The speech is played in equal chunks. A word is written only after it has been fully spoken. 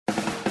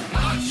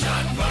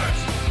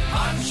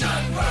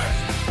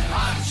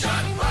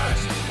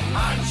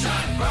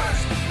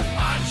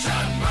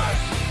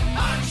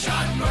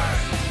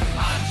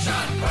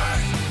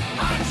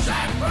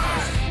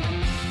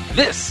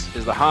This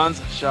is the Hans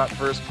Shot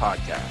First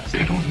podcast.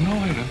 I don't know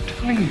it, I'm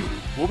telling you.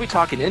 We'll be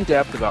talking in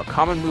depth about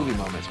common movie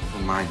moments For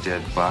my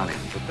dead body.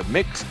 with the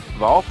mix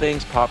of all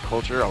things pop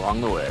culture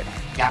along the way.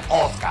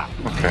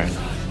 Okay.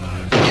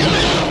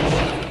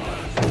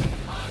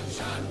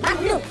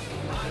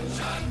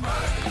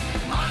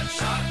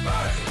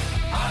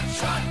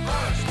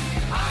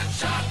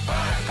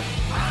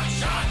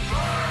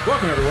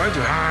 Welcome everyone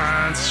to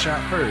Hans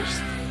Shot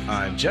First.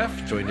 I'm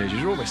Jeff, joined as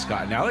usual by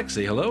Scott and Alex.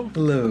 Say hello.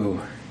 Hello.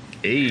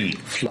 Hey.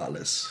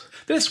 Flawless.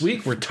 This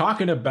week we're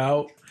talking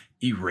about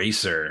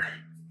Eraser.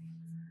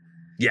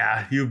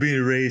 Yeah, you've been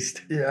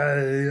erased.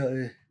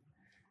 Yeah.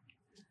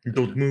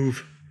 Don't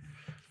move.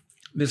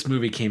 This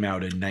movie came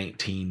out in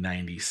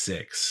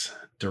 1996,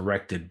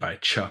 directed by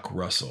Chuck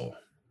Russell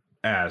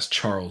as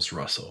Charles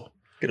Russell,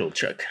 Good old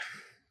Chuck.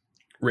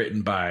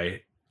 written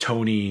by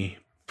Tony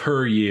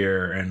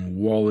Puryear and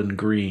Wallen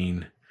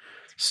Green,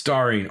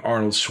 starring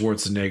Arnold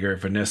Schwarzenegger,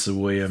 Vanessa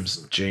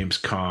Williams, James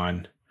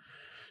Caan,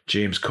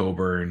 James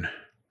Coburn,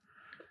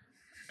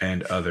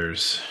 and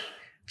others.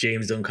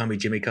 James, don't call me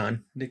Jimmy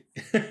Con. Nick.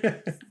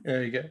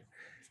 There you go.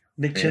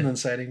 Nick Chinlund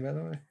sighting, by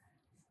the way.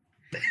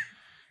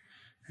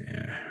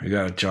 Yeah, we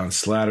got a John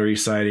Slattery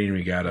sighting.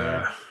 We got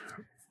a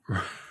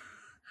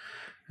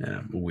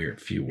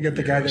weird few. You got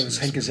the guy that weirdos was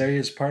in Hank this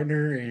Azaria's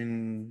partner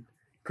in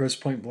Gross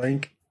Point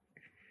Blank.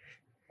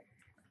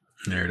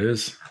 movie. There it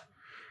is.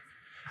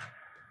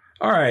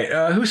 All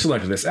right, who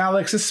selected this?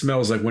 Alex, this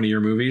smells like one of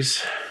your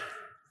movies.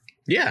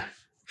 Yeah.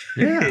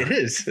 Yeah. It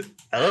is.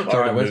 I love All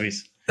right, Arnold what-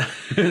 movies.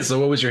 So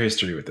what was your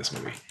history with this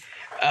movie?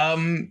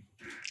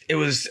 It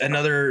was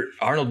another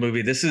Arnold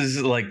movie. This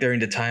is like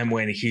during the time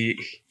when he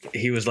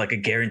was like a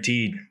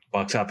guaranteed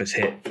box office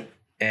hit.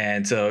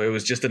 And so it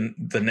was just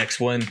the next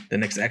one, the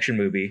next action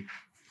movie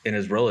in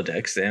his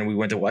Rolodex. And we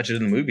went to watch it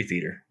in the movie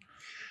theater.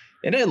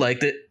 And I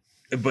liked it.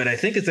 But I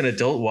think as an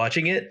adult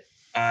watching it,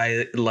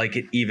 I like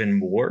it even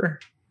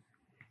more.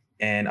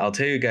 And I'll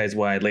tell you guys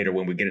why later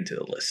when we get into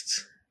the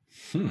lists.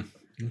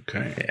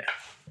 Okay. Yeah.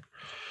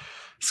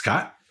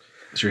 Scott,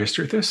 what's your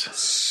history with this?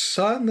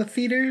 Saw it in the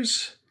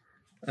theaters.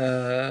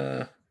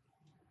 I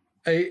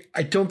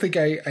don't think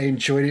I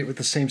enjoyed it with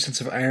the same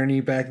sense of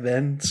irony back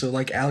then. So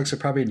like Alex, I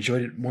probably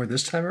enjoyed it more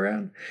this time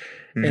around.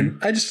 And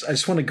I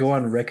just want to go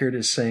on record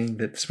as saying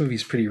that this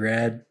movie's pretty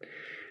rad.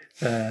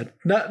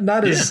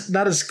 Not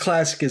as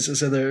classic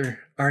as other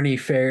Arnie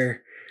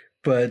fare,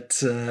 but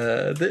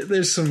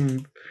there's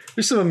some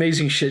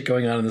amazing shit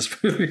going on in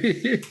this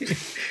movie.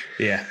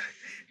 Yeah.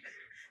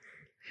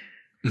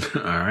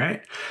 All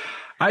right.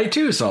 I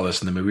too saw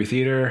this in the movie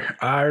theater.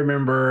 I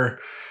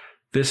remember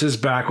this is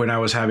back when I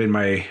was having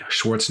my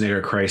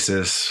Schwarzenegger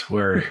crisis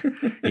where,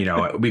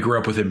 we grew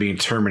up with him being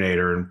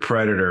Terminator and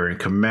Predator and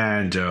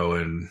Commando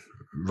and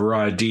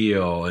Raw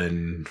Deal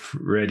and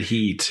Red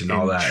Heat and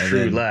all that. True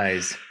and then,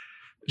 Lies.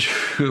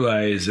 True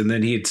Lies. And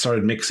then he had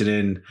started mixing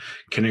in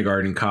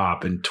Kindergarten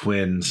Cop and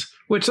Twins,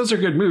 which those are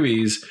good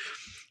movies.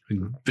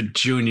 But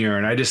Junior,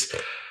 and I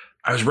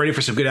was ready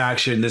for some good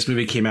action. This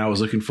movie came out, I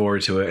was looking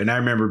forward to it. And I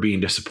remember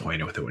being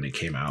disappointed with it when it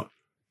came out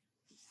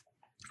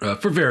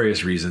for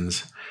various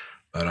reasons.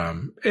 But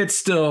it's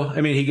still,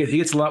 he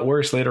gets a lot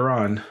worse later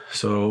on.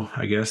 So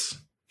I guess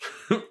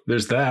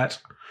there's that.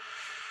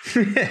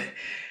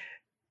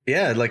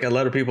 Yeah, like a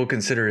lot of people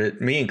consider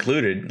it, me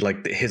included,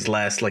 like his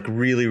last like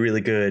really,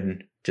 really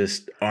good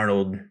just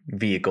Arnold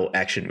vehicle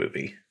action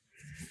movie.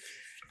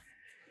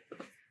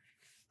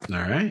 All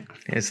right.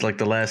 It's like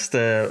the last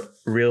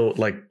real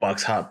like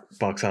box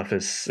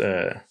office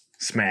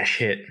smash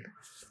hit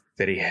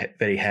that he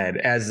had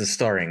as the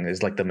starring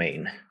is like the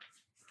main.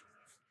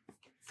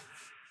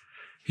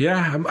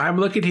 Yeah, I'm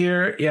looking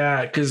here.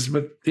 Yeah, because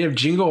they have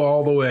Jingle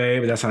All the Way,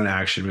 but that's not an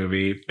action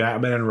movie.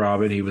 Batman and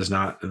Robin, he was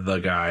not the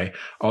guy,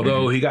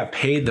 although he got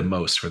paid the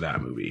most for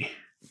that movie.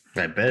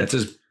 I bet.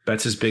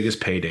 That's his biggest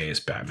payday is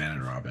Batman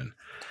and Robin.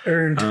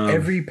 Earned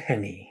every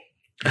penny.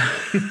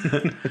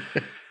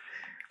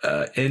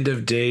 End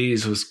of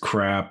Days was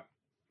crap.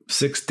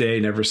 Sixth Day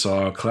never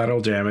saw. Collateral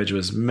Damage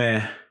was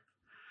meh.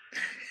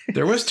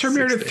 There was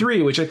Terminator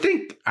 3, which I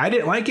think I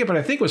didn't like it, but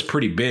I think was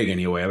pretty big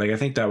anyway. Like I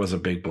think that was a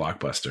big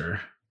blockbuster.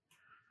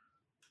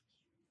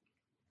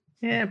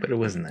 Yeah, but it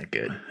wasn't that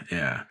good.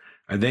 Yeah.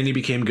 And then he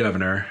became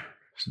governor.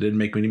 So didn't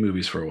make many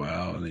movies for a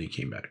while, and then he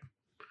came back.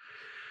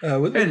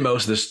 And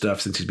most of the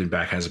stuff since he's been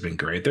back hasn't been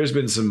great. There's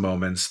been some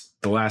moments.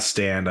 The Last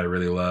Stand I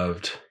really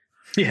loved.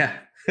 Yeah,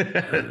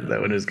 that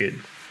one was good.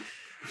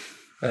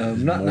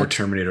 More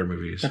Terminator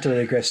movies. Not to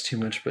digress too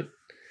much, but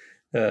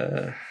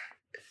are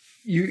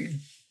you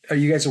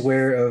guys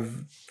aware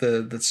of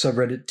the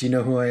subreddit Do You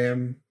Know Who I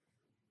Am?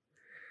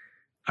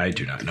 I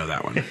do not know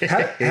that one.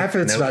 Half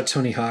of it's about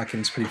Tony Hawk,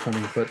 and it's pretty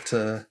funny. But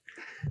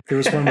there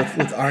was one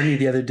with Arnie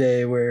the other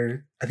day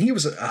where I think it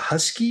was a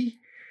husky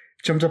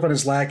jumped up on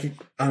his lap, and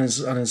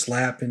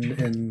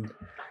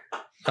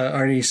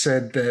Arnie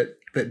said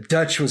that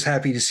Dutch was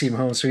happy to see him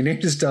home, so he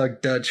named his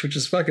dog Dutch, which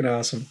is fucking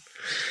awesome.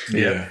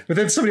 Yeah. But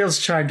then somebody else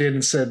chimed in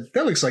and said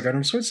that looks like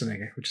Arnold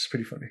Schwarzenegger, which is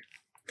pretty funny.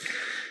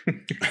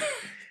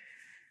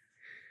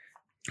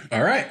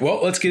 All right.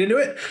 Well, let's get into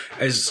it.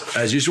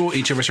 As usual,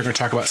 each of us are going to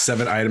talk about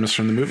 7 items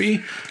from the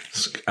movie.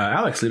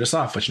 Alex, lead us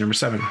off. What's your number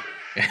 7?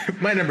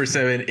 My number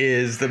 7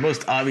 is the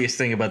most obvious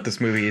thing about this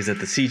movie is that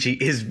the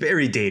CG is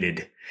very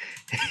dated.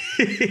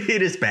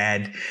 It is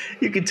bad.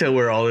 You can tell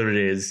where all of it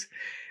is.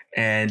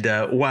 And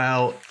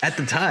while at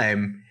the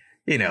time,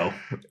 because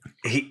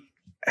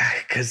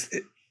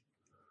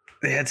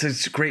they had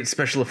such great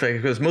special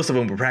effects, because most of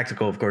them were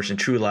practical, of course, in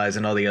True Lies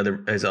and all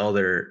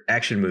their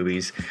action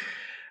movies.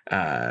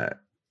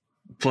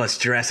 Plus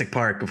Jurassic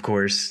Park, of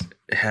course,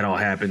 had all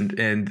happened.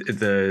 And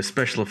the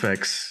special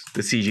effects,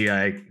 the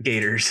CGI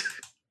gators,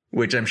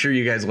 which I'm sure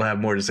you guys will have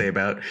more to say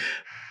about,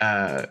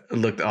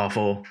 looked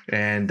awful.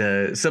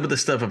 And some of the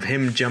stuff of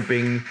him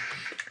jumping,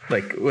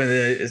 like when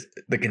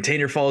the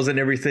container falls and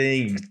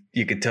everything,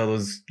 you could tell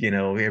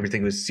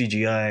everything was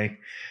CGI.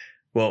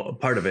 Well,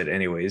 part of it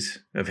anyways,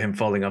 of him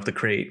falling off the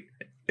crate.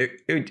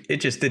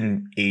 It just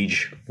didn't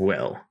age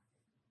well.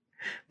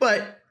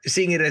 But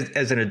seeing it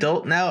as an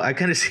adult now, I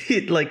kind of see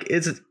it like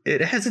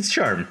it has its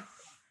charm.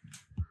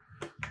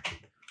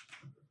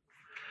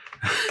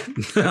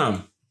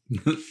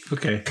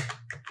 Okay.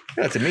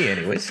 To me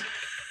anyways.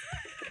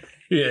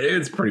 Yeah,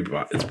 it's pretty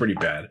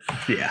bad.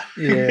 Yeah.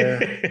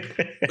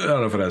 I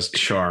don't know if it has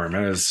charm.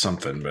 It has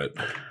something, but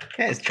it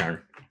has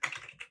charm.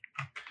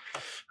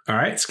 All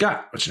right,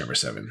 Scott, what's your number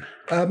 7?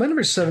 My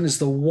number 7 is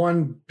the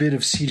one bit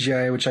of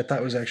CGI which I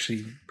thought was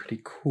actually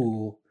pretty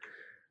cool,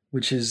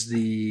 which is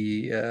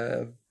the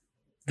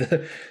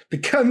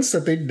guns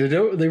that they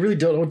really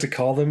don't know what to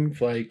call them.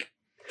 Like,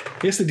 I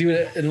guess they do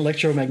an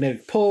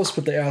electromagnetic pulse,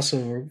 but they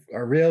also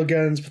are rail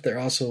guns, but they're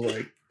also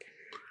like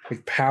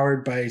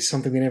powered by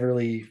something. They never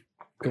really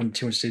go into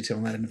too much detail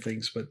on that end of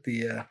things. But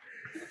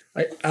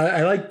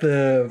I like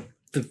the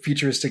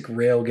futuristic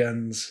rail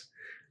guns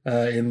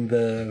in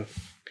the.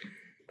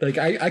 Like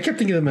I kept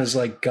thinking of them as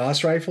like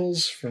Gauss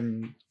rifles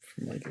from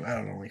like, I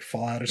don't know, like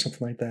Fallout or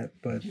something like that.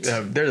 But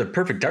they're the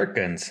perfect dart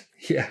guns.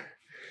 Yeah.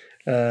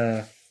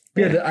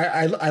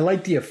 I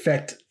like the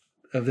effect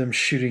of them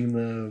shooting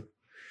the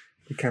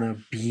kind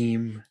of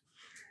beam.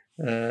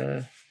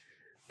 The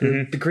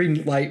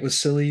green light was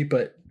silly,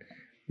 but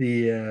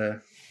the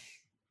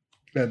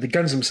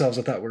guns themselves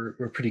I thought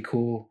were pretty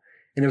cool.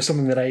 And it was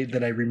something that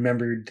I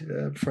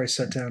remembered before I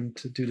sat down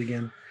to do it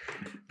again.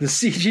 The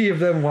CG of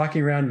them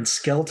walking around in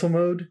skeletal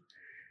mode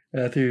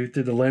through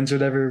the lens or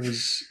whatever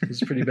was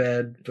pretty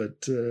bad,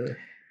 but the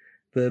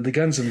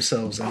guns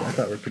themselves I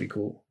thought were pretty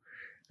cool,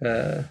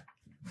 and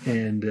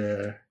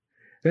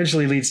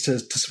eventually leads to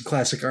some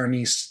classic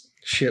Arnie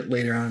shit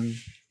later on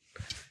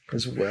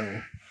as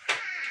well.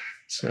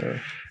 So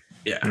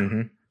yeah,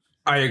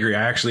 I agree.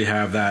 I actually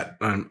have that.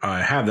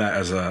 I have that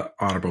as a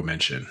honorable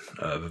mention.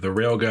 The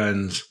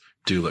railguns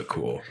do look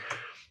cool.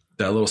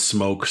 That little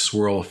smoke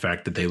swirl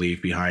effect that they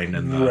leave behind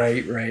in the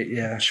right,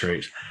 yeah,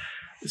 straight.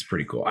 It's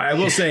pretty cool. I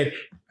will say,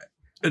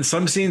 in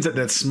some scenes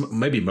that's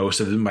maybe most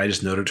of them, I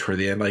just noted toward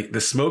the end, like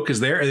the smoke is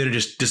there and then it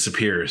just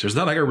disappears. There's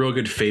not like a real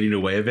good fading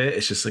away of it.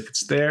 It's just like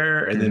it's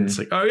there and then it's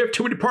like, oh, you have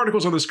too many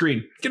particles on the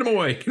screen. Get them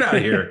away. Get out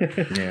of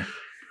here. Yeah.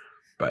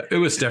 But it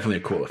was definitely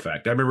a cool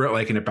effect. I remember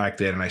liking it back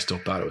then, and I still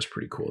thought it was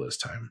pretty cool this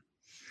time.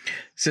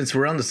 Since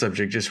we're on the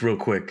subject, just real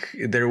quick,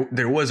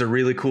 there was a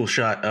really cool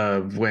shot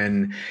of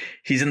when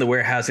he's in the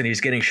warehouse and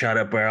he's getting shot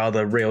up by all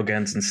the rail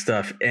guns and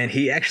stuff, and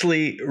he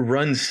actually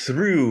runs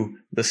through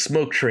the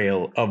smoke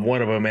trail of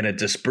one of them, and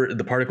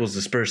the particles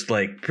dispersed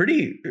like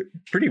pretty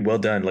well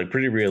done, like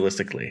pretty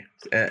realistically.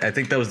 I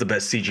think that was the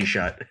best CG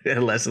shot. It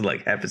lasted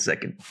like half a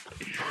second.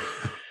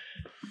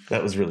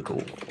 That was really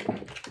cool.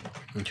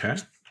 Okay.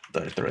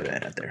 Thought I'd throw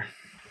that out there.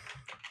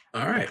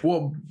 All right.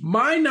 Well,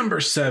 my number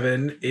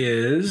 7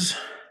 is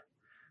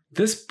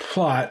this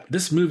plot.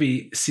 This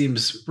movie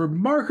seems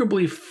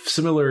remarkably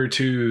similar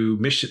to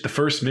the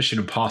first Mission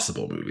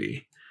Impossible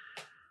movie.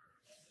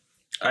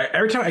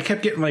 Every time I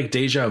kept getting like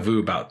deja vu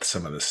about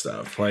some of this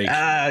stuff. Like,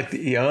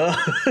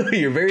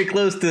 you're very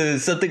close to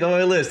something on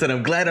my list, and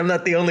I'm glad I'm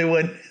not the only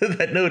one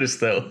that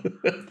noticed, though.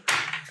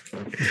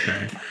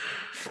 Okay.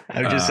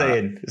 I'm just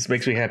saying, this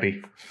makes me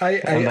happy.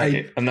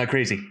 I'm not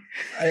crazy.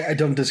 I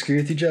don't disagree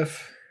with you,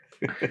 Jeff.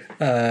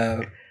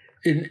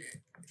 In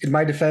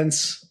my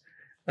defense,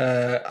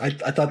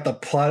 I thought the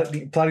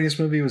plotting this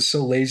movie was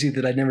so lazy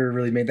that I never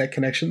really made that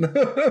connection.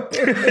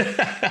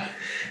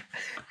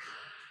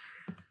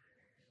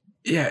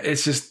 Yeah,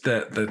 it's just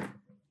the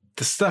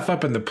stuff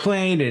up in the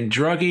plane and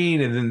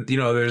drugging, and then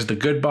there's the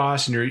good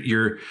boss, and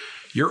you're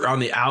on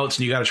the outs,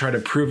 and you got to try to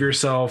prove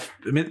yourself.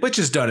 I mean, which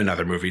is done in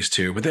other movies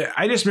too. But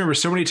I just remember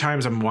so many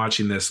times I'm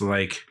watching this,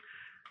 like,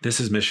 this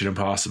is Mission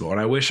Impossible, and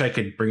I wish I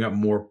could bring up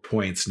more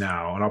points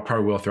now, and I'll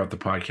probably will throughout the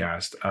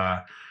podcast.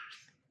 But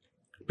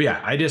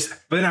yeah,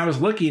 but then I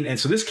was looking, and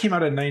so this came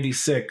out in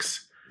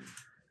 '96,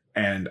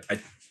 and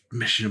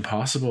Mission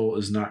Impossible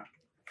is not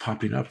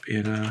popping up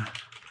in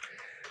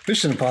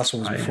Mission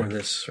Impossible was before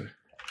this.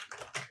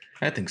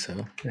 I think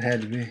so. It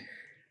had to be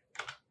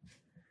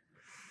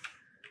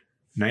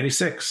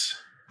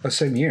 96. Oh,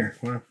 same year.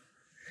 Wow.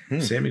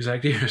 Same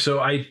exact year.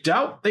 So I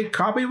doubt they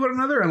copied one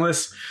another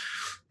unless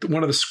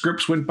one of the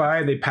scripts went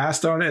by, they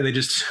passed on it, and they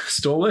just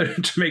stole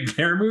it to make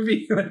their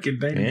movie like in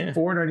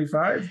 94,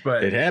 95.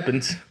 But it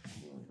happens.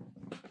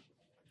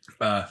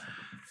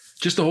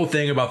 Just the whole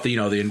thing about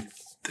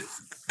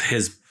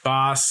his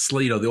boss,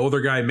 the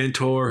older guy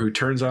mentor who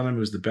turns on him,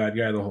 who's the bad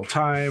guy the whole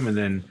time, and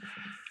then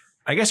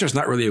I guess there's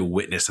not really a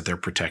witness that they're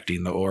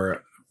protecting,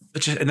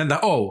 and then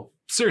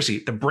seriously,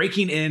 the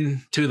breaking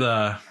into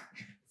the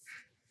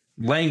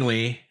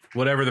Langley,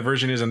 whatever the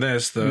version is in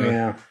this,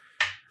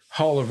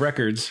 Hall of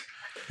Records,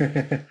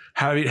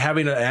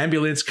 having an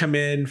ambulance come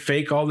in,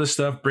 fake all this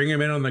stuff, bring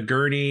him in on the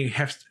gurney.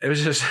 It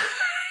was just,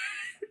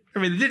 I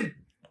mean,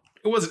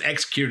 it wasn't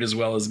executed as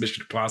well as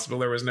Mission Impossible.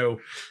 There was no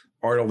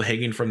Arnold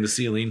hanging from the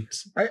ceiling.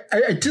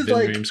 I did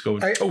like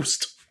going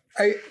toast.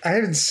 I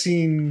haven't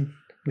seen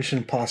Mission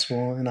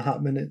Impossible in a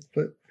hot minute,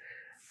 but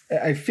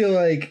I feel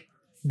like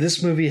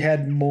this movie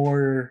had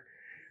more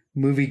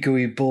movie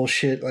gooey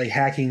bullshit, like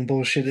hacking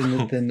bullshit in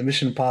it than the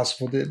Mission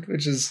Impossible did,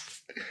 which is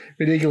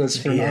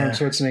ridiculous for an Arnold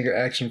Schwarzenegger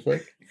action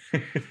flick.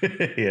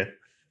 Yeah.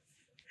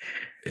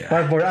 I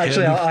have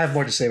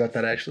more to say about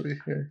that actually.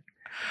 Yeah.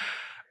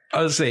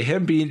 I would say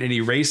him being an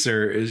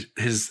eraser as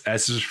his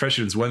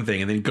profession is one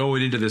thing, and then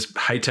going into this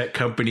high tech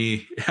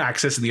company,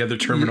 accessing the other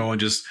terminal,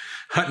 and just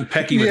hunting,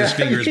 pecking with his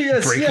fingers,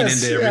 breaking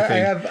into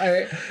everything.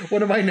 I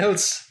one of my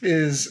notes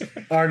is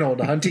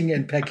Arnold hunting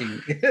and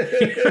pecking.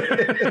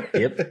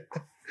 Yep.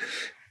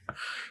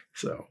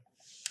 So,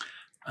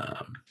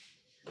 all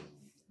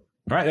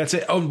right, that's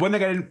it. Oh, one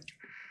thing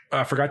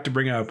I forgot to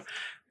bring up.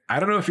 I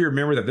don't know if you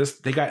remember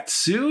that they got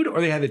sued or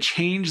they had to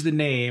change the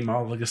name.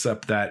 I'll look this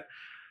up. That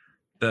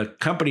the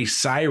company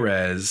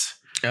Cyrez.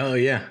 Oh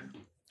yeah.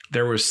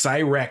 There was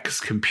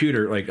Cyrex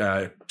computer,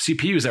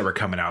 CPUs that were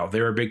coming out. They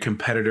were a big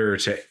competitor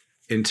to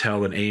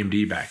Intel and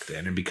AMD back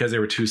then. And because they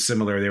were too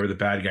similar, they were the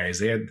bad guys.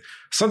 They had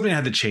something that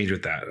had to change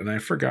with that. And I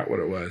forgot what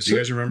it was. Do you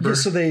guys remember? Yeah,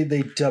 so they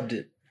dubbed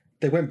it.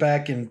 They went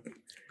back and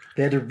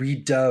they had to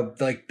redub.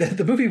 Like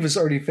the movie was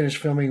already finished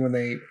filming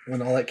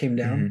when all that came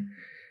down.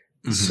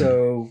 Mm-hmm.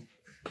 So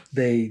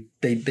they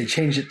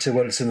changed it to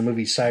what it's in the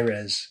movie,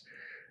 Cyrez.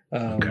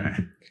 Okay.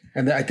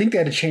 And I think they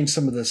had to change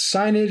some of the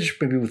signage,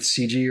 maybe with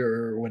CG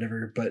or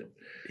whatever. But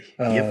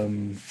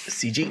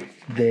CG.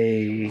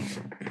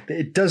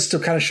 It does still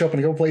kind of show up in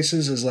a couple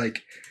places as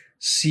like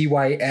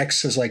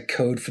CYX as like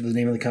code for the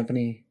name of the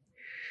company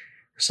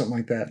or something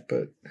like that.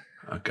 But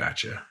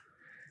gotcha.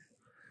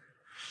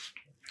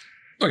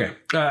 Okay,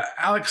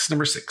 Alex,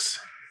 number 6.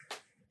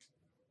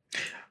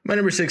 My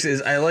number 6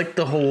 is I like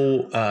the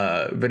whole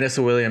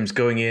Vanessa Williams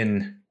going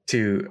in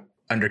to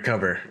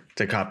undercover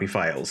to copy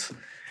files.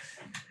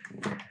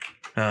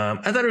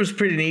 I thought it was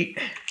pretty neat.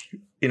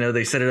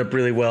 They set it up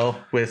really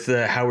well with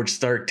Howard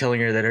Stark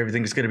telling her that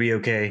everything's going to be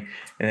okay.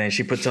 And then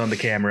she puts on the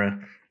camera.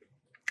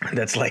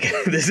 That's like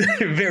this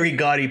very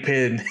gaudy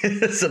pin,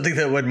 something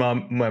that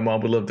my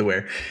mom would love to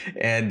wear.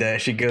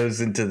 And she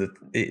goes into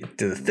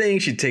the thing.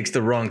 She takes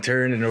the wrong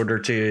turn in order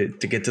to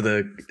get to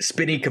the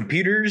spinny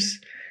computers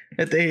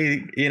that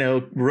they,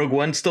 Rogue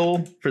One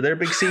stole for their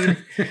big scene.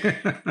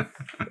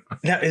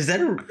 Now, is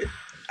that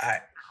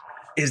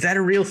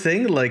a real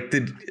thing? Like,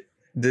 did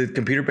the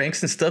computer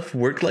banks and stuff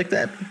work like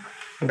that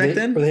back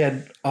then? Where they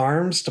had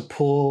arms to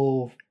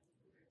pull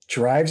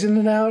drives in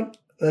and out?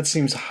 That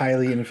seems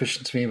highly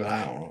inefficient to me, but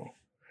I don't know.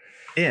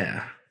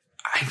 Yeah.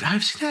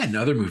 I've seen that in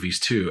other movies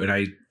too, and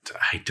I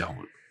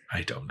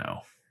don't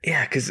know.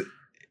 Yeah, because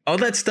all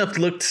that stuff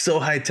looked so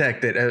high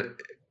tech that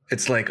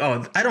it's like,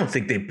 I don't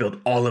think they built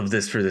all of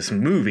this for this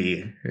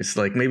movie. It's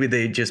like maybe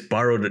they just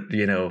borrowed,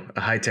 a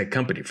high tech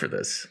company for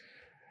this.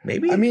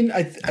 Maybe. I mean,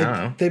 I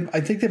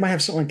think they might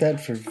have something like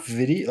that for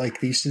video, like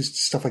these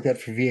stuff like that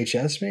for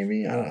VHS.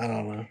 Maybe I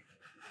don't know.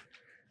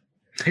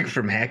 Like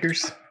from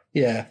hackers.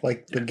 Yeah,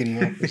 like the getting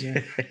hackers.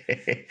 Yeah.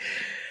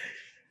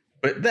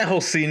 But that whole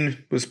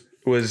scene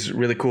was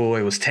really cool.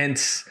 It was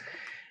tense.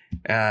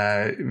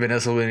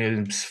 Vanessa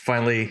Williams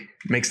finally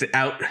makes it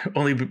out,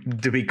 only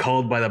to be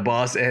called by the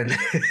boss, and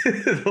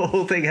the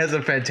whole thing has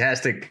a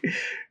fantastic.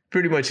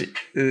 Pretty much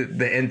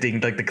the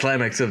ending, like the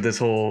climax of this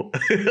whole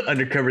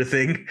undercover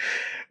thing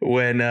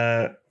when,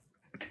 damn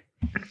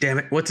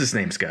it, what's his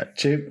name, Scott?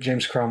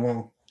 James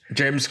Cromwell.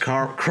 James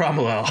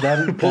Cromwell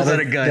pulls out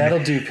a gun.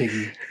 That'll do,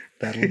 Piggy.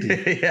 That'll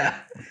do. Yeah.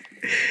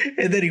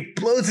 And then he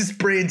blows his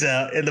brains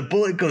out, and the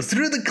bullet goes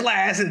through the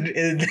glass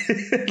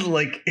and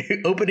like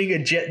opening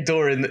a jet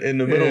door in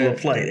the middle of a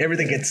flight.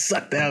 Everything gets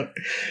sucked out,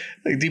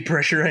 like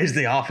depressurized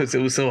the office.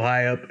 It was so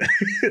high up.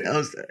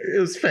 It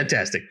was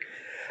fantastic.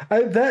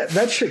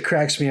 That shit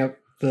cracks me up.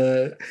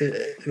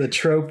 The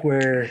trope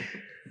where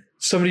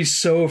somebody's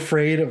so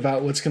afraid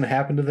about what's going to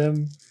happen to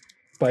them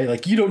by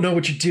like, you don't know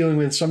what you're dealing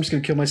with, so I'm just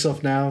going to kill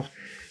myself now.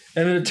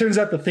 And then it turns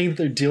out the thing that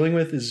they're dealing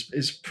with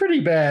is pretty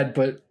bad,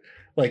 but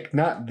like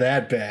not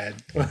that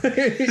bad.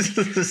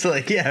 It's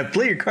like, yeah,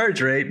 play your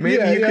cards right.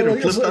 Maybe you could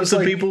have flipped on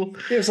some people.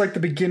 It was like the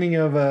beginning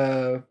of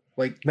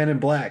like Men in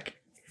Black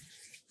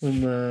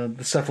when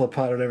the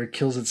cephalopod or whatever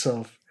kills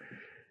itself.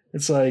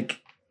 It's like,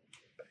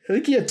 I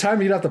think you had time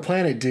to get off the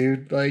planet,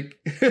 dude. Like,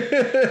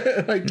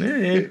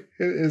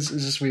 it's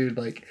just weird.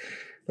 Like,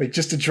 like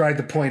just to drive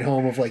the point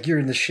home of like, you're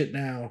in the shit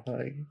now.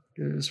 Like,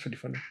 it was pretty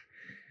funny.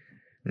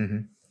 Mm-hmm.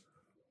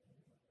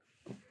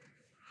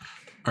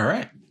 All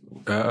right.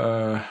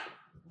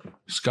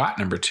 Scott,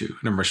 number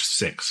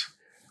 6.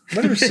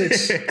 Number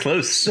 6.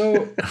 Close.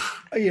 So,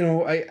 you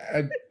know,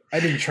 I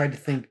didn't try to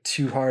think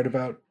too hard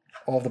about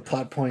all the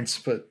plot points,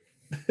 but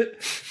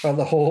all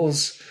the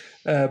holes.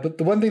 But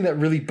the one thing that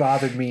really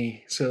bothered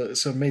me, so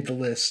made the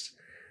list,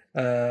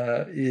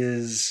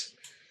 is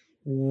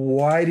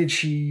why did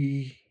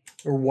he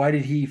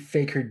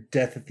fake her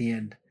death at the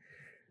end?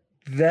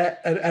 That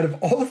out of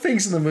all the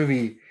things in the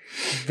movie,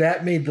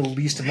 that made the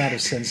least amount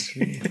of sense to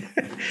me.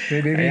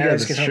 Maybe you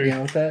guys can help me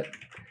out with that,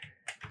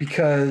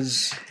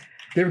 because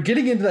they were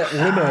getting into that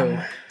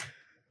limo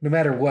no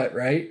matter what,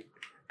 right?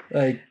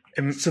 Like,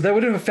 so that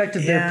wouldn't have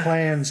affected their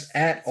plans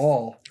at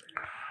all.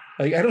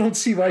 Like, I don't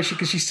see why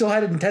because she still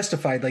hadn't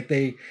testified. Like,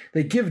 they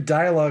give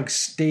dialogue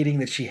stating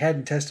that she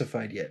hadn't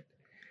testified yet.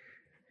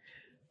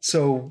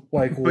 So,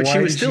 like, but why she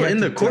was did still have in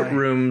to the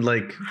courtroom,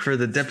 like, for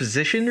the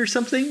deposition or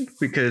something,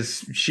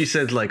 because she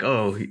said, like,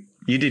 "Oh,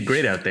 you did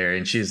great out there,"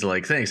 and she's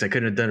like, "Thanks, I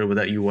couldn't have done it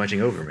without you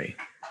watching over me."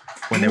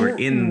 When they were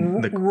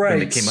in the when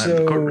they came out of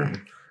the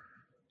courtroom,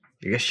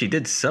 I guess she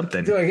did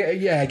something.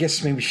 Yeah, I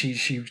guess maybe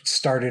she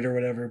started or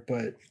whatever,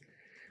 but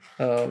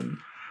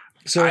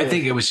so I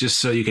think it was just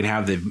so you can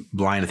have the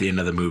line at the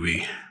end of the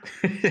movie.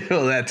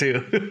 Well, that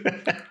too.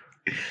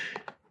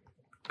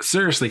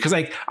 Seriously, because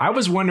like I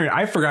was wondering,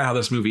 I forgot how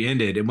this movie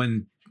ended, and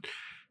when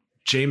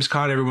James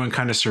Caan, everyone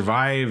kind of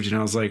survived, and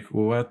I was like,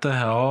 well, "What the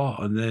hell?"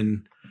 And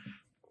then,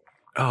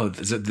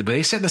 did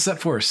they set this up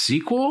for a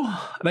sequel?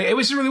 Like, it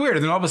was really weird.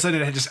 And then all of a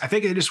sudden, I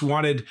think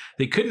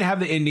they couldn't have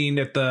the ending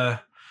at the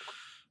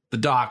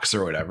docks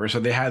or whatever, so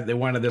they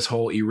wanted this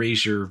whole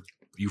erasure.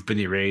 You've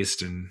been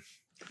erased, and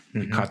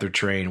they caught their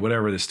train,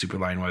 whatever the stupid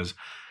line was.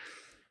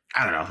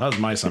 I don't know. That was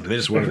my something. They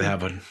just wanted to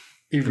have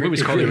the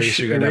movie's called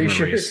Erasure. You gotta have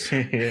an erase.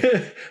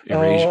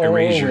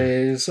 Erasure.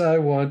 Always I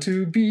want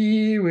to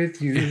be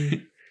with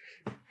you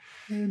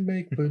and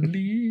make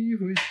believe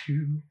with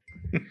you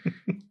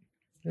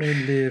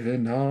and live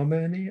in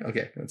harmony.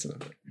 Okay, that's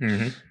enough.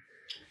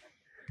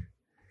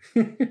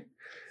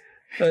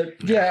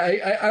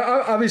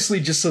 I obviously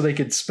just so they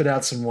could spit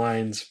out some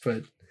lines,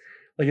 but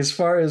like as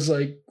far as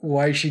like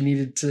why she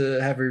needed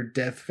to have her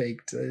death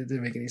faked, it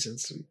didn't make any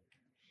sense to me.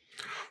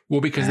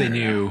 Well, because they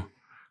knew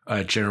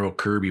General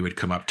Kirby would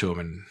come up to him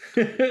and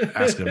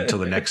ask him until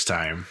the next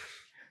time,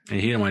 and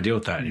he didn't want to deal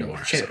with that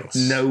anymore.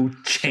 No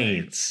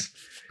chance.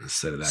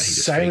 Instead of that, he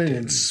just silent faked it.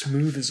 and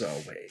smooth as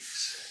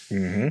always.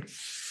 Mm-hmm.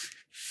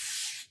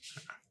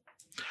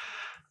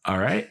 All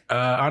right,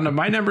 on to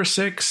my number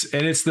 6,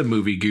 and it's the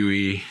movie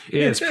Gooey.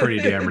 It's pretty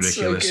damn It's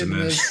so ridiculous good in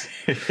this.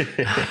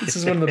 This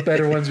is one of the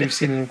better ones we've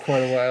seen in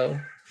quite a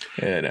while.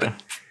 Yeah, I know.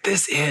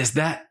 This is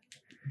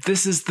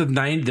the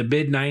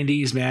mid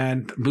 90s,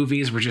 man.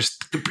 Movies were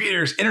just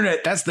computers,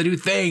 internet. That's the new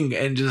thing.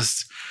 And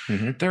just,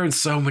 there are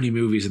so many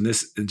movies in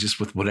this, just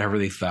with whatever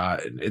they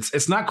thought.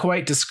 It's not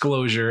quite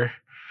Disclosure,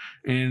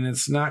 and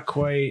it's not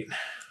quite,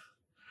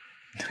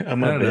 I don't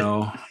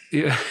know.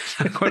 Yeah,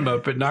 not quite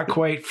Muppet, not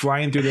quite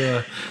flying through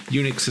the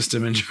Unix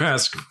system in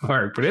Jurassic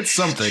Park, but it's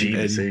something.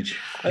 Yeah.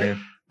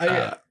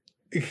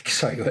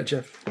 Sorry, go ahead,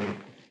 Jeff.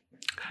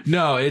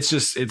 No, it's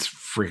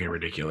freaking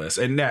ridiculous.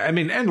 And I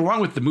mean, and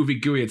along with the movie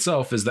Gooey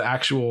itself is the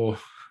actual,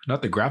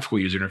 not the graphical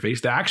user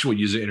interface, the actual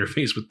user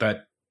interface with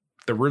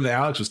the room that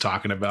Alex was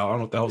talking about. I don't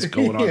know what the hell's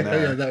going on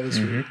there. Yeah, that was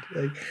weird.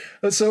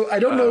 So I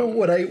don't know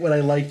what I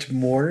liked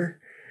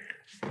more.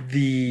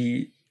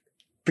 The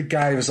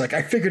guy was like,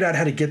 I figured out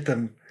how to get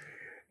them.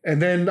 And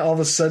then all of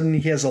a sudden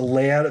he has a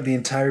layout of the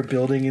entire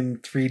building in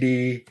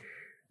 3D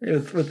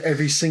with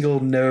every single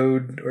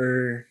node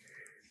or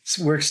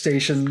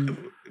workstation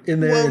in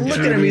there. Well, look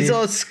at him. He's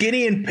all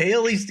skinny and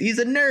pale. He's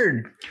a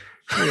nerd.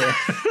 Yeah.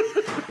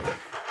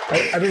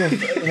 I don't know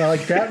if I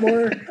like that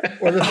more,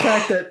 or the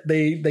fact that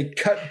they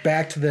cut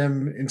back to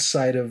them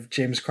inside of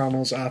James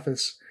Cromwell's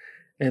office,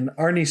 and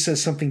Arnie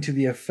says something to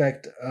the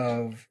effect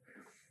of,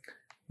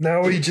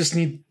 "Now we just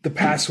need the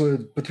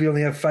password, but we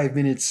only have 5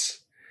 minutes."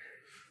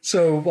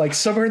 So like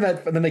somewhere in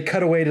that, and then they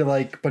cut away to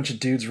like a bunch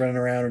of dudes running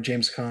around or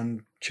James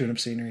Caan chewing up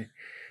scenery,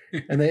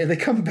 and they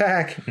come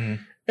back, and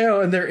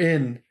they're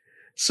in.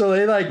 So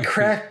they like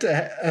cracked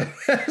a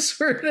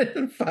password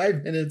in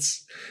 5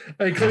 minutes.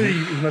 Like clearly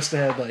he must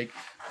have had like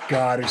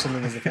God or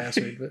something as the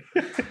password, but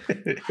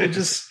they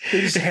just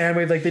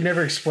hammered, like they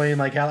never explained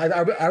like how.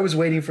 I was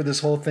waiting for this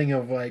whole thing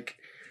of like,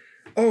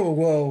 oh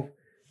well,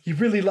 you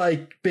really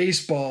like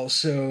baseball,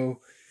 so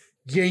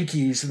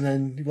Yankees, and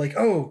then like,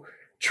 oh,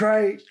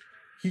 try.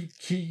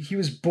 He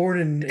was born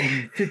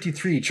in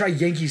 53. Try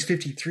Yankees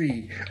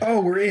 53.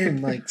 Oh, we're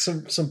in, like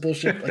some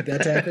bullshit like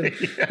that's happened.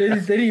 They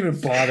didn't even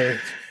bother.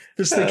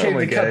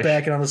 They cut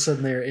back, and all of a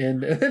sudden they're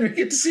in, and then we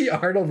get to see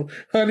Arnold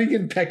hunting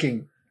and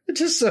pecking. It's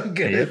just so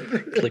good.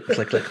 Yep. Click,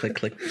 click, click, click,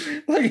 click.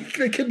 Like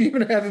they couldn't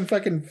even have him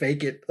fucking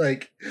fake it.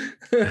 Like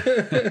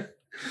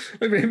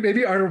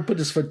maybe Arnold put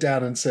his foot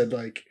down and said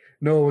like,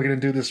 "No, we're gonna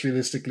do this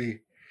realistically."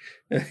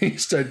 And you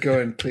start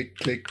going click,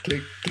 click,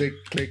 click, click,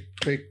 click,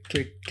 click,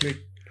 click, click.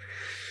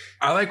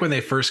 I like when they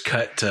first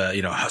cut to,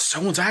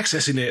 someone's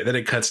accessing it. Then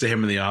it cuts to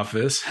him in the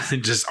office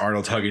and just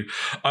Arnold hugging.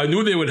 I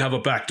knew they would have a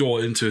back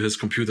door into his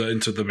computer,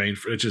 into the main.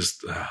 It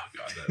just, oh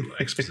God,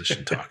 that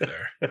exposition talk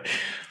there.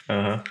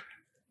 Uh-huh.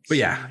 But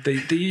yeah,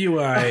 the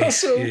UI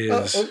Also,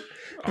 is.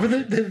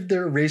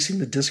 they're erasing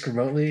the disc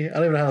remotely. I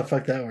don't even know how the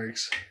fuck that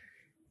works.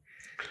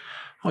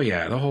 Oh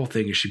yeah, the whole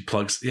thing is she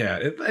plugs. Yeah,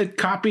 it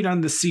copied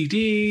on the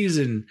CDs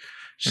and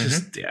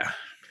just yeah.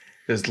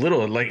 Those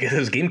little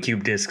those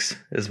GameCube discs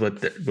is what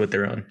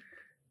they're on.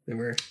 They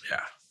were.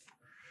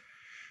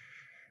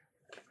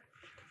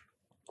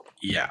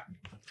 Yeah.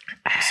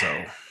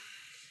 So,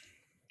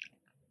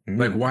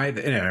 why?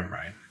 Never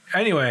mind.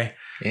 Anyway,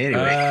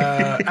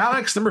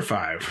 Alex, number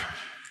 5.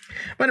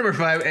 My number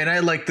 5, and I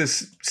like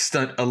this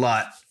stunt a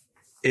lot,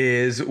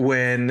 is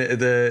when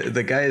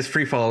the guy is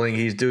free falling.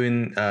 He's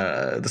doing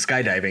the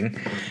skydiving,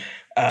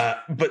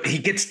 but he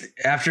gets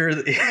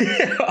after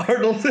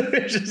Arnold,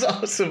 which is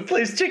awesome.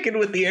 Plays chicken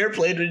with the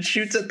airplane and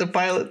shoots at the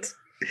pilots.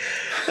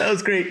 That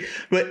was great.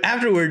 But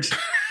afterwards,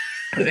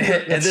 and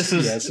this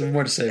is some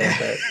more to say about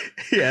that.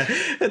 Yeah,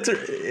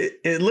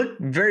 it looked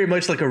very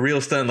much like a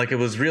real stunt, like it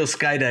was real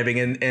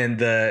skydiving, and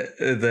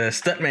the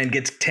stuntman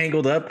gets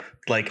tangled up.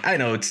 Like, I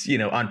know it's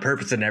on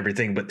purpose and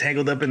everything, but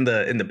tangled up in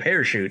the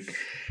parachute.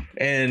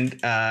 And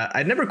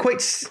I'd never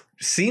quite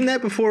seen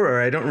that before,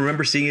 or I don't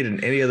remember seeing it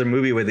in any other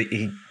movie where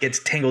he gets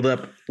tangled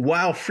up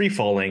while free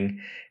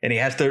falling, and he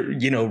has to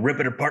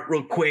rip it apart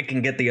real quick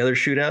and get the other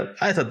chute out.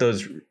 I thought that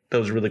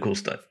was really cool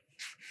stuff.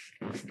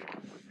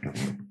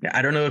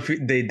 I don't know if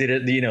they did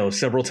it,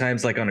 several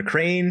times, like on a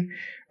crane,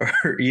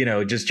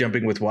 or just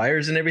jumping with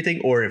wires and everything,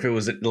 or if it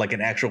was like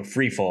an actual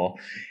free fall,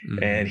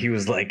 and he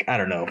was like, I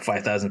don't know,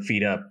 5,000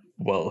 feet up.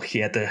 Well, he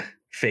had to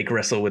fake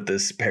wrestle with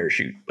this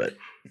parachute, but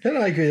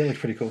I agree. That looked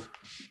pretty cool.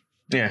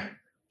 Yeah,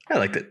 I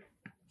liked it.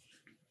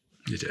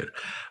 You did.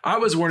 I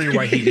was wondering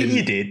why he didn't.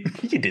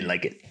 You did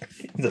like it.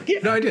 Like, yeah.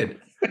 No, I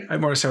did. I have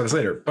more to say about this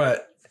later.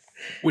 But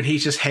when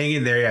he's just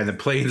hanging there, and the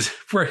planes.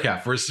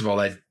 First of all,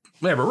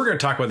 whatever. We're going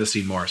to talk about the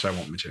scene more, so I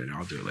won't mention it.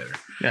 I'll do it later.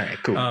 All right,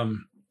 cool. All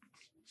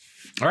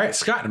right,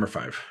 Scott, number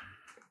 5.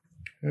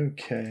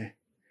 Okay.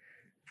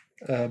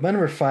 My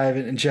number 5,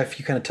 and Jeff,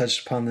 you kind of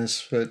touched upon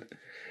this, but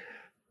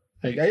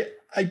I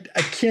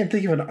can't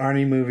think of an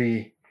Arnie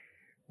movie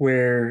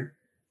where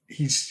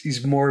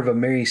he's more of a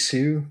Mary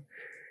Sue.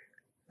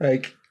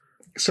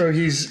 So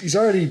he's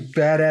already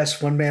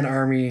badass one-man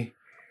army,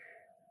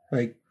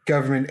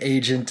 government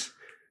agent,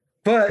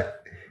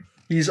 but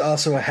he's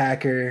also a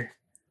hacker,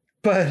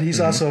 but he's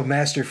also a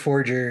master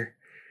forger,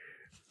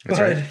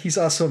 he's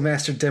also a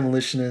master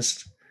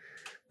demolitionist.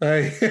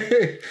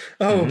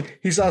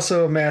 He's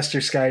also a master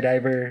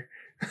skydiver.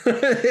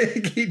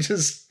 He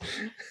just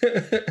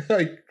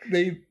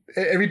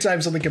every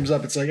time something comes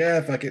up, it's like,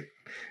 fuck it.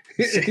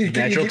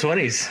 Natural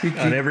 20s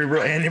on every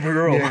roll.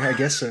 Yeah, I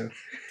guess so.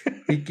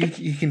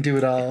 He can do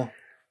it all.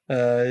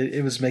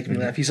 It was making me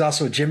laugh. He's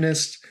also a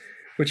gymnast,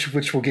 which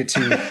we'll get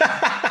to.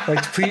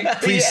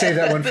 Please say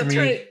that one for me.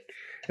 Right.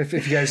 If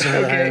you guys don't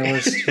know the higher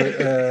list,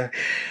 but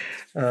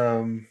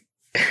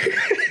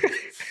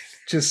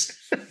just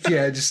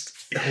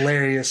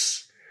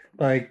hilarious.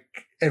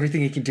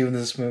 Everything he can do in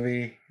this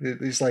movie,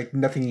 there's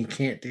nothing he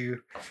can't do.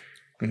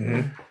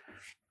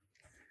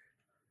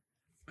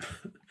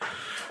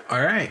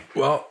 All right.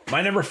 Well,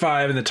 my number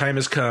 5, and the time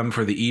has come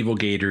for the evil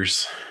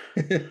gators.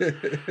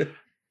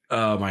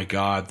 Oh my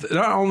God.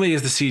 Not only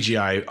is the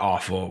CGI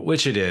awful,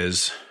 which it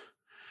is,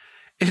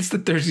 it's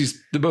that there's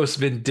the most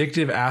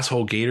vindictive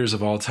asshole gators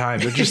of all time.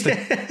 They're just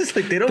it's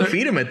like they don't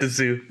feed them at the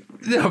zoo.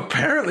 No,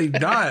 apparently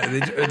not.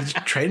 They're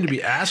trained to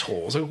be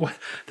assholes.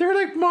 They're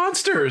like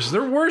monsters.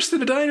 They're worse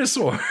than a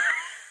dinosaur.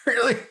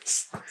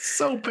 It's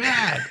so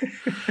bad.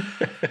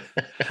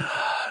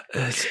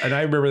 And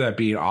I remember that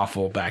being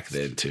awful back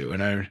then too.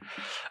 And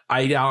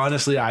I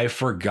honestly, I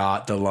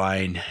forgot the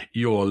line,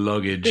 "Your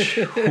luggage."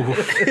 Yeah,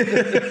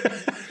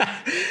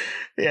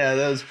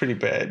 that was pretty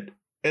bad.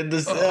 And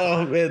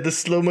the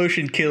slow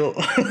motion kill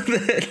of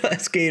that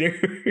last gator.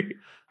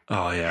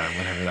 Oh yeah,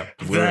 whatever that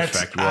blur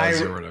effect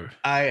was or whatever.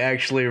 I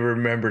actually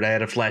remembered. I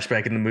had a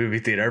flashback in the movie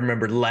theater. I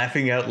remember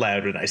laughing out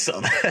loud when I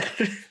saw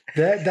that.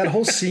 That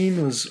whole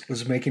scene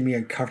was making me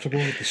uncomfortable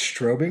with the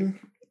strobing.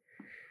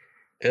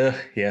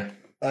 Yeah.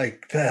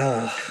 It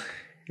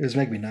was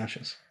making me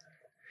nauseous.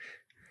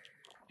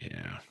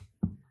 Yeah.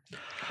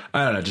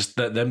 I don't know, just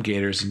them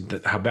gators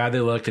and how bad they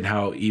looked and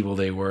how evil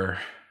they were.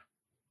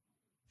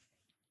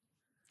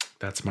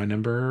 That's my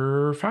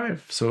number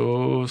 5.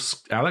 So,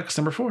 Alex,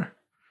 number 4.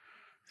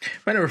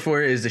 My number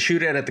 4 is the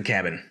shootout at the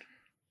cabin.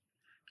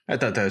 I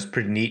thought that was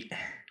pretty neat.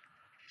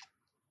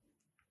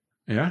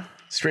 Yeah.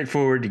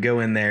 Straightforward. You go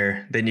in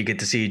there, then you get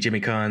to see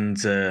Jimmy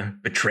Cahn's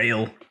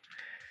betrayal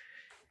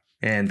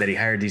and that he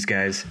hired these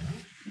guys.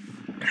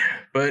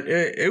 But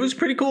it was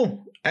pretty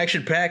cool.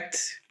 Action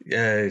packed.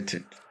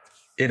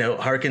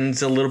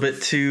 Harkens a little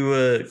bit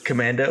to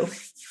Commando.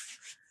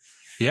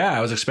 Yeah,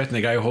 I was expecting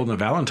the guy holding a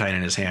Valentine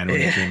in his hand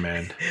when he came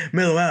in.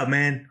 Mellow out,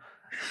 man.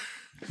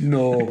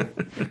 No.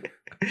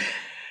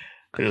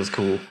 It was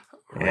cool.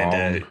 Wrong.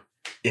 And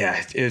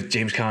yeah, it was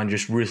James Caan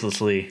just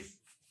ruthlessly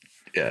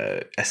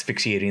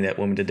asphyxiating that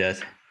woman to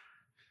death.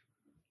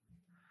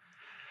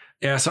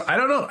 Yeah, so I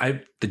don't know.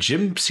 The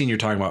gym scene you're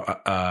talking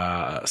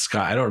about,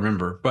 Scott, I don't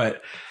remember.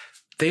 But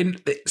they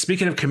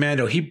speaking of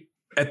Commando, he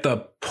at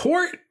the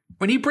port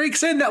when he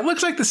breaks in, that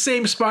looks like the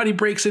same spot he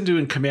breaks into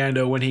in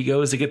Commando when he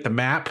goes to get the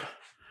map,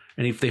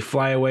 and if they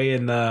fly away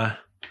in the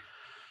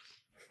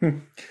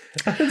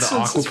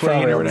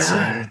aquaplane or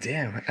whatever.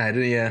 Damn, I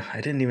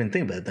didn't even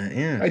think about that.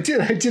 Yeah, I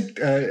did.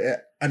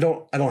 I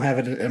don't have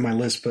it in my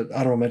list, but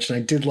honorable mention.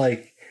 I did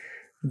like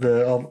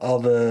all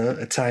the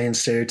Italian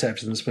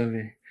stereotypes in this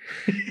movie.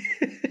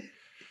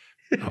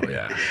 Oh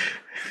yeah,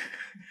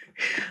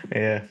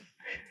 yeah.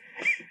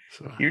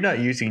 So. You're not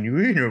using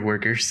your inner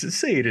workers to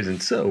say it isn't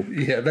so.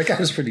 Yeah, that guy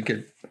was pretty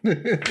good.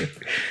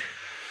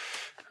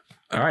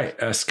 All right,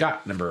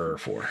 Scott, number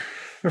 4.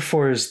 Number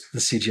 4 is the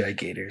CGI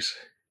gators.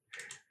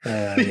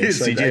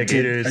 CGI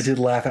gators. I did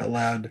laugh out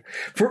loud.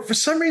 For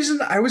some reason,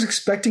 I was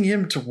expecting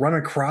him to run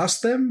across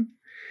them,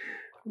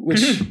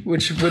 which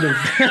would have been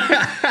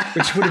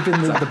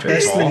the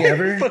best thing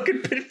ever.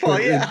 Fucking pitfall,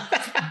 yeah.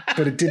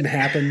 But it didn't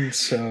happen,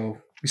 so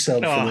we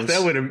settled for this.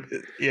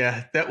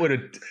 That would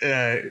have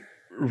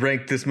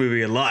ranked this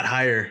movie a lot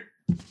higher.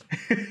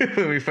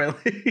 When we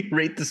finally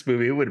rate this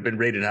movie, it would have been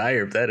rated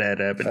higher if that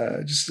had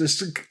happened.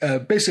 Just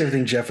basically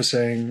everything Jeff was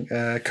saying.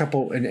 A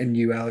couple, and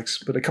you,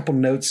 Alex, but a couple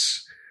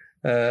notes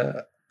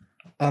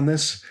on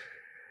this.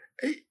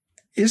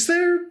 Is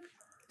there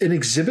an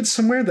exhibit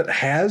somewhere that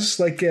has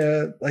like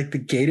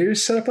the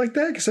gators set up like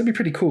that? Because that'd be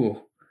pretty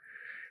cool.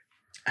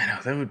 I know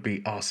that would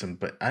be awesome,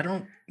 but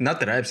not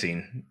that I've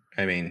seen.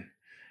 I mean,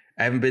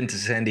 I haven't been to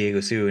San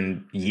Diego Zoo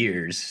in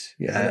years.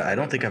 Yeah, I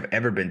don't think I've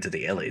ever been to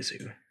the LA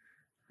Zoo.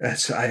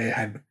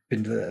 I've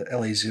been to the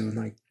LA Zoo in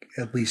like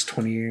at least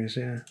 20 years.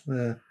 Yeah.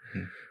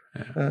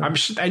 I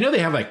know they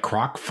have like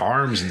croc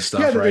farms and stuff.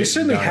 Yeah, right? They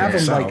certainly have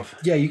them. South.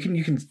 Like, yeah, you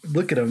can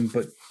look at them,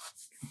 but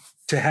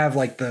to have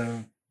like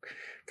the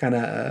kind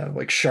of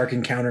like shark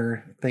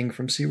encounter thing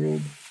from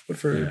SeaWorld, but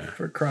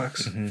for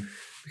crocs, kind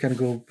of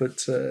cool.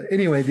 But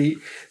anyway, the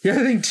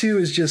other thing too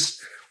is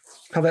just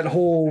how that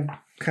whole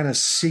kind of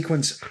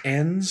sequence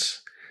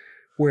ends,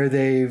 where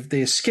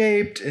they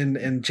escaped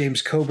and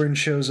James Coburn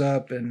shows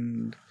up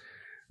and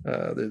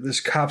there's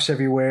cops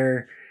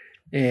everywhere,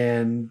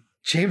 and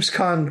James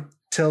Caan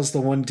tells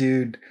the one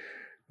dude,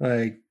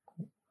 like,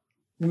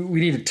 we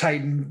need to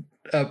tighten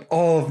up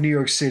all of New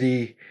York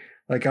City.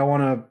 Like, I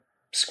want to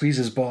squeeze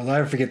his balls.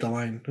 I forget the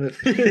line. But,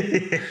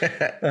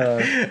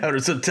 I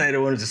was so tight I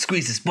wanted to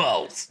squeeze his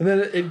balls. And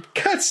then it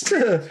cuts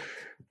to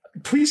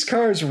police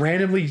cars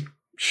randomly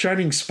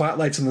shining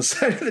spotlights on the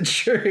side of the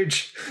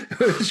church,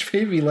 which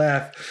made me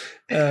laugh.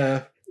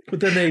 But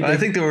then I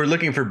think they were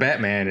looking for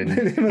Batman, and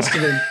they must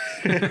have been.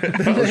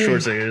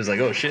 Schwarzenegger was like,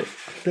 "Oh shit!"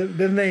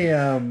 Then they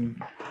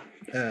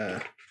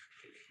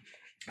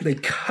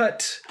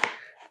cut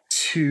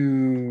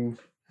to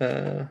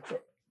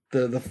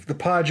the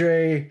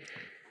Padre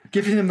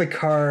giving him the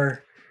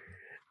car,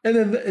 and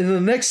then in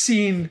the next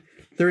scene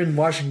they're in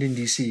Washington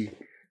D.C.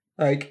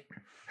 Like,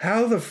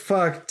 how the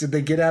fuck did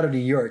they get out of New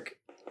York?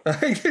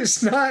 Like,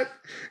 it's not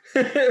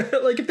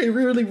like if they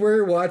really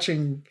were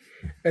watching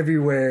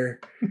everywhere.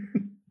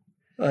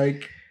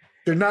 Like,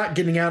 they're not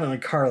getting out on a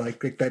car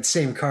like that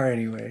same car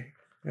anyway,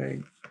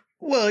 right?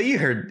 Well, you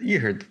heard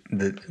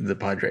the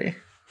Padre.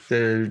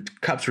 The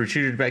cops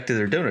retreated back to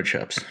their donut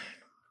shops.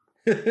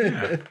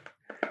 I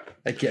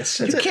guess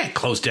you can't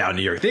close down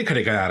New York. They could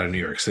have got out of New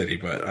York City,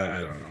 but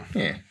I don't know.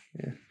 Yeah.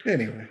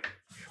 Anyway,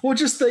 well,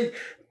 just maybe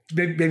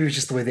it was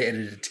just the way they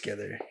edited it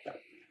together.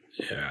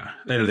 Yeah,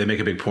 they make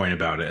a big point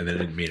about it, and they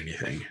didn't mean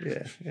anything.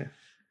 Yeah.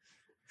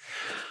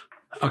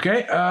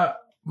 Okay.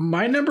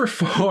 My number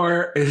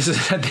 4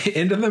 is at the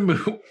end of the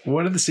movie.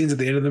 One of the scenes at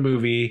the end of the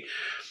movie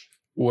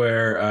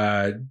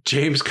where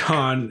James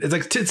Caan, it's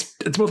like it's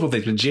multiple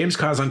things, but James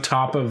Caan's on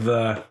top of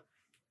the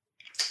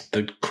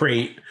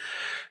crate,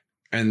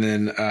 and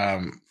then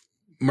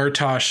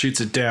Murtaugh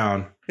shoots it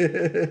down.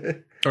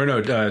 Or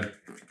no,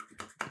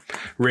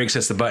 Riggs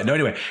hits the button. No,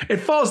 anyway, it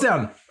falls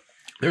down.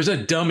 There's a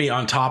dummy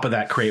on top of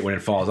that crate when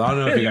it falls. I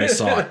don't know if you guys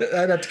saw it.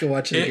 I'd have to go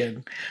watch it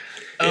again.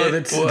 Oh,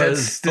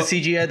 that's the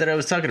CGI that I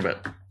was talking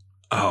about.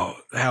 Oh,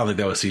 I don't think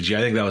that was CGI.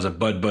 I think that was a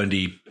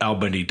Al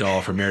Bundy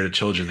doll from Married to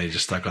Children they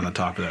just stuck on the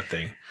top of that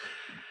thing.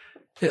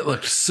 It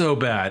looked so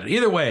bad.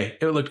 Either way,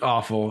 it looked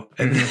awful.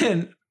 And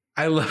then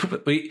I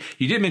love it.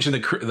 You did mention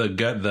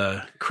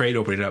the crate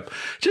opening up.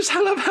 Just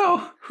I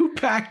love who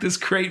packed this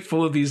crate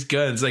full of these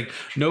guns. Like,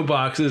 no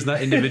boxes,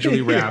 not individually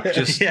wrapped.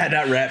 Just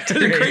not wrapped.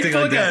 The crate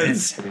full of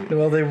guns.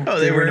 Well, they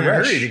were in a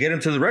hurry to get them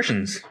to the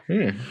Russians.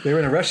 Yeah. They were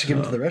in a rush to get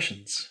them to the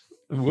Russians.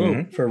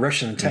 For a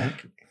Russian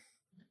attack.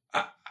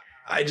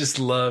 I just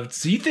loved.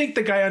 So you think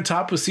the guy on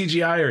top was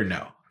CGI or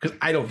no? Because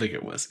I don't think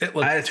it was. It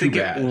looked too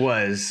bad. It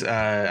was.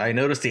 I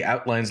noticed the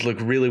outlines look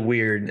really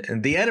weird,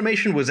 and the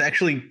animation was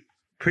actually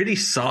pretty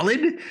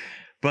solid,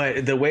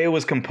 but the way it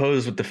was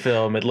composed with the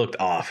film, it looked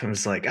off. I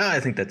was like, I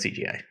think that's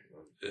CGI.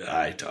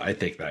 I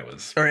think that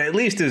was. Or at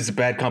least it was a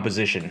bad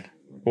composition,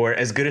 or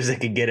as good as they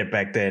could get it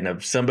back then,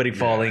 of somebody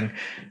falling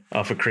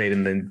off a crate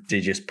and then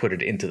they just put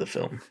it into the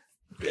film.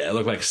 Yeah, it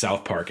looked like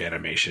South Park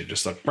animation,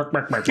 just like bark,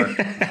 bark, bark, bark.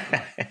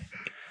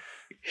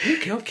 Who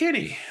killed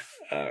Kenny?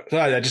 So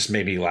that just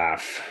made me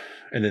laugh.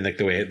 And then like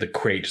the way the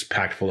crate just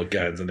packed full of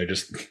guns, and they're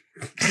just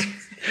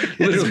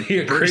literally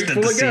a crate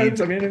full of guns.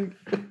 I mean,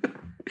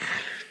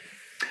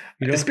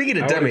 speaking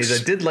of dummies,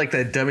 I did like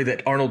that dummy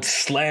that Arnold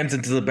slams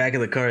into the back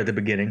of the car at the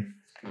beginning.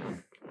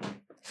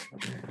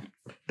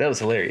 That was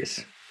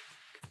hilarious.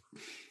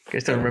 You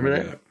guys don't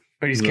remember that?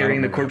 When he's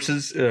carrying the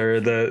corpses, or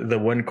the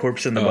one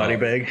corpse in the body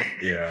bag.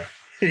 Yeah.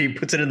 He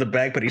puts it in the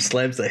bag, but he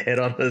slams the head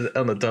on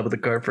the top of the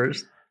car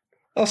first.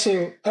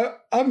 Also,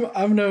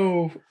 I'm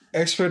no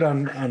expert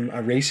on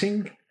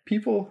racing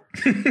people,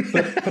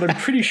 but I'm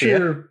pretty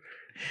sure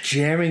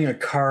jamming a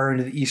car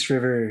into the East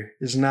River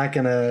is not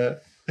gonna.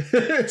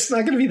 It's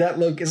not gonna be that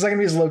low. It's not gonna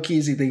be as low key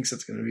as he thinks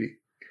it's gonna be.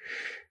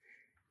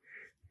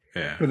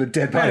 Yeah. With a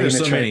dead body. There's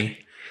in a so trunk. many.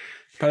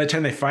 By the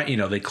time they find,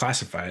 they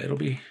classify it, it'll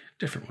be a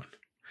different one.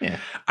 Yeah.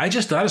 I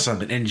just thought of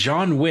something. In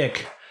John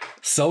Wick,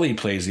 Sully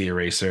plays the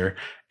Eraser,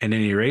 and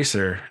in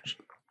Eraser,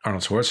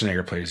 Arnold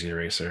Schwarzenegger plays the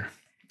Eraser.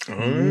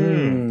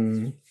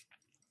 Mm.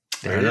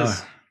 There it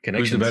is.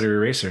 Who's the better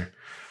Eraser?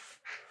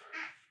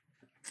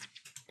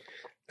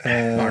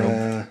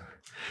 Arnold.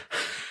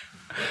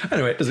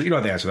 Anyway, you don't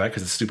have to answer that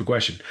because it's a stupid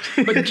question.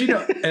 But did you know,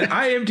 an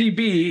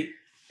IMDb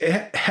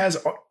it has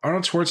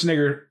Arnold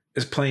Schwarzenegger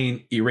is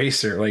playing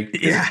Eraser. Like,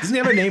 doesn't he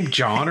have a name,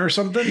 John or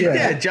something?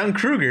 Yeah, John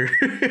Kruger.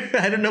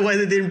 I don't know why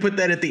they didn't put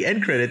that at the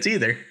end credits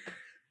either.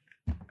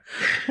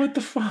 What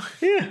the fuck?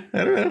 Yeah,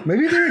 I don't know.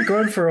 Maybe they're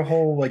going for a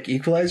whole like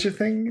Equalizer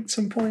thing at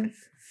some point.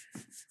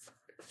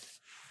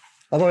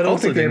 Although I don't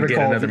think they ever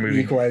called the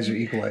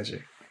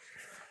Equalizer.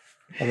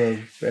 Although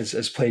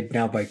as played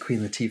now by Queen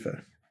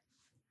Latifah.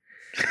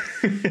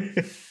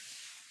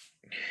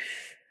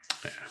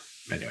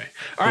 Anyway.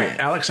 All right,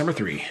 Alex, number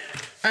 3.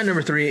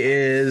 Number 3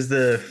 is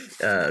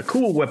the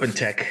cool weapon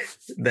tech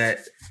that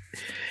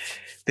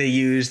they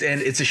used.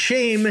 And it's a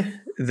shame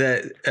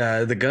that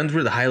the guns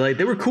were the highlight.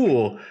 They were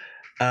cool.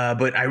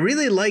 But I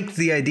really liked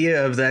the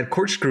idea of that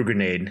corkscrew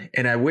grenade.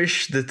 And I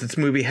wish that this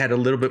movie had a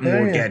little bit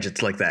more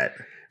gadgets like that.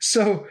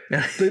 So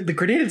the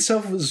grenade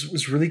itself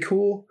was really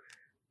cool.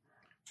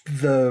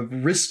 The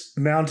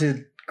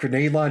wrist-mounted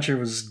grenade launcher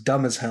was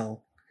dumb as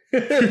hell.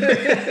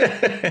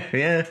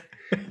 Yeah.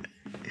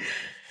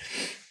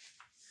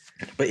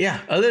 But yeah,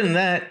 other than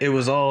that, it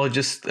was all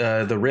just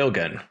the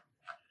railgun.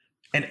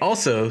 And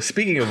also,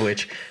 speaking of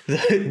which,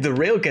 the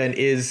railgun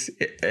is,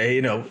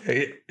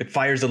 it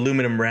fires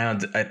aluminum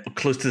rounds at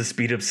close to the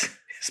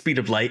speed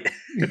of light,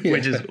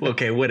 which is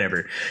okay,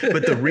 whatever.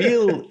 But the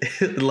real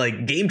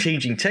like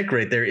game-changing tech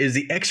right there is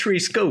the X-ray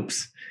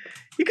scopes.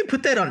 You can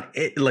put that on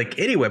like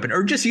any weapon,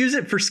 or just use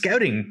it for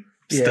scouting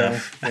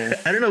stuff. Yeah.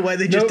 I don't know why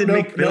they just didn't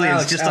make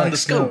millions Alex, on the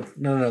scope.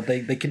 No,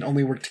 they can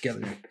only work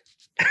together.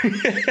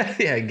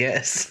 Yeah, I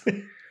guess. I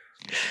mean,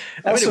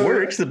 it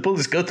works. The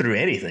bullets go through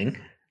anything.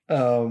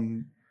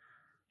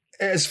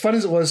 As fun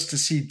as it was to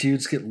see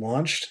dudes get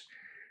launched,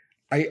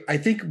 I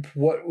think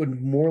what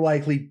would more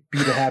likely be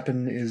to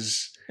happen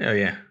is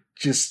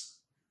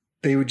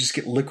they would just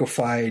get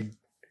liquefied.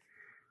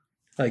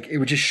 Like it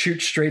would just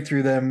shoot straight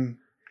through them.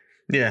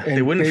 Yeah,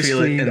 they wouldn't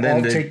feel it, and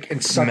then take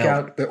and suck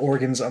out the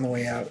organs on the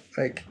way out.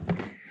 Like,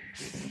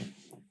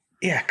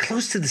 yeah,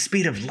 close to the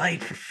speed of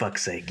light, for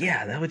fuck's sake.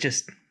 Yeah, that would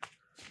just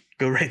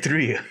go right through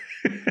you,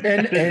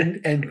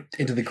 and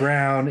into the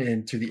ground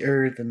and through the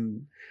earth,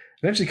 and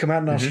eventually come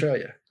out in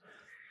Australia.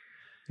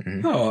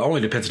 Mm-hmm. Oh, it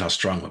only depends on how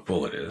strong the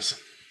bullet is.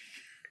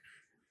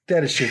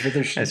 That is true, but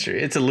that's true.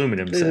 It's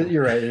aluminum. So.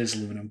 You're right. It is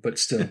aluminum, but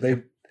still,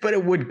 But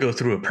it would go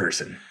through a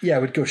person. Yeah,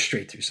 it would go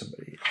straight through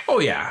somebody. Oh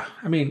yeah,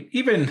 I mean,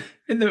 even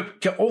in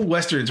the old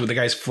westerns where the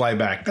guys fly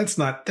back, that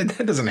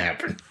doesn't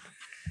happen.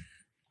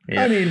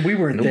 Yeah. I mean, we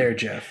weren't there,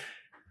 Jeff.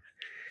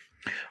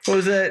 What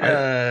was that?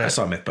 I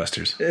saw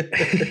MythBusters.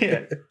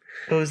 Yeah.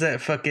 What was that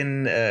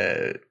fucking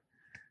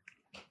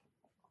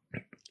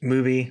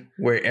movie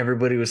where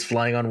everybody was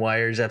flying on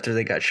wires after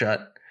they got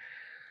shot?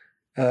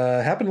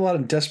 Happened a lot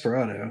in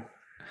Desperado.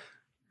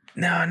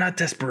 No, not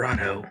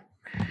Desperado.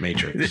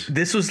 Matrix.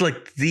 This was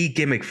like the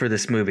gimmick for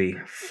this movie.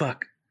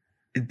 Fuck.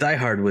 Die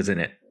Hard was in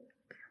it.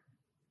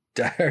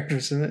 Die Hard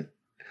was in it?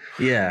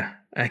 Yeah.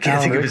 I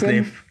can't think of his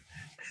name.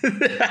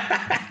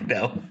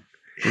 No.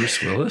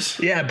 Bruce Willis?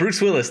 Yeah,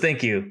 Bruce Willis.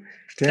 Thank you.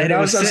 Damn, and it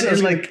was set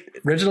in like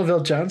Reginald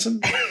Vell Johnson?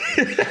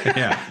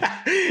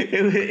 Yeah.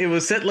 It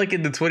was set like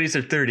in the 20s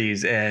or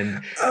 30s.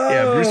 And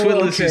Bruce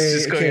Willis is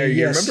just going,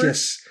 you remember?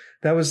 Yes.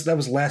 That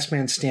was Last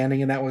Man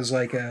Standing, and that was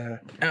like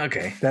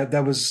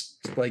that was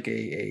like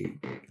a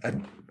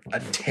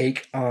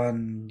take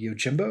on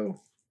Yojimbo.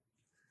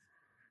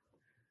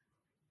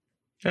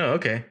 Oh,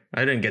 okay.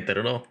 I didn't get that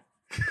at all.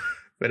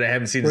 But I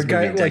haven't seen this movie.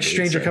 Where like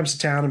stranger comes to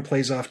town and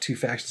plays off two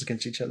factions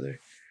against each other.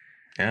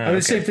 Oh, I mean,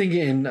 the same thing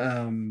in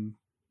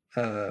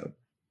the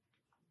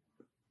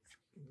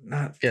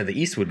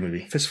Eastwood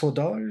movie, Fistful of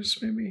Dollars,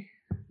 maybe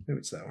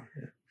it's that one.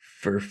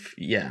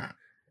 Yeah.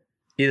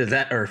 Either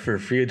that or for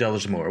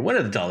 $3 more. One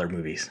of the dollar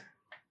movies.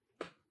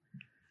 I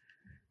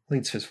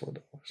think it's Fistful of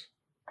Dollars.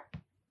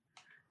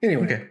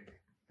 Anyway. Okay.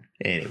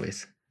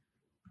 Anyways.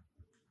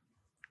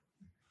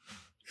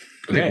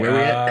 Okay, where we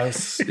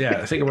at?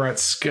 Yeah, I think we're at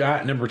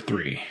Scott number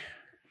 3.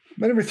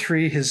 My number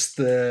 3 is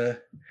the.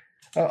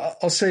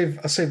 I'll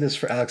save this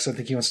for Alex. I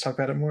think he wants to talk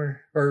about it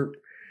more. Or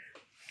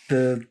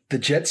the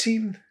jet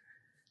scene.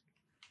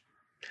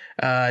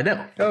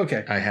 No. Oh,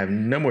 okay. I have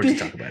no more to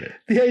talk about it.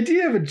 The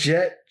idea of a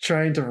jet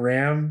trying to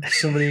ram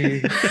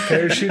somebody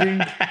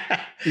parachuting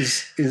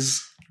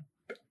is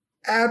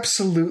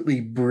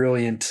absolutely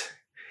brilliant.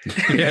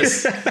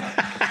 Yes.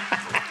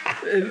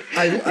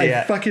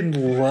 I fucking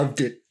loved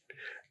it.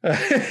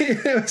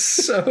 It was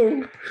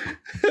so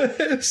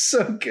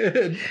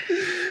good.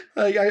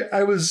 Like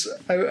I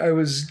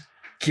was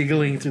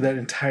giggling through that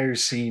entire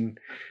scene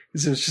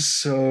because it was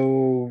just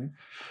so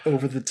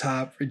over the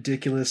top,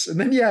 ridiculous. And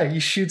then he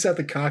shoots out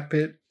the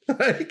cockpit.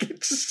 Like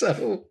it's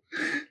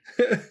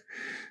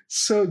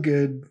so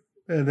good.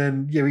 And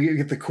then we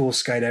get the cool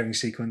skydiving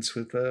sequence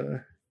with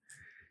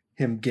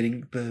him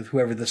getting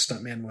whoever the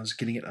stuntman was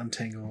getting it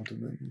untangled,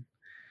 and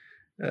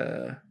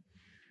then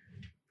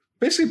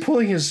basically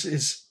pulling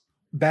his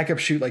backup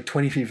chute like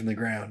 20 feet from the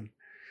ground.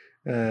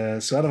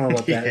 So I don't know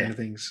about that end of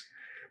things.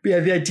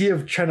 But the idea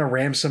of trying to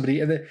ram somebody,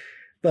 and then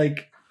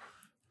like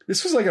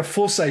this was like a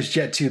full-size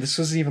jet too. This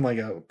wasn't even like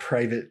a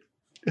private.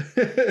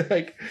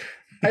 Like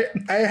I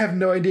have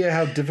no idea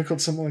how difficult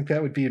something like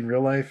that would be in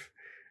real life,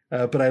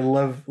 but I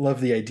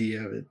love the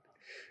idea of it.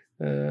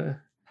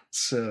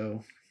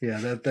 So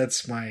yeah,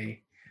 that's my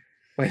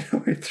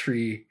number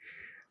 3.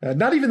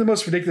 Not even the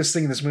most ridiculous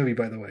thing in this movie,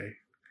 by the way.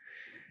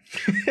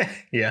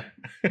 Yeah.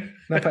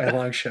 Not by a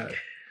long shot.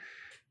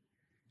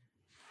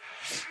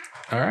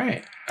 All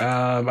right.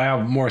 I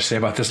have more to say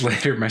about this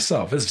later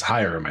myself. This is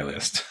higher on my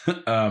list.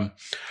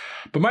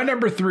 But my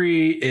number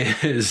 3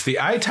 is the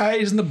eye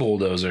ties and the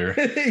bulldozer.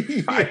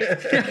 That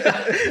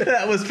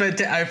was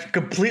fantastic. I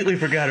completely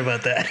forgot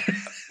about that.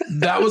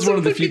 That was one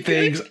of the few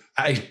things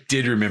I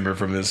did remember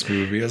from this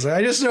movie. I was like,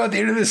 I just know at the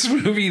end of this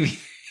movie,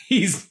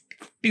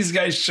 these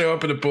guys show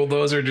up in a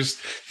bulldozer just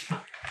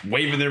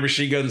waving their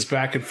machine guns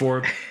back and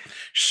forth,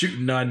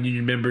 shooting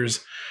non-union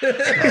members. Oh my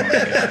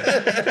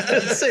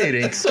God. Say it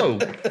ain't so.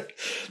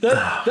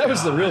 That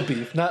was the real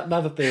beef, not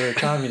that they were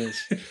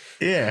communists.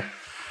 Yeah.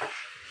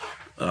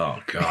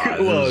 Oh God.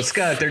 Well,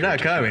 Scott, they're not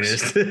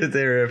communists.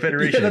 They're a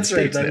federation. Yeah, that's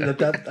right. States now. I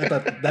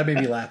thought that made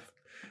me laugh.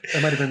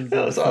 That might have been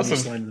the was funniest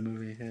awesome. line of the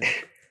movie.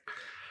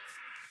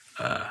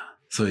 Yeah.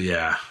 So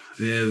yeah,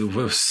 it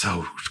was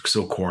so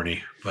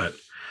corny, but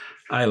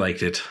I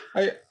liked it.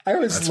 I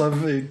always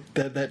love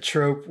that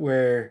trope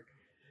where,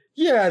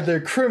 they're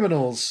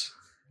criminals,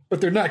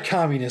 but they're not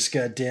communists.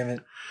 God damn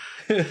it,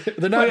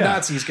 they're not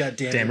Nazis. God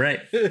damn it. Damn right.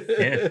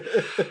 Yeah.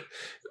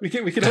 we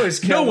can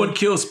always No one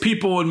kills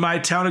people in my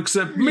town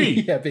except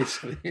me. Yeah,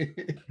 basically.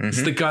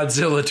 It's the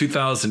Godzilla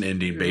 2000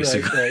 ending,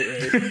 basically.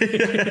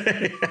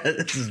 Right.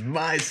 This is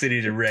my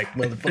city to wreck,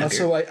 motherfucker.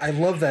 Also, I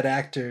love that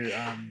actor.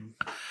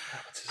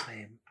 What's his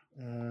name?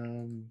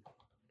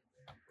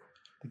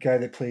 The guy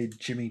that played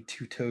Jimmy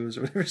Two Toes,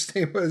 or whatever his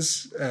name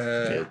was.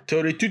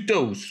 Tony Two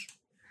Toes.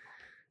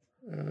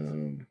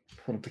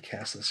 Pull up the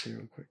cast list here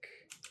real quick.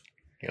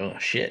 Oh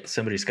shit!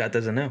 Somebody Scott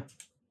doesn't know.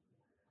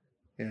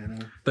 Yeah, I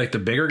know. Like the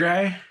bigger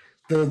guy?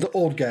 The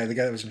old guy, the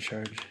guy that was in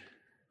charge.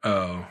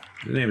 Oh,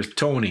 his name is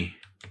Tony.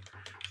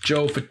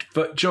 Joe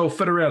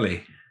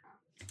Federelli.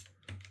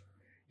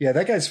 Yeah,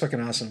 that guy's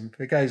fucking awesome.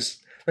 That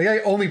guy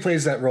only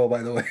plays that role,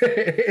 by the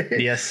way.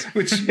 Yes.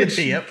 which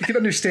Yep. you can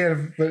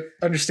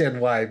understand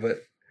why,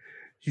 but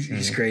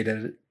he's great at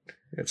it.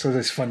 It's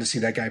always fun to see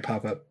that guy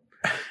pop up.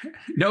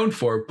 Known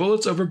for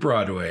Bullets Over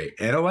Broadway.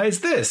 Analyze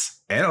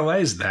this.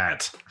 Analyze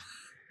that.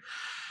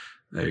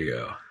 There you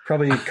go.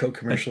 Probably a Coke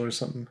commercial or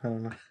something. I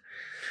don't know.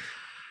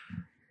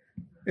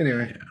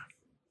 Anyway. Yeah.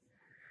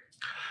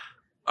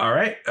 All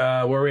right.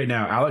 Where are we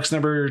now? Alex,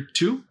 number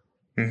 2?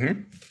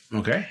 Mm-hmm.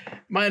 Okay.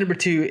 My number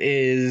 2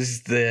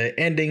 is the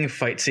ending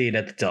fight scene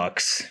at the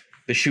docks.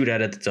 The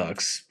shootout at the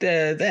docks.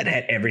 That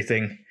had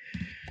everything.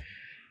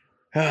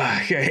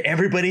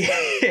 Everybody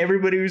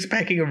was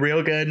packing a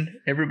railgun.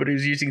 Everybody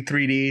was using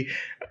 3D.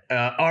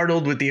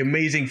 Arnold with the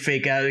amazing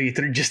fake out. He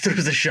just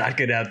throws a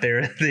shotgun out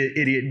there. The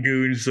idiot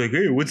goon's like,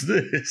 hey, what's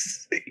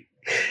this?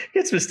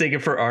 Gets mistaken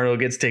for Arnold,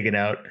 gets taken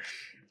out.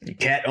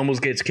 Cat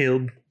almost gets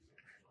killed.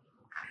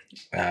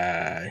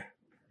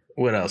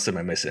 What else am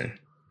I missing?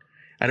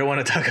 I don't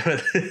want to talk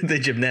about the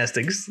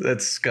gymnastics.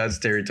 That's Scott's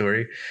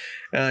territory.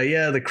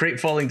 The crate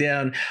falling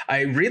down.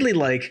 I really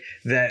like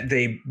that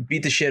they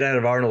beat the shit out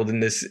of Arnold in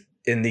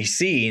these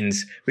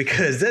scenes,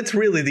 because that's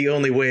really the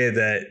only way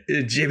that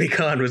Jimmy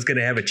Kahn was going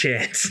to have a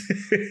chance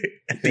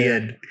at the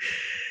end.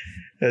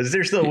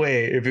 There's no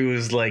way, if it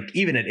was like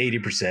even at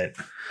 80%,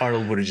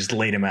 Arnold would have just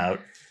laid him out.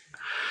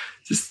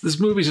 This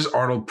movie's just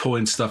Arnold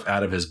pulling stuff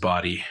out of his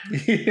body.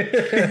 There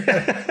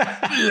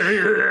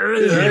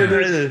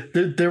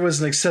was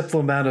an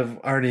acceptable amount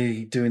of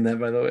Arnie doing that,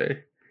 by the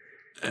way.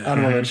 I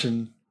don't want to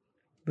mention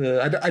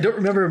I don't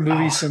remember a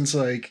movie since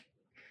like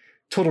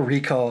Total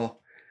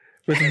Recall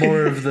with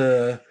more of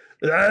the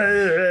than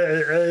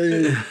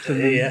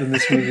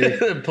this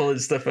movie. Pulling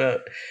stuff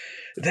out.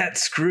 That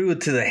screw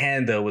to the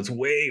hand though was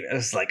way. I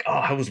was like, oh,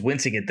 I was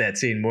wincing at that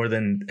scene more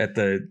than at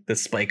the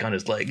spike on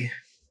his leg.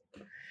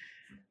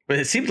 But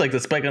it seemed like the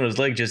spike on his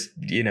leg just,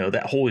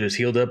 that hole just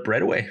healed up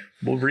right away,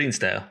 Wolverine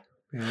style.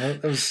 Yeah,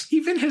 that was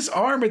even his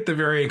arm at the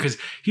very end, because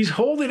he's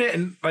holding it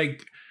and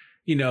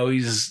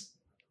he's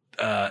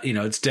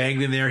it's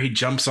dangling there. He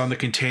jumps on the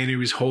container.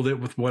 He's holding it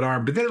with one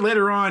arm, but then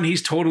later on,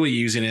 he's totally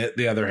using it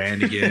the other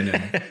hand again.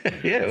 And,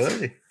 yeah,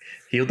 well,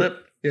 healed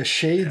up. Yeah,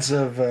 shades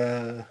of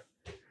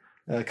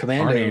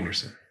Commando. Arnie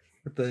Anderson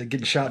with the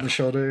getting shot in the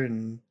shoulder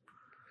and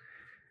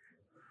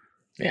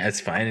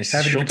it's fine. It's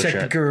having to shoulder protect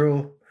shot. the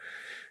girl.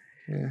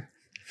 Yeah,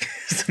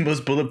 it's the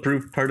most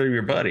bulletproof part of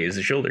your body is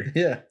the shoulder.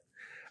 Yeah.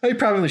 Oh, you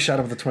probably shot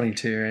him with a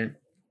 22, right?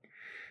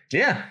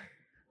 Yeah.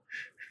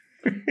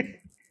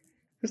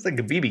 It's like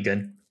a BB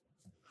gun.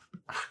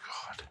 Oh,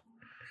 God.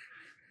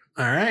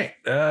 All right.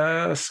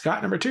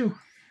 Scott, number 2.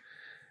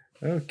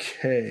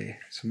 Okay.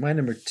 So my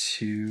number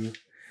 2.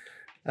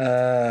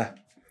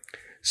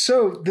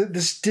 So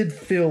this did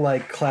feel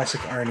like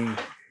classic Arnie.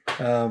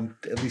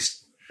 At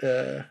least,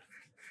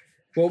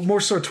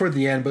 more so toward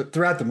the end, but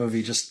throughout the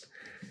movie, just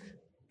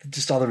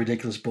all the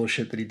ridiculous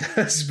bullshit that he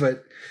does.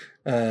 But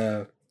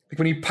like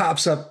when he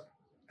pops up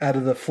out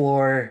of the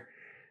floor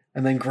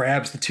and then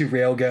grabs the 2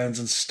 rail guns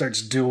and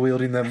starts dual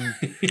wielding them.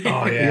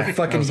 Oh yeah, a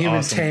fucking human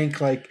awesome. tank.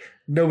 Like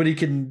nobody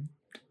can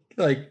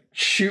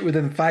shoot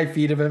within 5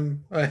 feet of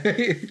him.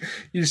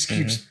 He just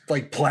keeps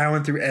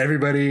plowing through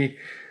everybody.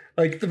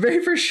 Like the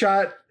very first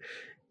shot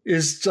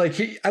is like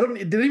it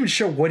didn't even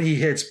show what he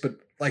hits, but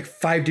like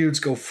 5 dudes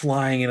go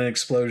flying in an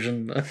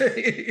explosion.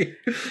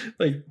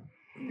 Like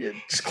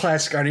just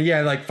classic Arnie.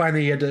 Yeah, like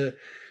finally he had to.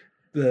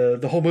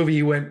 The whole movie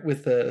he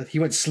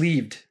went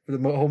sleeved for the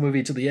whole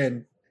movie to the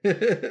end.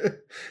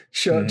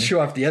 show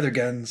off the other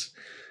guns.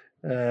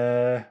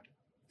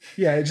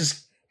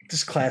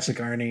 Just classic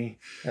Arnie.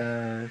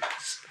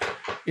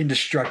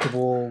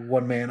 Indestructible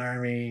one-man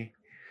army.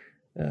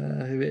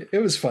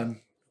 It was fun.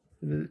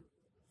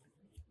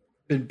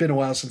 It's been a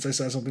while since I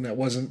saw something that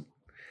wasn't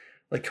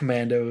like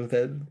Commando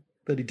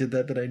that he did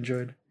that I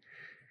enjoyed.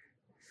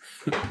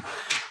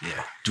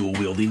 Yeah, dual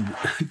wielding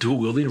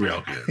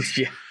railguns.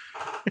 Yeah.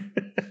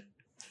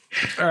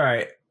 All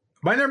right.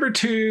 My number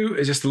 2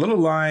 is just a little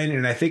line,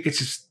 and I think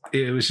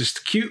it was just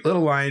a cute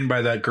little line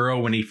by that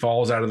girl when he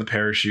falls out of the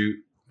parachute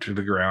to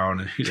the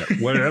ground. And he's like,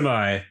 "Where am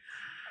I?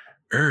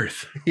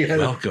 Earth. Yeah.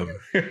 Welcome."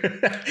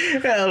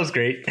 That was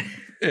great.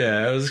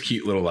 Yeah, it was a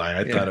cute little line.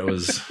 I thought it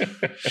was.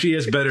 She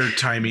has better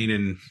timing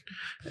and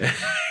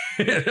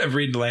of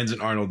reading lines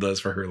than Arnold does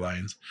for her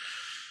lines.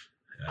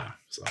 Yeah,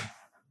 so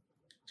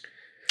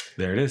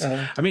there it is.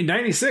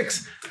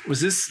 96. Was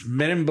this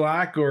Men in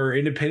Black or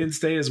Independence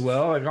Day as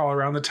well? Like all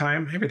around the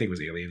time, everything was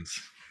aliens.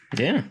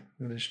 Yeah,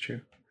 that is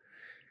true.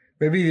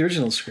 Maybe the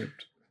original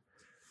script.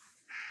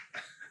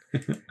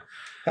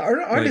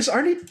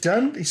 Arnie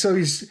done? So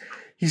he's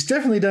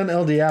definitely done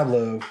El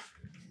Diablo,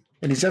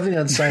 and he's definitely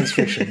done science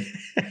fiction.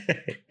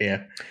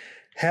 Yeah.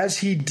 Has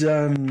he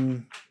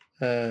done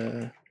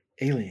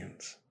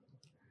Aliens?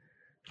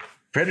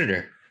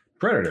 Predator.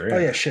 Yeah. Oh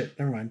yeah, shit.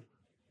 Never mind.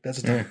 That's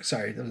a dumb.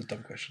 Sorry, that was a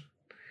dumb question.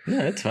 No,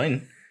 that's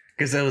fine.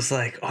 Because I was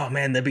like, oh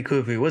man, that'd be cool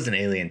if he was an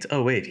alien.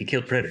 Oh wait, he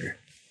killed Predator.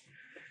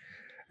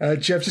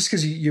 Jeff, just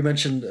because you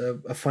mentioned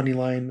a funny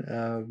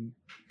line,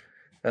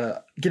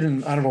 get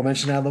an honorable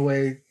mention out of the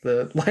way.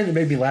 The line that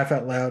made me laugh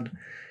out loud,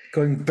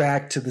 going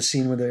back to the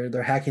scene where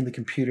they're hacking the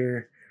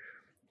computer,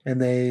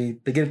 and they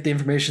get the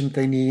information that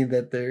they need,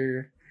 that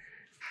they're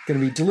going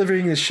to be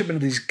delivering this shipment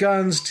of these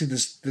guns to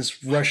this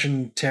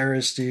Russian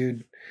terrorist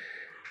dude.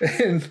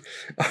 And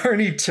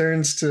Arnie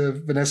turns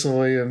to Vanessa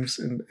Williams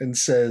and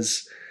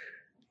says,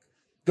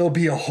 "There'll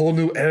be a whole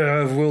new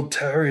era of world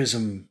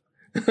terrorism."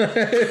 Yeah.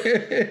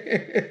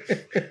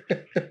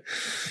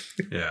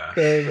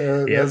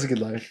 That was a good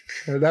line.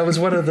 That was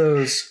one of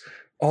those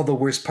all the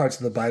worst parts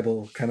of the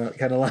Bible kind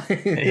of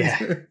line. Yeah.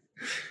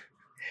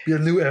 Be a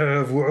new era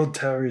of world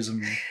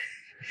terrorism.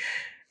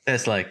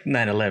 That's like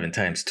 9/11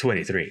 times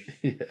 23.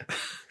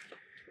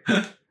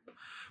 Yeah.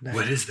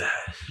 What is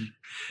that?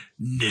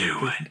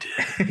 No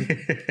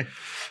idea.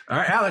 All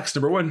right, Alex,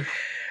 number 1.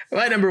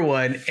 My number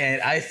 1,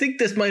 and I think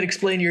this might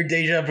explain your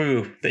deja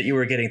vu that you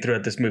were getting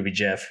throughout this movie,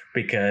 Jeff,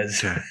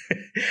 because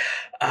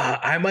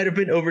I might have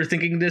been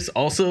overthinking this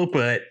also,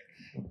 but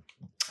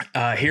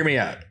hear me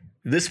out.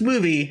 This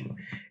movie,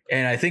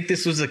 and I think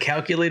this was a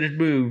calculated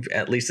move,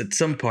 at least at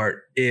some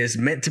part, is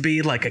meant to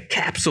be like a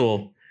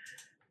capsule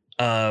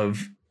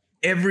of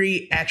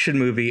every action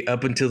movie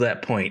up until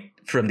that point,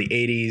 from the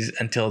 80s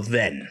until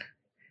then.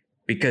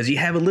 Because you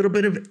have a little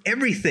bit of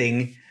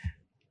everything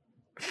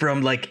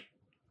from like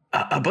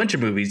a bunch of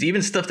movies,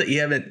 even stuff that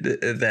you haven't,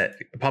 that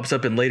pops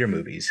up in later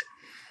movies.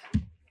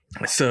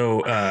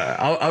 So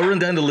I'll run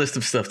down the list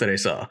of stuff that I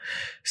saw.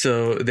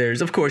 So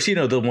there's, of course,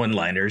 the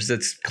one-liners.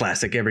 That's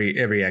classic.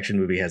 Every action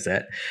movie has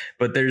that.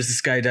 But there's the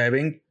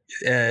skydiving,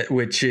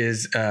 which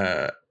is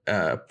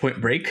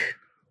Point Break.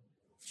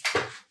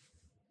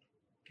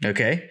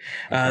 Okay.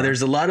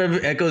 There's a lot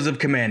of echoes of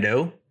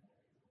Commando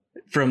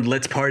from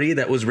Let's Party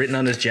that was written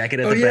on his jacket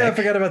at the back. Oh, yeah, I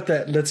forgot about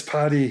that. Let's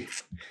Party.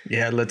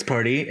 Yeah, Let's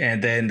Party.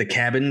 And then the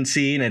cabin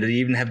scene, and it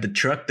even have the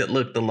truck that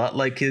looked a lot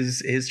like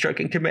his truck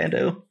in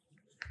Commando.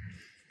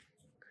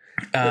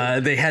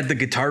 They had the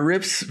guitar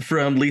riffs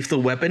from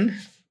Lethal Weapon.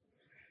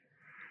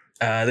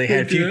 They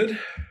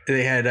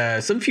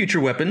had some future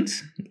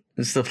weapons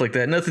and stuff like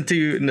that.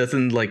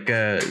 Nothing like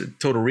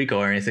Total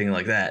Recall or anything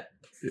like that,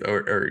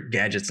 or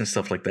gadgets and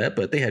stuff like that.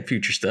 But they had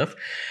future stuff.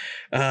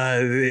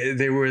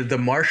 They were the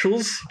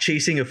marshals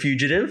chasing a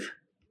fugitive.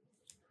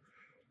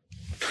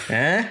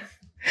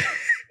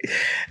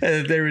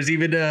 There was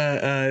even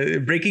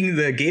breaking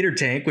the gator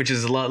tank, which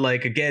is a lot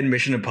like, again,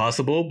 Mission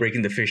Impossible,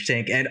 breaking the fish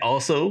tank, and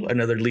also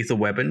another Lethal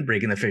Weapon,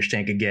 breaking the fish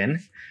tank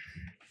again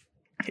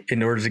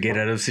in order to get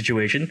out of the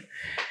situation.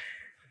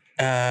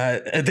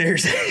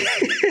 There's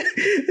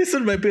this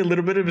one might be a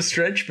little bit of a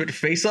stretch, but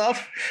Face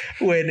Off,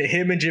 when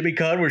him and Jimmy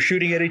Caan were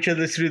shooting at each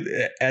other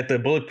at the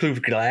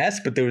bulletproof glass,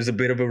 but there was a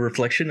bit of a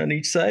reflection on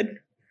each side.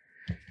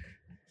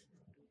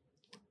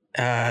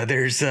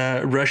 There's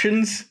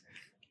Russians.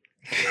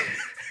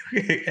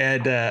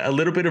 And a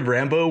little bit of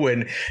Rambo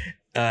when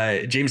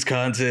James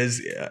Caan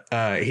says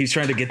he's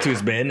trying to get to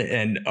his men,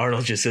 and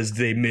Arnold just says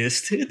they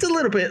missed. It's a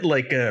little bit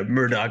like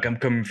Murdoch, I'm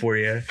coming for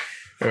you,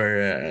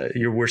 or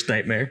your worst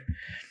nightmare.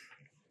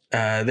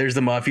 There's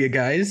the Mafia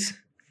guys.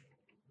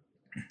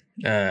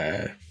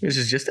 This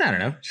is just, I don't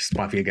know, just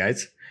Mafia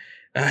guys.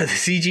 The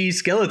CG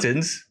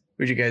skeletons,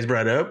 which you guys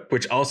brought up,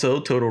 which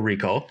also Total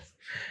Recall.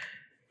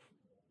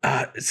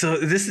 So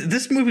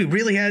this movie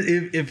really has,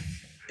 if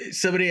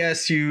somebody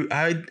asks you,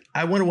 I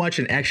want to watch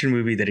an action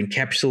movie that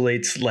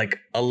encapsulates like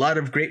a lot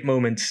of great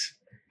moments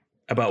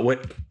about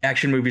what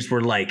action movies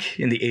were like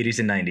in the 80s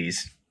and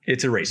 90s,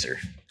 it's Eraser.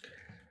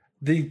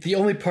 The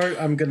only part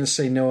I'm going to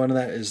say no on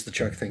that is the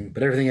truck thing,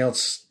 but everything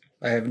else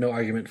I have no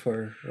argument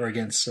for or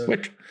against. So.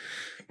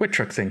 What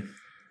truck thing?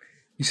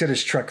 You said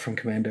his truck from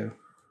Commando.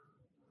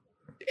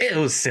 It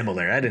was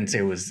similar. I didn't say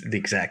it was the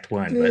exact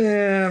one. But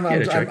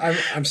yeah,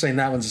 I'm saying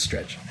that one's a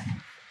stretch.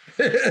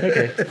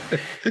 Okay.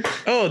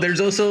 Oh, there's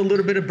also a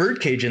little bit of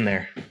Birdcage in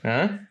there,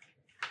 huh?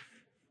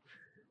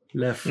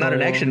 Not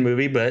an action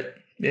movie, but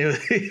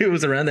it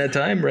was around that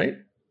time, right?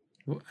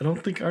 I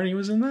don't think Arnie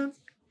was in that.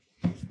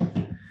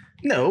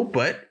 No,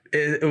 but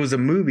it was a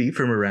movie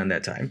from around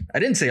that time. I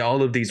didn't say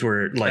all of these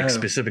were like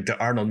specific to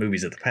Arnold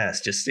movies of the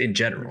past, just in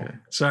general. Okay.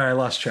 Sorry, I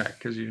lost track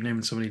because you're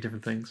naming so many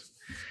different things.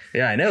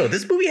 Yeah, I know.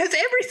 This movie has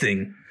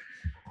everything.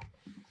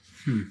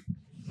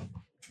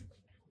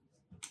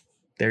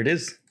 There it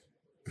is.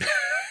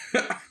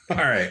 All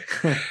right.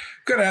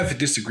 Gonna have to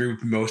disagree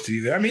with most of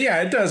you. I mean,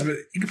 yeah, it does, but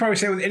you could probably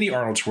say with any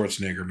Arnold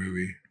Schwarzenegger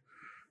movie.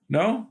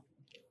 No?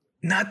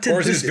 Not to or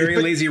is this very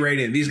lazy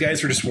rating? These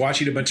guys were just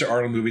watching a bunch of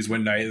Arnold movies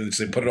one night and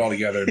they put it all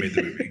together and made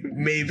the movie.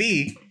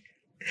 Maybe.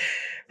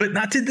 But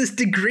not to this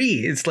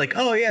degree. It's like,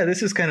 oh yeah,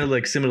 this is kind of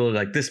like similar to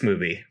like this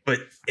movie. But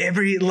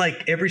every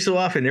so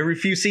often, every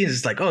few scenes,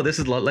 it's like, oh, this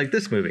is a lot like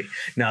this movie.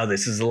 Now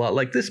this is a lot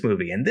like this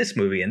movie and this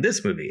movie and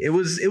this movie. It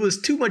was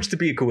too much to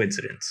be a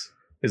coincidence,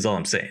 is all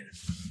I'm saying.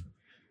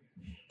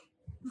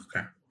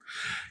 Okay.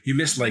 You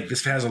missed, like,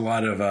 this has a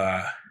lot of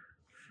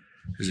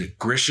is it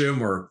Grisham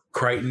or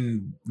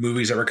Crichton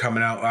movies that were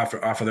coming out off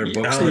of their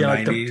books in the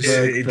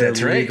 90s?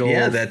 That's right.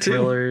 Yeah, that too.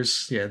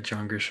 Thrillers. Yeah,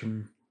 John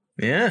Grisham.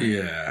 Yeah.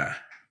 Yeah.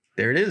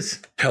 There it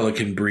is.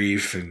 Pelican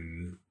Brief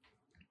and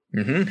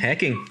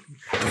Hacking.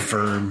 The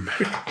Firm.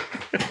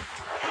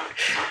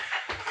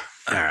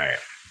 All right.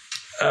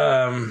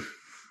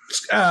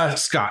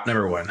 Scott,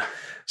 number one.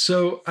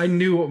 So I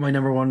knew what my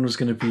number one was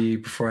going to be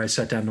before I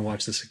sat down to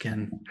watch this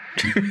again.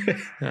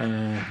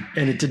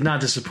 And it did not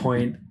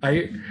disappoint.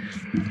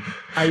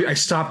 I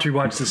stopped to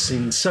rewatch this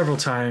scene several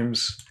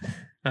times.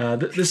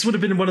 This would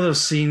have been one of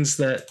those scenes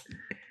that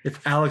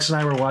if Alex and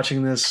I were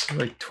watching this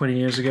like 20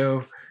 years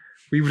ago,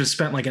 we would have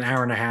spent like an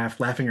hour and a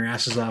half laughing our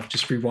asses off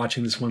just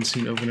rewatching this one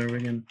scene over and over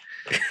again.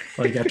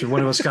 Like after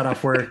one of us got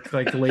off work,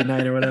 like the late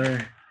night or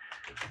whatever.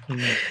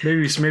 And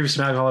maybe some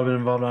alcohol had been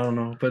involved. I don't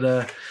know.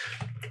 But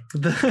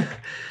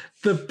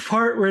the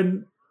part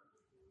when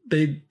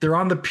they're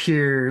on the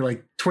pier,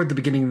 like toward the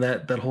beginning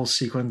of that whole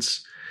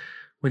sequence,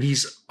 when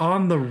he's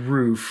on the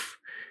roof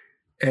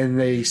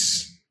and he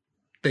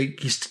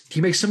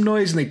makes some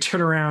noise and they turn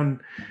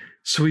around,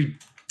 so he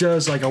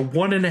does like a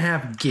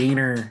 1.5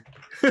 gainer,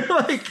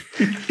 like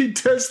he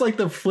does like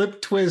the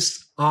flip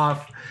twist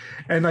off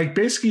and like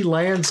basically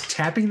lands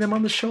tapping them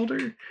on the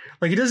shoulder.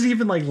 Like he doesn't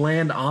even like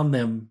land on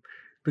them,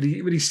 but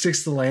he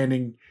sticks the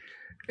landing.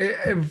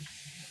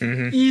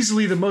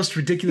 Easily the most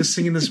ridiculous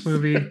thing in this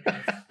movie.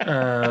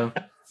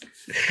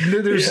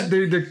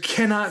 There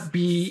cannot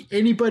be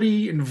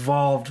anybody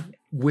involved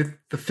with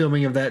the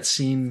filming of that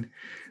scene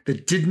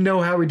that didn't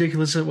know how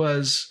ridiculous it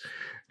was.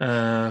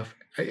 I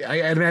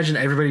imagine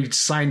everybody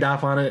signed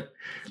off on it.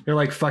 They're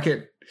like, fuck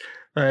it.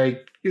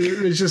 Like,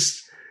 it's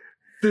just,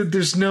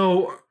 there's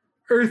no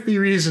earthly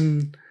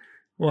reason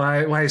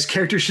why his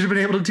character should have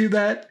been able to do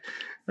that.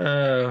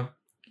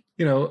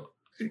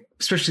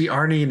 especially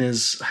Arnie and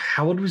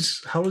how old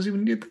was he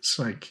when he did this?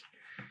 Like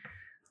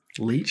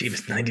late. He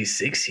was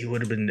 96. He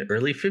would have been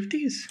early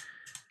 50s,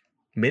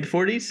 mid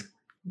 40s.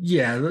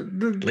 Yeah,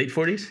 late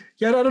 40s.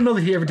 Yeah, I don't know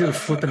that he ever did a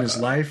flip in his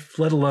life,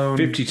 let alone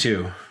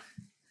 52.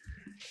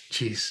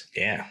 Jeez.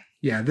 Yeah.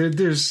 Yeah,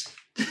 there's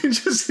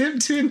just him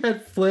doing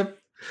that flip,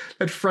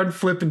 that front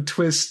flip and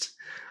twist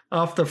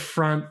off the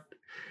front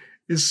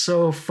is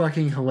so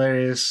fucking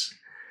hilarious.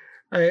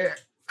 I'm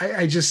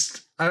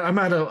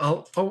at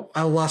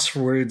a loss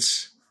for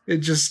words. It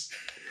just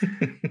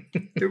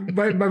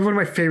one of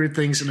my favorite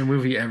things in a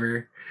movie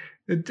ever.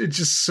 It's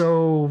just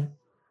so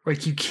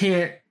like you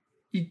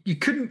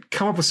couldn't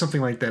come up with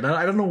something like that.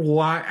 I don't know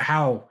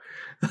how.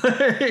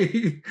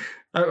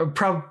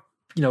 Probably,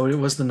 it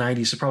was the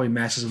 90s, so probably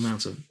massive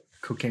amounts of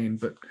cocaine,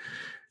 but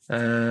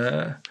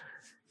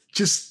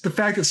just the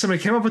fact that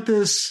somebody came up with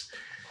this,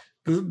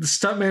 the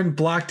stuntman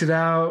blocked it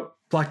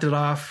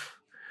off.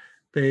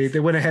 They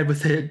went ahead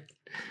with it.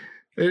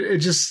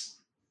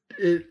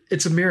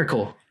 It's a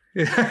miracle.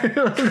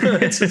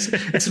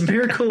 It's a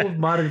miracle of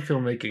modern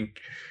filmmaking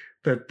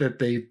that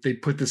they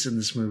put this in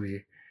this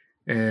movie.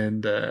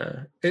 And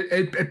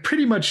it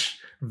pretty much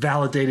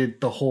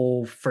validated the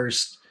whole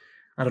first,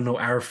 I don't know,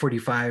 hour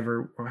 45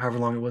 or however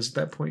long it was at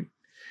that point.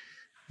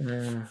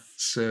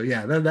 So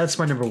yeah, that's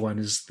my number one,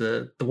 is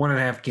the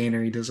 1.5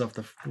 gainer he does off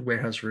the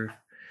warehouse roof.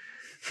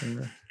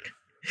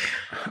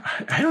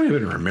 I don't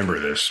even remember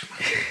this.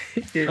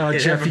 It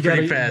Jeff, happened you gotta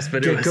pretty fast,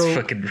 but it was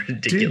fucking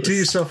ridiculous. Do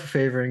yourself a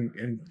favor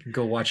and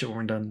go watch it when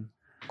we're done.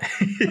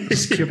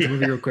 Just cue up the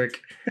movie real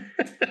quick.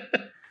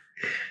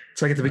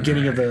 It's like at the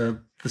beginning of the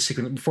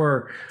sequence,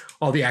 before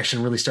all the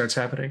action really starts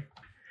happening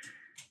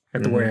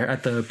at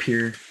the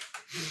pier.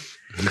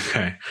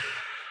 Okay.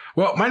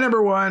 Well, my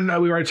number one,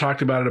 we already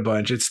talked about it a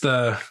bunch. It's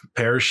the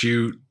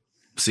parachute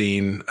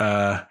scene.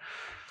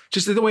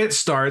 Just the way it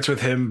starts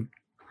with him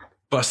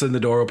busting the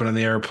door open on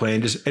the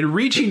airplane, and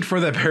reaching for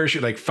that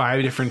parachute like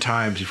 5 different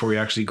times before he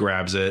actually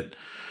grabs it.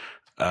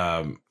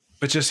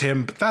 But just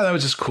him, that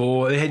was just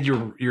cool. They had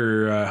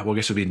your I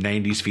guess it would be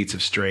 90s feats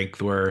of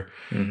strength where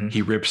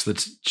he rips the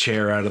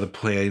chair out of the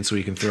plane so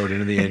he can throw it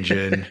into the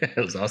engine. That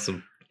was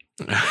awesome.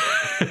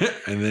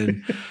 And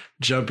then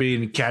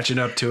jumping, catching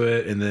up to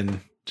it, and then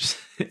just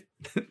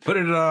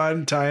putting it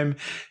on time,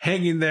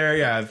 hanging there.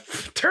 Yeah,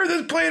 turn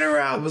this plane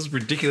around. The most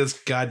ridiculous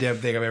goddamn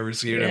thing I've ever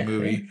seen in a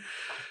movie.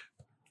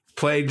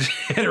 Plane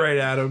hit right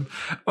at him.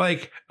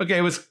 Like, okay,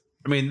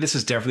 this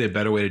is definitely a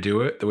better way to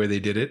do it, the way they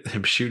did it,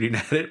 him shooting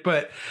at it.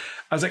 But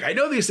I was like, I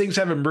know these things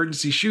have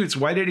emergency shoots.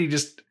 Why did he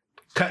just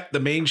cut the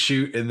main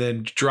chute and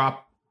then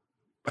drop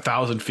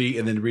 1,000 feet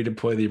and then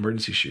redeploy the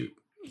emergency chute?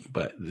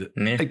 But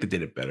I think they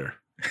did it better.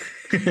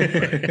 It's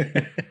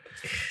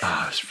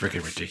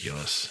freaking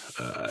ridiculous.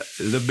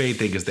 The main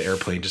thing is the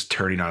airplane just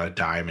turning on a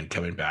dime and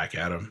coming back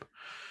at him.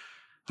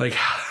 Like,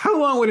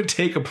 how long would it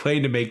take a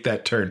plane to make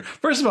that turn?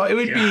 First of all, it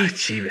would be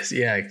Jeebus.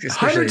 Yeah,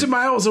 hundreds of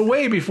miles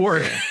away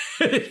before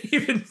it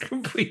even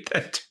complete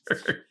that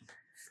turn.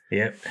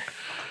 Yep.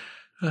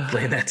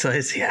 Plane that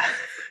size, yeah.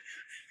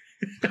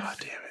 God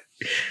damn it.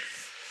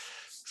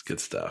 It's good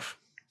stuff.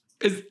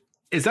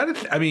 Is that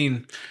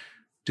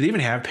do they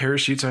even have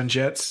parachutes on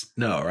jets?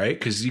 No, right?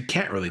 Because you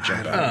can't really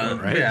jump out of them,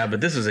 right? Yeah,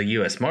 but this is a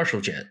U.S.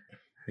 Marshal jet.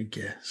 I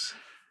guess.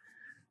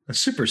 A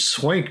super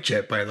swank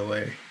jet, by the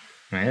way.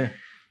 Yeah.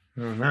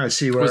 Oh, now I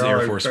see where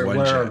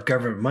our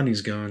government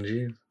money's going,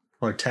 gee.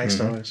 All our tax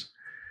dollars.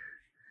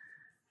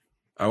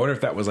 I wonder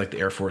if that was like the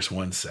Air Force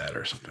One set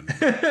or something.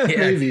 Yeah,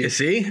 maybe.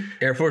 See?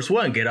 Air Force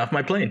One, get off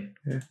my plane.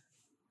 Yeah.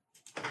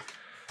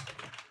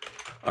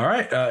 All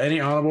right.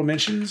 Any honorable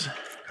mentions?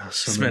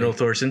 Sven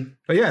Thorson.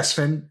 Oh, yeah,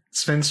 Sven's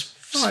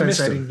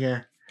sighting,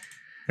 yeah.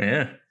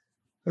 Yeah. I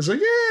was like,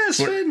 yeah,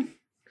 Sven.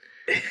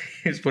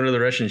 He's one of the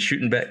Russians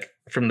shooting back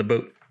from the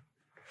boat.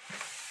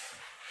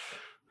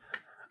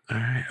 All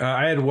right.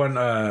 I had one.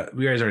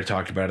 We guys already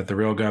talked about it. The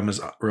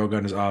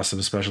railgun is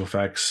awesome. Special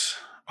effects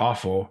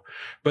awful,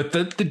 but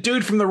the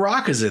dude from The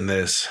Rock is in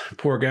this.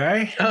 Poor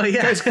guy. Oh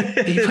yeah,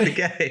 the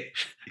guy.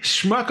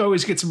 Schmuck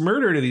always gets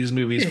murdered in these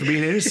movies for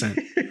being innocent.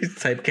 He's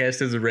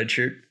typecast as a red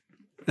shirt.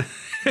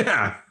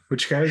 Yeah.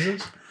 Which guy is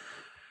this?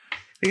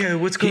 Yeah.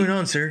 What's going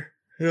on, sir?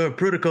 Our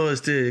protocol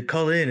is to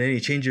call in any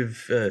change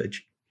of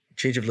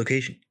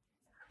location.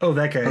 Oh,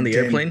 that guy on the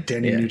airplane.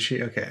 Danny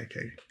Nucci. Okay.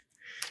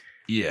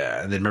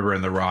 Yeah, and then remember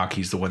in The Rock,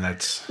 he's the one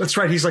that's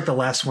right. He's like the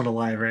last one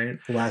alive, right?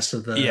 The last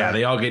of the. Yeah,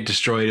 they all get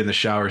destroyed in the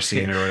shower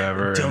scene or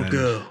whatever. Don't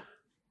go.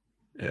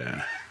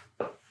 Yeah.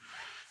 And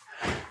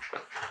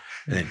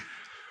then,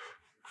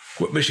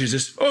 what mission is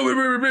this?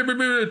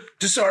 Oh,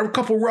 disarm a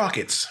couple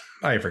rockets.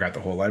 I forgot the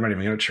whole line. I'm not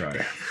even gonna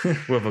try.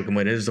 What fucking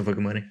money? There's no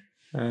fucking money.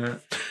 There's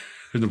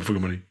no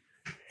fucking money.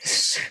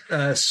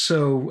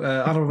 So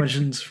honorable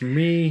mentions for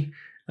me.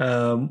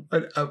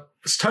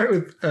 Start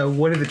with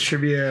one of the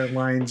trivia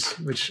lines,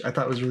 which I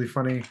thought was really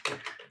funny.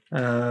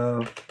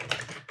 The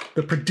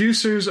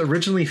producers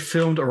originally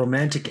filmed a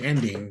romantic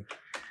ending,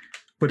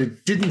 but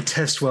it didn't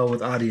test well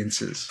with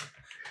audiences.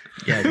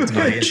 Yeah, his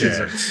audiences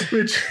are,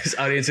 which his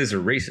audiences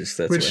are racist.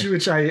 That's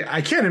which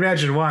I can't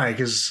imagine why,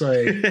 because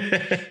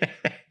like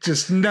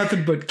just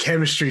nothing but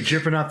chemistry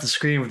dripping off the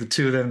screen with the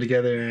two of them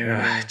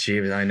together.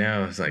 Gee, I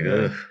know. It's like,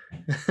 ugh.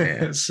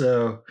 Yeah.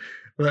 So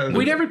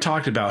We never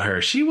talked about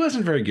her. She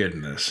wasn't very good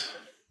in this.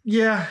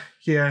 yeah.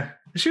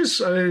 She was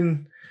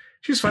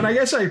fun. I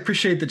guess I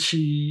appreciate that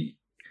she,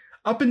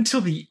 up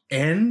until the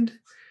end,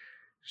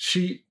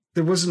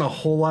 there wasn't a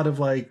whole lot of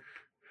like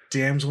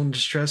damsel in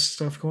distress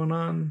stuff going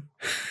on.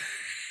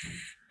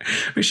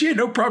 I mean, she had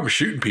no problem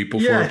shooting people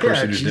for a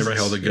person who's never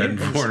held a gun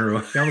before in her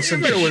life. All of a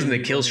sudden But it she- wasn't a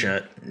kill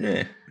shot.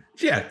 Yeah.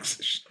 Yeah.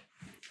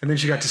 And then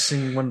she got to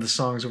sing one of the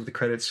songs over the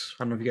credits.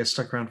 I don't know if you guys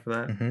stuck around for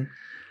that.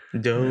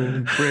 Mm-hmm.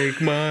 Don't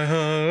break my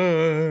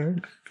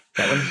heart.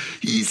 That one?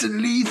 He's a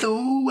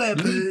lethal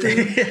weapon.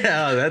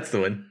 Yeah, that's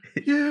the one.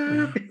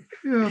 You're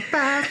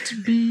about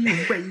to be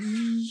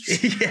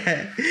erased.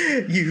 Yeah,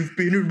 you've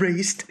been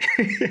erased.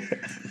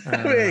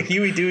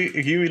 Huey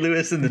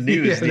Lewis and the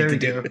News there we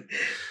need to go. do it.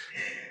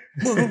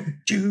 What would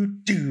you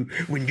do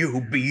when you're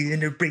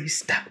being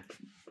erased?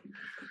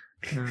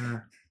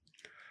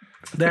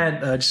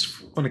 That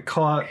just want to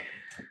call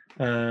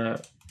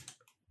out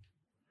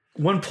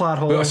one plot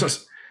hole. Well,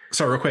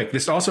 so real quick,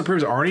 this also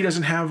proves Arnie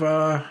doesn't have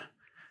the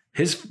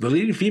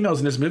leading females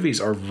in his movies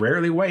are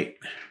rarely white.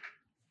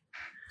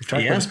 We've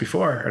talked about this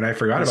before, and I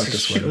forgot about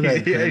this one.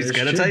 Yeah, he's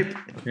got a type.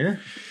 Yeah.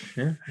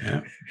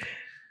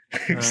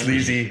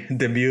 Sleazy,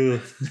 demure.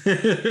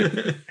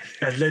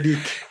 Athletic.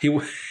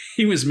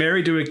 He was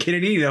married to a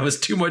Kennedy that was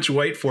too much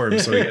white for him,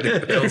 so he had to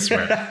go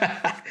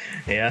elsewhere.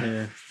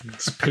 Yeah.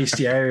 It's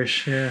pasty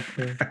Irish. Yeah.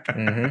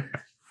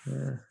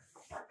 Mm-hmm.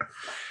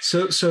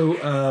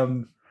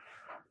 So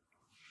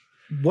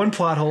one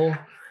plot hole.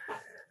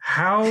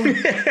 How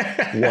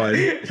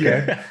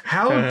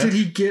How did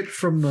he get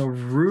from the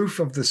roof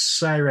of the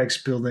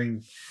Cyrex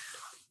building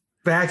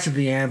back to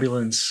the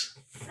ambulance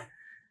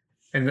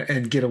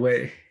and get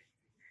away?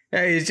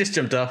 Yeah, he just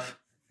jumped off.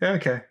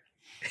 Okay.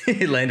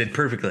 He landed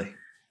perfectly.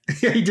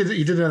 Yeah, he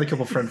did another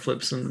couple front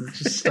flips and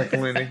just stuck the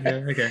landing.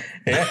 Yeah, okay.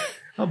 Yeah.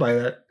 I'll buy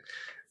that.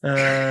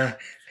 The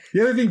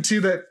other thing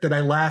too that I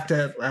laughed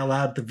at out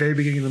loud at the very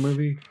beginning of the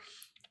movie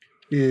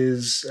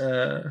is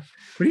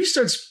when he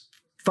starts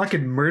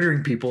fucking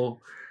murdering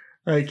people.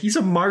 Like, he's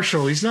a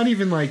marshal. He's not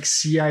even like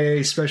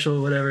CIA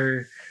special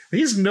whatever. He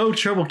has no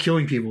trouble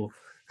killing people.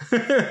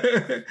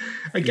 I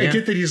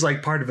get that he's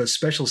like part of a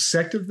special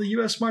sect of the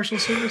U.S. Marshal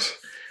Service,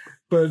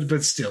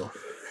 but still,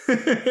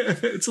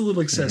 it's a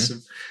little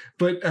excessive.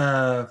 But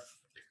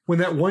when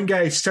that one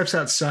guy steps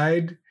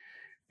outside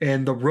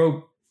and the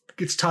rope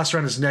gets tossed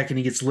around his neck and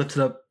he gets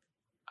lifted up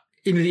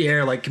into the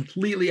air, like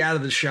completely out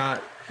of the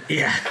shot.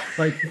 Yeah.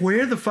 Like,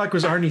 where the fuck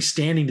was Arnie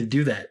standing to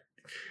do that?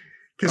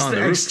 Because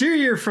the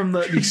exterior from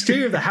the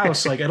exterior of the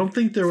house, like, I don't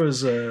think there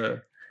was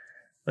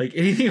like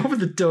anything over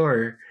the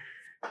door.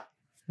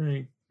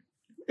 Like,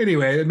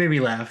 anyway, it made me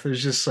laugh. It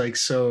was just like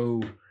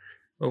so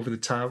over the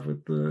top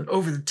with the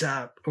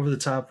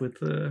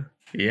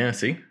Yeah,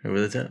 see? Over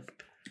the top.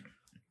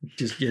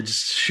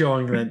 just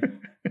showing that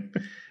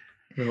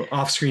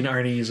off-screen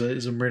Arnie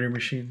is a murder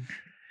machine.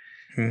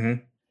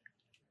 Mm-hmm.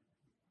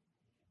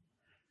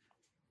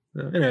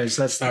 So, anyways,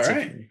 that's All it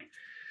right. for me.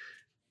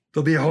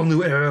 There'll be a whole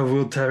new era of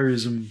world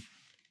terrorism.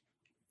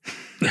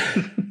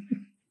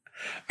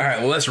 All right,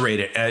 well, let's rate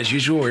it. As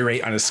usual, we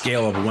rate on a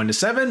scale of 1 to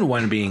 7,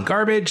 1 being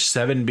garbage,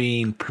 7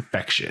 being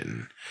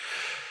perfection.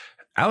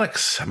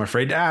 Alex, I'm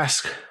afraid to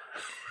ask,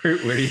 where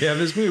do you have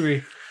this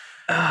movie?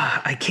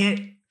 I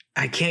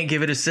can't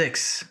give it a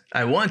 6.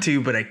 I want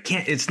to, but I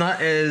can't. It's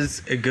not as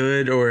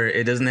good, or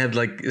it doesn't have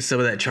like some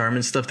of that charm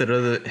and stuff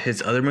that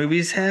his other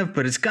movies have,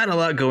 but it's got a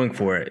lot going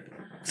for it.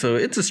 So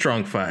it's a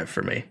strong 5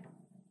 for me.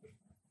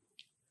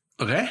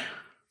 Okay.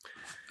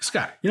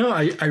 Scott. You know,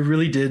 I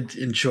really did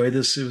enjoy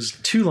this. It was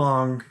too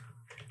long,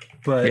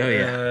 but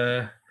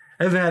other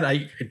than that,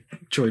 I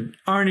enjoyed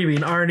Arnie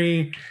being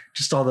Arnie.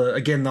 Just all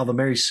the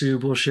Mary Sue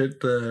bullshit,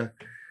 the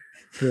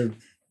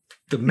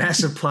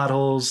massive plot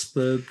holes,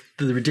 the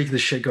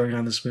ridiculous shit going on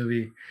in this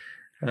movie.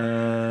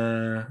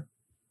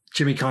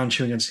 Jimmy Kahn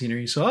chewing on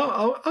scenery. So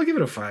I'll give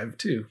it a 5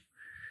 too.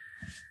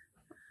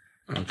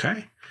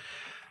 Okay.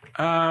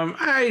 I'm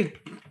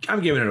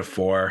giving it a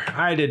 4.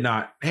 I did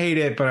not hate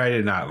it, but I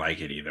did not like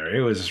it either.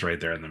 It was just right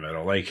there in the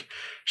middle. Like,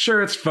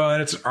 sure, it's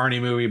fun. It's an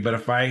Arnie movie, but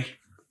if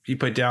you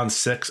put down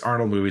 6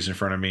 Arnold movies in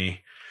front of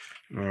me,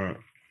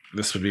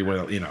 this would be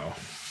not gonna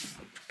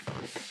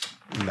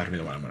be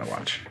the one I'm gonna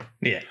watch.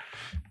 Yeah.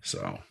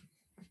 So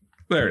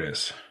there it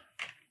is.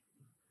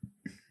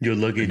 Your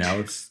luggage. Now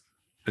it's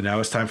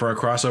time for our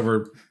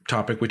crossover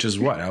topic, which is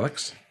what,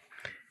 Alex?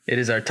 It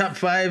is our top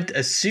 5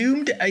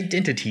 assumed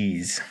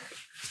identities.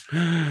 All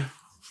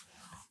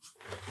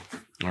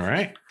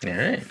right. All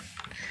right.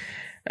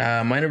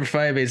 My number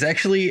 5 is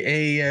actually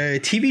a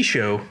TV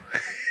show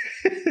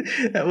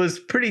that was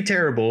pretty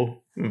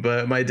terrible,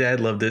 but my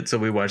dad loved it, so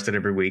we watched it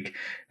every week.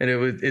 And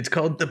it's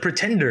called The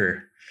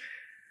Pretender,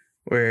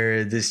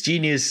 where this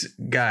genius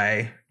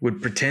guy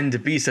would pretend to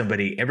be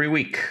somebody every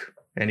week,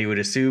 and he would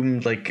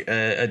assume like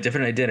a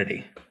different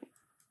identity.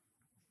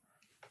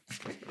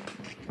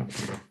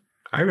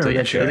 I remember So yeah,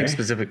 that show. nothing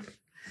specific.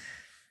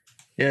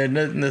 Yeah,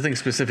 nothing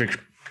specific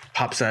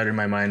pops out in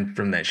my mind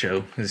from that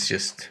show. It's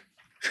just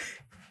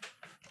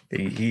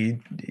he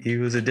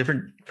was a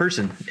different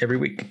person every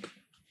week.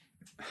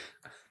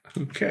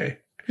 Okay.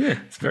 Yeah.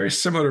 It's very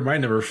similar to my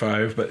number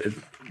 5, but it's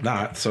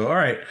not. So, all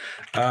right.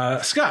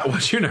 Scott,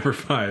 what's your number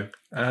 5?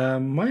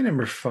 My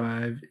number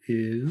 5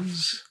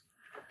 is...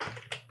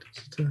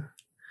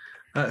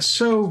 I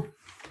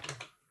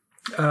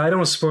don't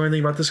want to spoil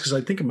anything about this because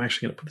I think I'm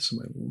actually going to put this on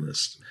my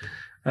list.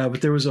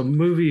 But there was a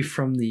movie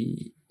from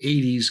the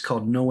 80s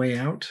called No Way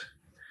Out.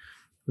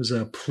 It was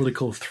a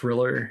political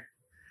thriller.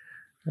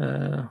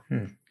 The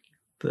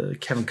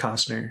Kevin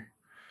Costner.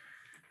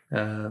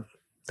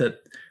 That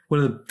one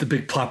of the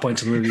big plot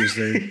points of the movie is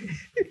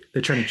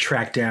they're trying to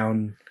track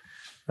down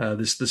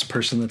this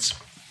person that's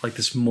like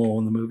this mole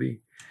in the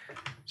movie.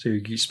 So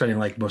you're spending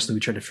like most of the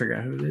movie trying to figure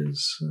out who it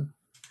is.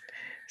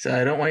 So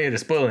I don't want you to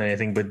spoil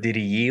anything, but did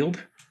he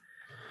yield?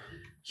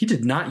 He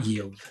did not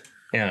yield.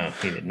 No,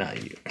 he did not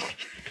yield.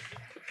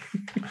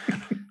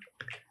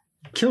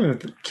 Kill him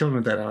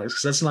with that, Alex,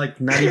 because that's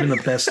like not even the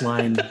best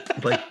line,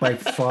 like by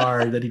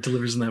far, that he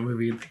delivers in that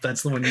movie.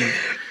 That's the one you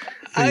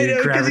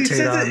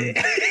gravitate on. He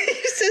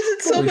says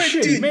it so Holy much.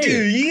 shit, he made Do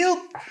you it. yield?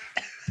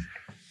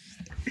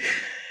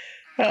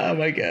 Oh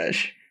my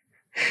gosh.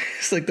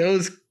 It's like that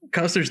was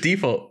Costner's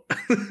default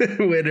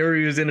whenever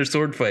he was in a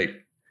sword fight.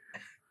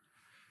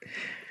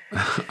 All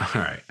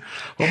right.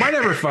 Well, my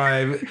number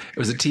 5, it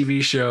was a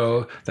TV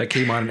show that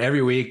came on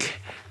every week.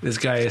 This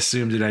guy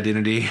assumed an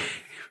identity,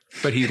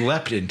 but he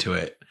leapt into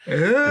it.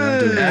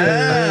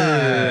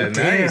 Damn,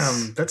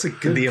 nice. that's a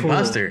good The pull.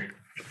 imposter.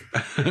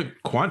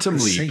 Quantum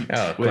Leap. Saint.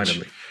 Oh, Which- Quantum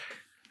Leap.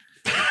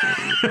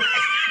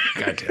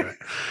 God damn it.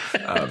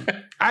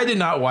 I did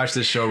not watch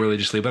this show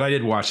religiously, but I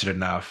did watch it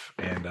enough.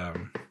 And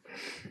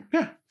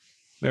yeah,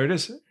 there it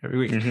is every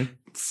week. Mm-hmm.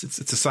 It's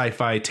a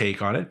sci-fi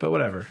take on it, but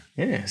whatever.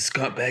 Yeah,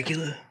 Scott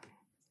Bakula.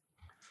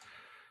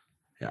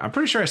 Yeah, I'm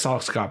pretty sure I saw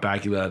Scott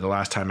Bakula the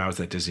last time I was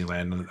at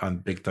Disneyland on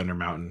Big Thunder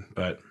Mountain,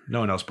 but no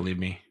one else believed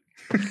me.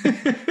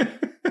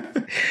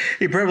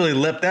 He probably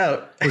leapt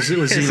out Was he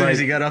as soon like- as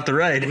he got off the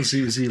ride. Was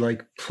he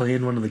like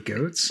playing one of the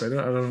goats? I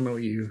don't know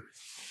what you.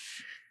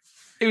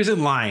 He was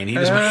in line. He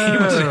wasn't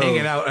Oh.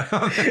 hanging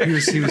out.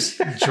 He was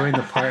enjoying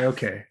the part.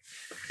 Okay.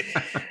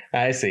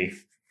 I see.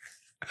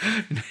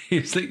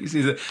 He's like, you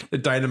see the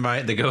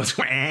dynamite that goes,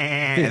 "Wah,"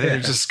 and then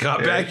there's just Scott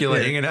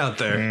Bakula hanging out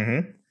there.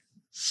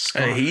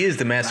 Mm-hmm. He is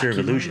the master of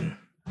illusion.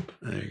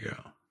 There you go.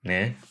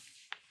 Yeah.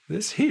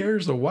 This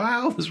here's the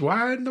wildest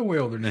wide in the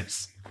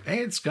wilderness.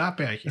 And Scott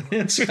Bakula.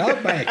 It's Scott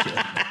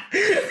Bakula.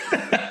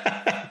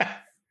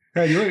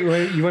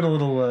 You went a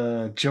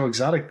little Joe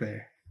Exotic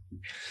there.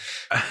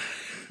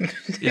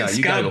 Yeah,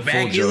 you gotta go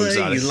full Joe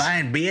Exotic. you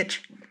lying bitch.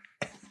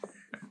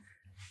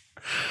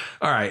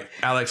 All right,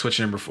 Alex, what's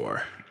your number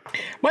 4?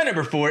 My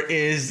number 4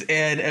 is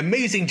an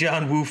amazing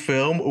John Woo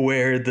film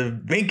where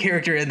the main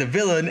character and the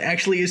villain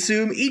actually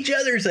assume each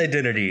other's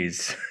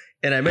identities.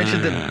 And I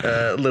mentioned them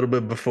a little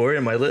bit before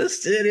in my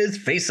list. It is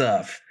Face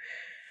Off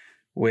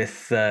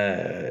with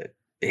a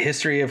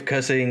history of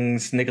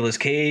cussing's Nicolas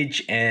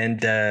Cage and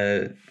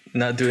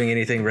not doing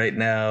anything right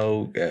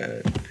now.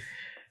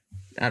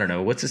 I don't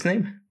know. What's his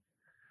name?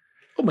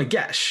 Oh my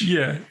gosh.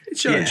 Yeah,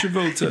 John Yeah.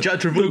 Travolta. John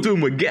Travolta. Oh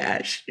my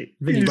gosh.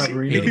 Vinny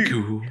Barbarino.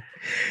 Cool.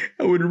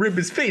 I would rip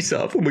his face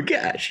off. Oh my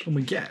gosh. Oh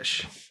my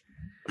gosh.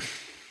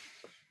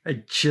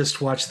 I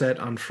just watched that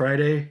on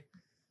Friday,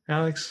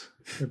 Alex,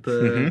 with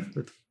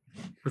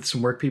with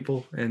some work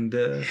people, and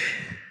it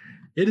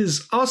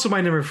is also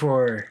my number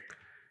 4.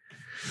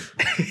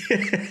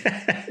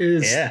 It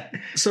is, Yeah.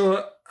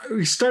 So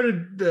we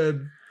started.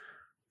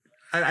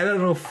 I don't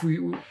know if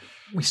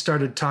we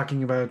started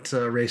talking about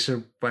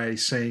Racer by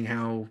saying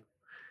how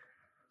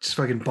just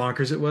fucking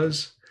bonkers it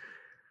was.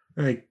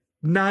 Like,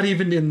 not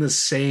even in the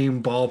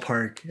same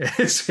ballpark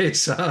as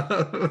Face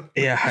Off.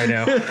 Yeah, I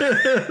know.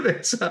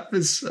 Face Off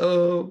is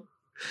so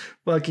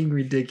fucking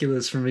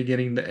ridiculous from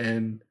beginning to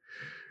end.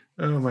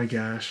 Oh my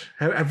gosh,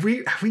 have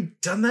we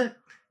done that?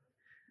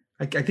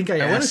 I think I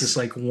wanna ask this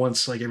like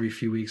once, like every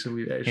few weeks, and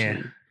we actually.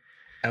 Yeah.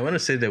 I want to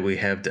say that we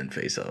have done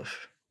Face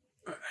Off.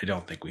 I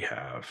don't think we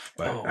have,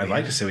 but Oh, I'd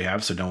like to say we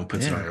have, so no one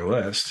puts it on your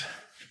list.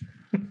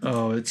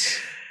 Oh, it's.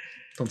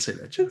 Don't say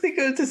that, Jeff. They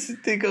go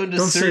to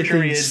Don't say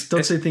surgery. things.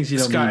 Don't say things you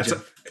don't Scott, mean, it's,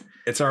 Jeff.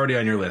 it's already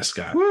on your list,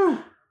 Scott. Woo!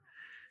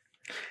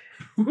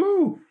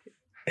 Woo!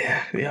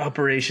 Yeah, the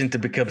operation to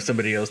become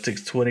somebody else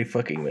takes 20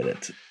 fucking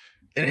minutes.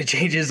 And it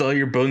changes all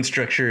your bone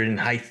structure and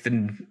height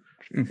and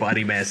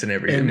body mass and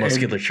everything,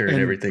 musculature and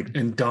everything.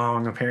 And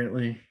dong,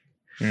 apparently.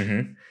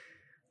 Mm-hmm.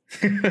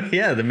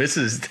 Yeah, the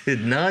missus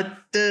did not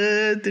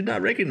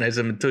recognize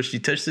him until she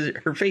touched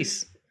her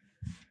face.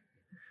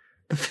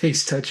 The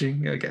face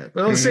touching. Okay.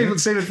 Well, save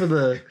it for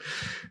the.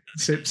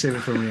 Save it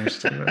for when we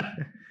actually talk about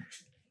it.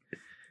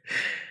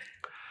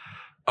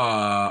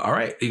 All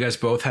right, you guys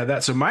both had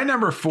that. So my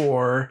number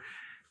 4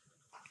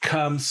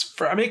 comes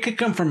from. I mean, it could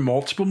come from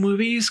multiple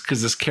movies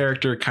because this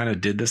character kind of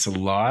did this a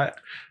lot.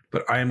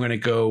 But I am going to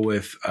go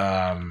with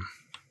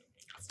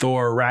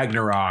Thor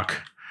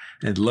Ragnarok,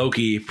 and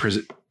Loki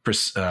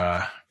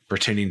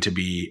pretending to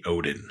be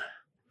Odin.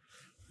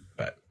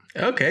 But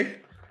Okay.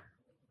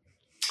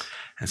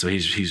 and so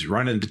he's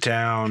running to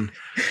town,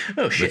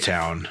 Oh shit. the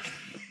town,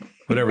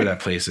 whatever that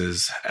place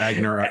is,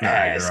 Asgard.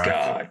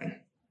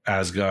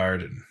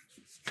 And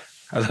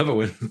I love it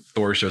when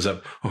Thor shows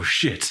up. Oh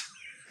shit!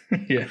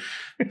 Yeah.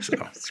 So,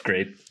 It's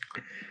great.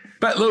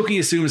 but Loki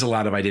assumes a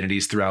lot of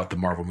identities throughout the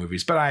Marvel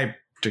movies. But I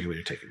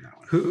particularly taken that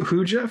one.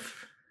 Who,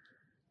 Jeff?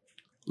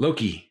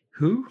 Loki.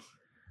 Who?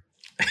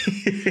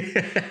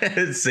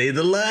 Say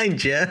the line,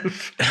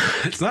 Jeff.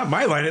 It's not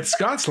my line. It's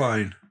Scott's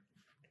line.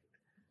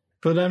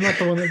 But I'm not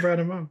the one that brought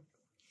him up.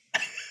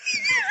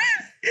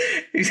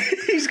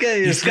 He's got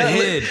He's the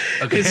head.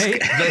 Okay.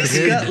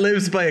 Scott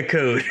lives by a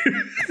code.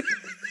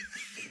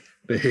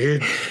 The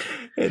head.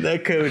 And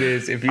that code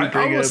is if you I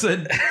bring up almost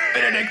said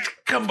Benedict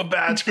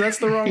Cumberbatch, but that's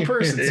the wrong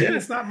person. See, Yeah.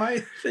 it's not my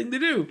thing to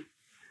do.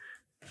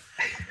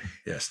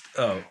 Yes.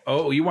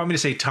 Oh, you want me to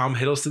say Tom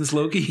Hiddleston's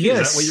Loki?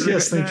 Yes, Is that what you're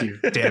yes, getting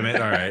thank at? Damn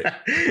it. All right.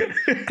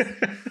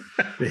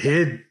 The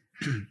head.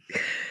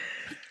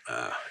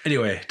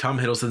 Anyway, Tom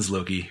Hiddleston's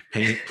Loki,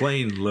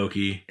 playing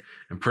Loki,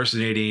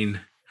 impersonating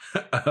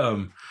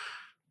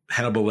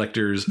Hannibal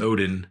Lecter's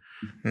Odin.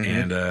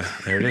 And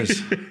there it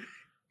is.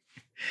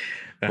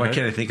 Why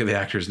can't I think of the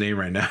actor's name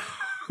right now?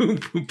 who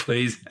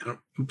plays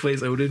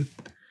Odin?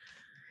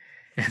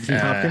 Anthony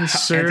Hopkins.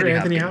 Sir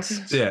Anthony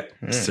Hopkins. Yeah,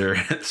 Sir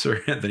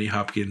Anthony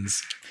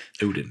Hopkins,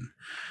 Odin.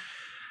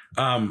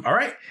 All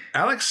right,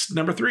 Alex,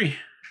 number 3.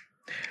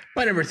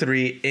 My number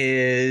 3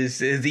 is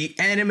the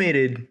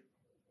animated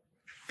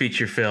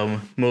feature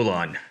film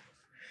Mulan.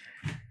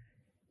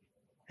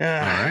 All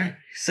right.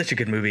 Such a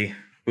good movie.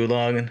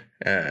 Mulan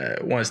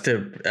wants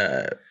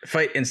to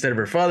fight instead of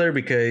her father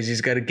because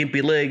he's got a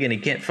gimpy leg and he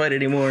can't fight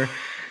anymore.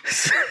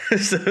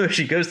 So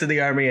she goes to the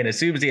army and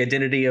assumes the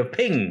identity of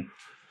Ping.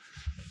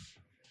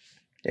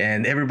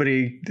 And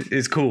everybody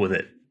is cool with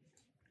it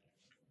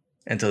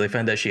until they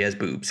find out she has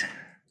boobs.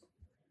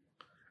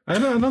 I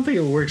don't think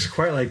it works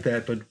quite like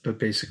that, but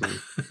basically.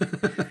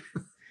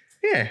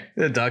 Yeah,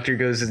 the doctor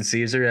goes and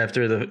sees her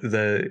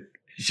after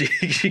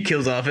she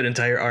kills off an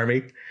entire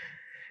army,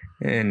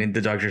 and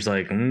the doctor's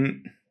like,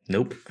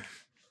 nope.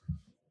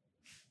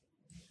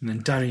 And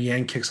then Donnie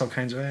Yen kicks all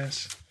kinds of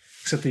ass,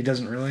 except he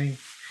doesn't really,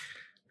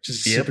 which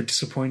is super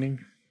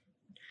disappointing.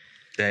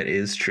 That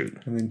is true.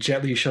 And then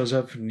Jet Li shows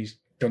up, and you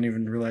don't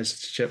even realize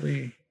it's Jet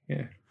Li.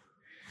 Yeah.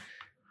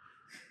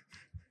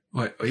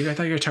 What? I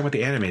thought you were talking about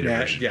the animated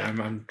version. Yeah.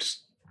 I'm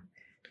just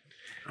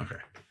Okay.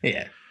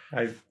 Yeah.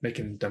 I'm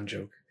making a dumb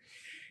joke.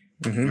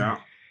 Mm-hmm. Yeah.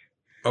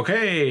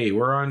 Okay,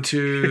 we're on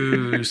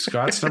to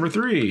Scott's number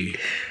 3.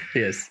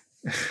 Yes.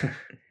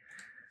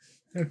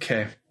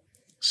 Okay.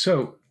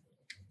 So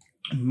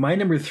my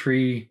number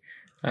 3,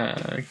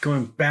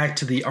 going back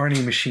to the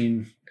Arnie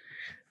machine,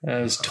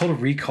 is Total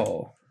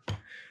Recall.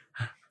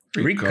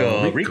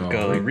 Recall.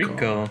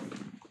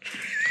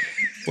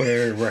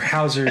 Where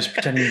Hauser's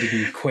pretending to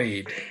be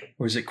Quaid.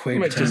 Or is it Quaid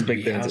Might just pretending to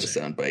make be that as Hauser?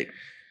 a soundbite.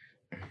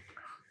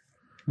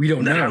 We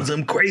don't know. Now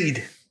I'm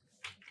Quaid.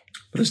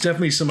 But there's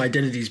definitely some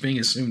identities being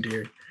assumed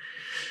here.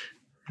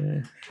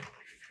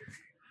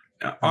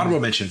 Honorable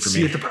mention for See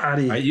me. at the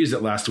party. I used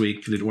it last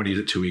week. Didn't want to use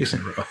it 2 weeks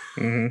in a row.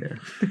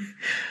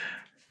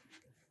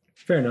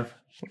 Fair enough.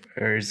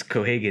 Or is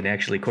Cohagen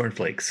actually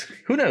cornflakes?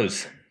 Who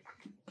knows?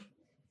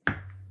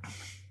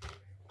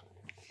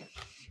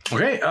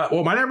 Okay,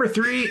 well, my number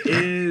 3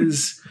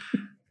 is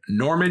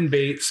Norman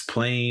Bates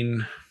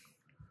playing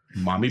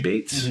Mommy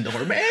Bates.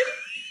 Norman?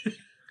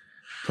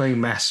 Playing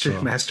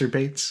Master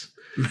Bates.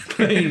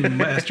 Playing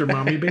Master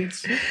Mommy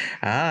Bates.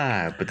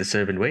 But the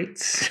servant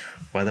waits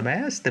while the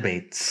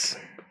masturbates.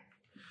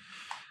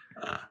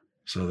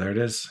 So there it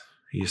is.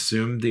 He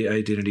assumed the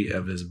identity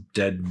of his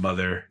dead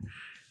mother,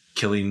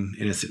 killing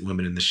innocent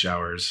women in the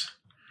showers,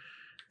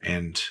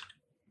 and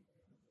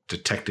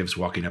detectives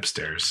walking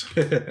upstairs.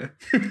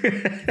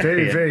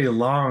 Very, very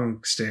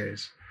long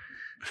stairs.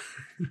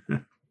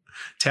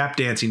 Tap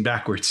dancing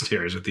backwards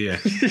stairs at the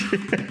end.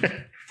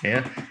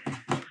 Yeah.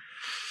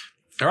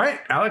 All right,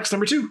 Alex,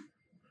 number 2.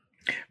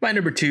 My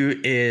number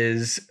 2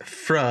 is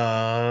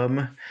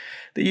from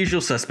The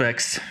Usual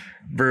Suspects,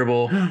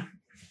 Verbal,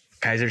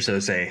 Kaiser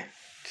Sose.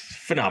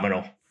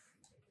 Phenomenal.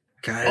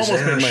 Almost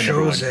been my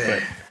number 1,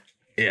 but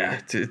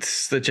yeah, it's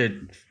such a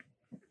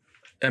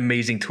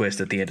amazing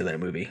twist at the end of that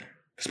movie.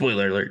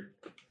 Spoiler alert.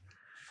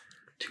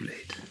 Too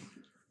late.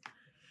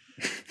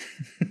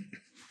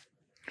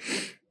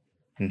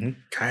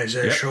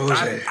 Kaiser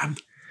Soze.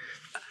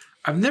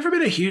 I've never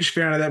been a huge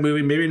fan of that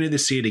movie. Maybe I need to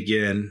see it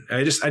again.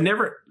 I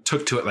never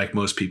took to it like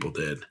most people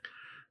did.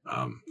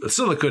 It's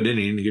still a good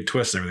ending, a good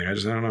twist and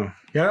everything. I don't know.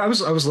 Yeah, I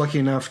was lucky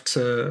enough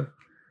to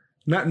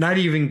not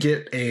even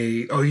get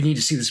you need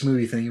to see this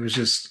movie thing. It was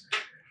just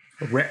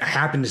I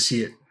happened to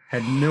see it.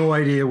 Had no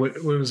idea what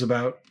it was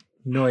about.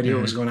 No idea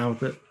what was going on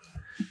with it.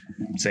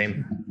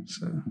 Same.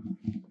 So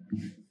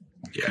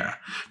Yeah,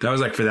 that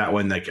was like for that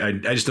one. Like I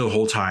just know the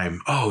whole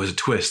time. Oh, it was a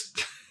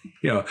twist.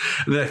 And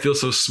then I feel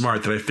so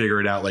smart that I figure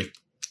it out like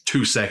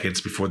 2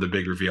 seconds before the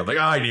big reveal. Like,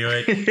 oh, I knew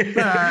it.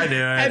 I knew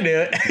it. I knew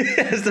it.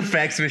 It's the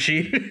fax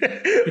machine.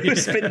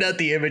 Spitting out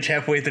the image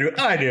halfway through.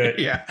 I knew it.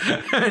 Yeah,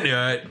 I knew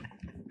it.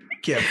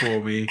 Can't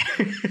fool me.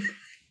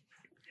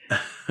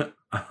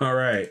 All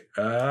right.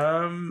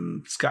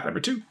 Scott, number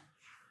 2.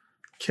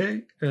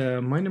 Okay.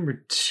 My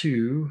number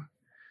 2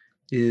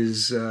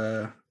 is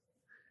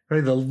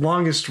probably the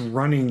longest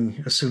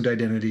running assumed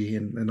identity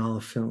in all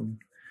of film.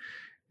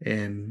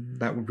 And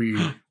that would be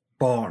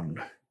Bond.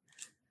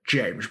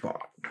 James Bond.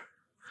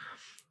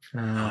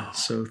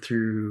 So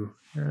through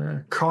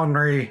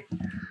Connery,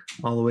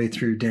 all the way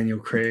through Daniel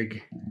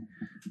Craig,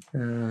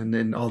 and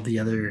then all the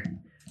other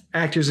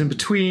actors in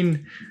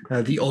between,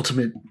 the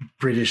ultimate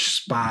British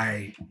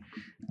spy,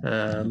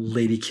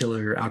 lady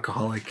killer,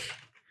 alcoholic.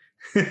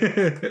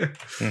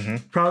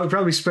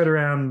 Probably spread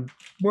around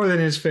more than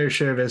his fair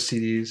share of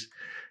STDs.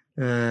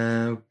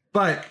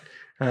 But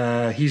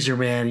he's your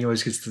man. He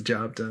always gets the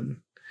job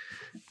done.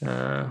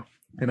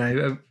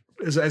 And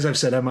as I've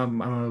said, I'm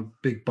a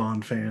big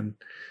Bond fan.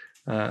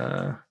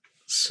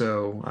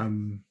 So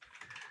I'm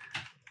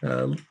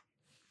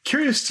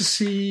curious to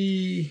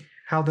see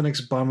how the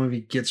next Bond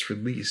movie gets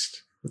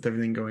released with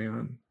everything going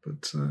on.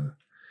 But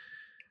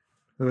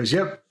otherwise,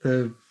 yep,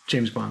 the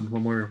James Bond.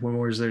 One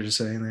more is there to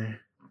say in there.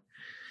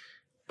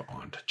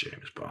 Bond,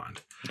 James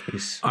Bond.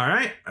 Nice. All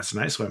right, that's a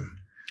nice one.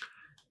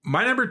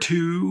 My number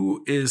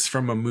 2 is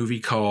from a movie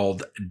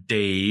called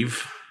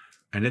Dave,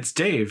 and it's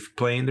Dave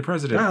playing the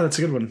president. Ah, that's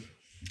a good one.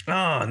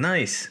 Oh,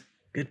 nice.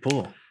 Good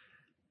pull.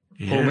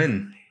 Yeah.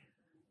 Pullman.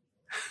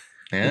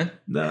 Yeah?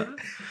 No,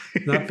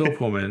 not Bill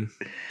Pullman.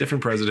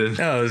 Different president.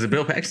 Oh, is it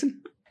Bill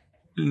Paxton?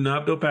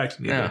 Not Bill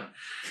Paxton either.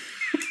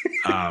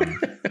 Oh.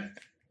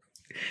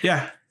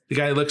 Yeah, the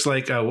guy looks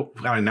like, now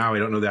I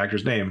don't know the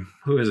actor's name.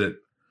 Who is it?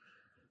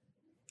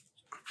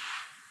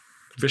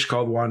 Fish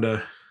Called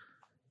Wanda.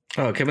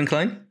 Oh, Kevin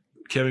Kline?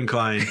 Kevin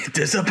Kline.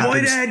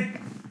 Disappointed!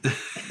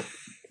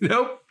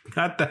 Nope,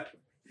 not that.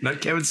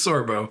 Not Kevin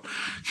Sorbo.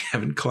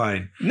 Kevin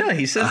Kline. No,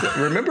 he says that.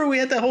 Remember we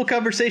had that whole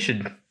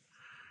conversation.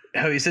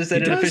 How he says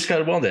that He in a does? Fish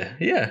Called Wanda.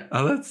 Yeah.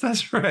 Oh,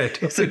 that's right.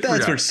 So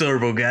that's where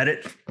Sorbo got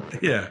it.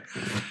 Yeah.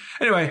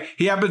 Anyway,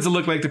 he happens to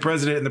look like the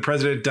president, and the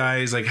president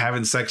dies like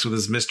having sex with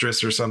his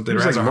mistress or something,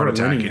 or has a heart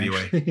attack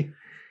anyway.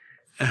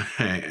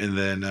 And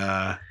then,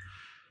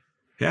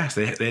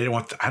 so they didn't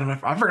want. I don't know.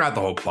 I forgot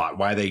the whole plot.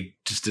 Why they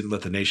just didn't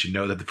let the nation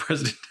know that the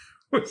president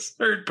was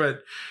hurt,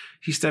 but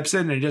he steps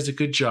in and he does a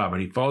good job,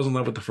 and he falls in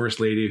love with the first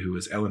lady, who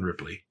is Ellen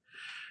Ripley,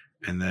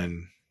 and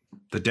then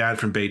the dad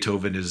from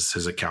Beethoven is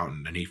his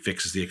accountant, and he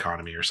fixes the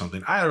economy or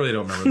something. I really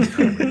don't remember the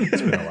time.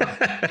 It's been a while.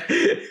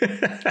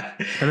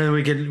 And then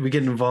we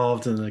get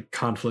involved in a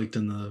conflict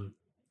in the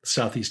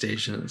Southeast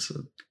Asia. It's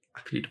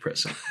pretty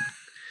depressing.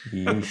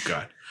 Oh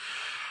God!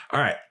 All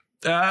right.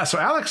 So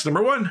Alex,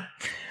 number 1.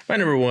 My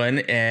number 1,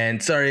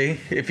 and sorry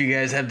if you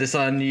guys have this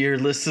on your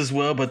list as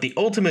well, but the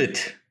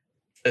ultimate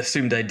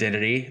assumed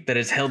identity that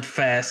is held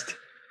fast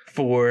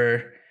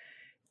for,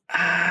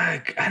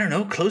 I don't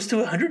know, close to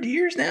 100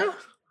 years now?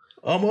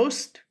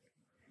 Almost.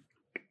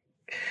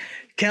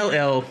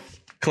 Kal-El,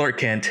 Clark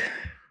Kent,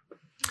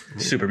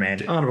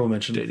 Superman. Honorable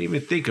mention. Didn't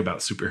even think about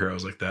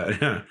superheroes like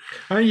that.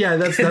 Yeah. Yeah,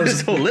 that was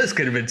This whole list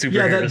could have been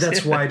superheroes. yeah.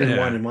 That's why I didn't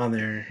Yeah. want him on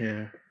there.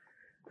 Yeah.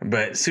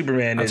 But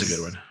Superman That's is a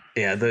good one.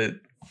 Yeah,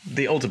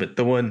 the ultimate,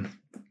 the one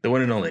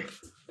and only.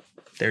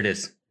 There it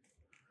is.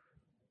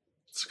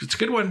 It's a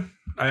good one.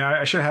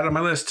 I should have had it on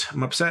my list.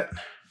 I'm upset.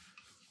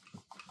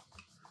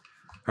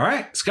 All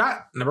right,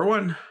 Scott, number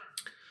 1.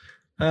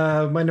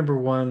 My number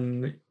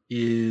 1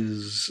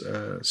 is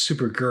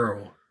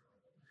Supergirl.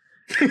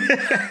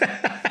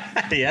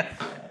 Yeah.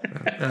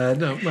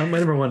 No, my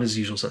number 1 is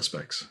Usual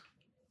Suspects.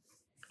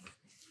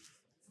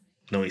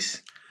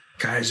 Nice.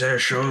 Kaiser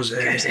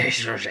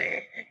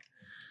Soze.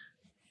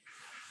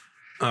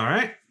 All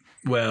right.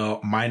 Well,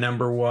 my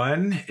number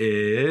 1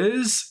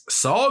 is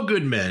Saul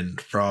Goodman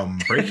from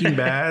Breaking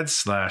Bad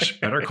 /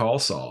 Better Call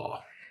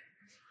Saul.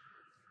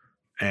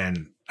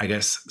 And I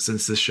guess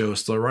since this show is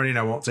still running,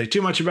 I won't say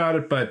too much about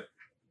it, but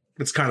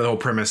it's kind of the whole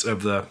premise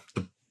of the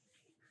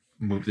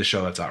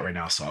show that's out right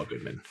now, Saul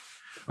Goodman.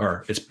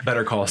 Or it's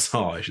Better Call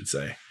Saul, I should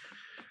say.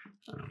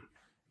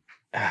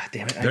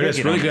 Damn it. There it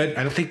is. Really good.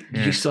 I don't think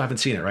you still haven't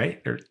seen it,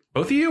 right? Or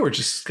both of you, or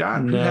just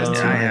Scott? Who hasn't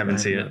seen I it? haven't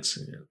seen not it.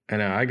 seen it. I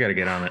know. I got to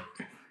get on it.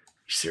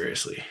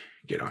 Seriously,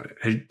 get on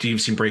it. Do you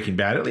seen Breaking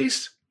Bad at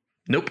least?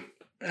 Nope.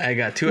 I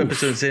got 2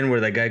 episodes in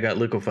where that guy got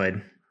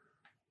liquefied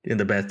in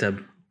the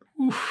bathtub.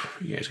 Oof,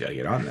 you guys got to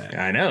get on that.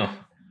 I know.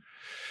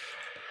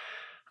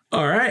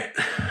 All right.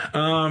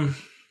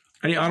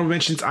 Any honorable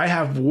mentions? I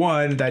have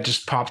one that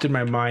just popped in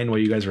my mind while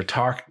you guys were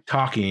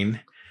talking.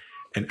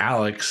 And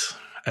Alex,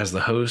 as the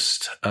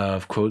host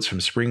of Quotes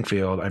from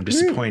Springfield, I'm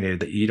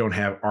disappointed that you don't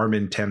have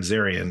Armin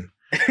Tamzarian,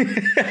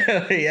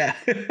 Yeah.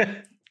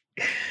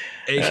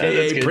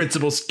 aka good.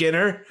 Principal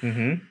Skinner.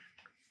 Mm-hmm.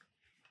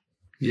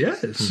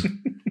 Yes.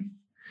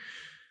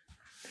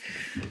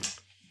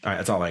 All right,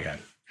 that's all I got.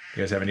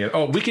 You guys have any other?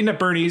 Oh, Weekend at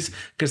Bernie's,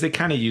 because they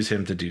kind of use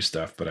him to do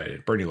stuff, but I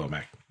did. Bernie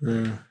Lomax.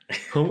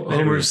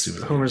 Homer's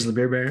the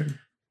beer baron.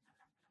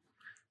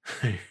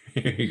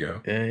 Here you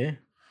go.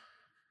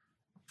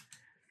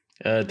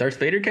 Yeah. Darth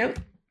Vader count?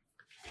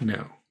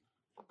 No.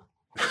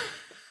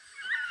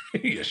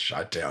 He just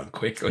shot down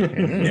quickly.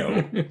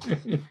 No.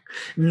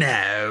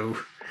 No.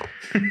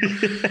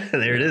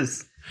 There it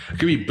is. It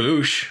could be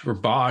Boosh or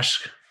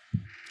Bosch.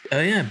 Oh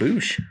yeah,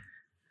 Boosh.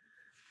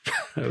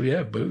 Oh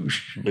yeah,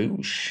 Boosh.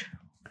 Boosh.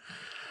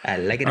 I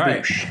like it, All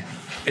right. Boosh.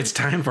 It's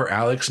time for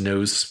Alex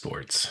Knows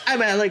Sports.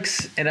 I'm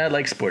Alex, and I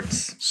like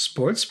sports.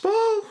 Sports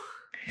ball?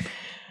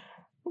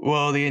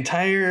 Well, the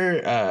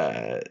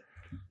entire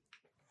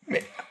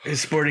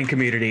sporting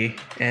community,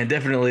 and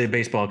definitely the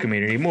baseball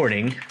community,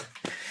 mourning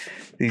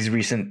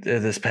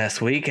this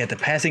past week at the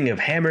passing of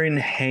Hammering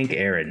Hank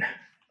Aaron,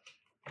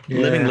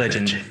 living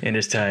legend in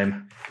his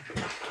time.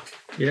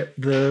 Yep,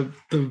 the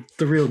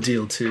real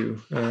deal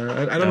too.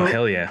 I don't know.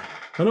 Hell yeah!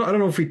 I don't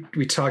know if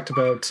we talked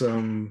about.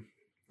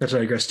 Not to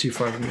digress too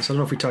far from this. I don't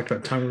know if we talked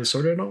about Tommy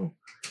Lasorda at all.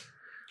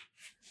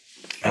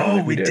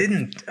 Oh, we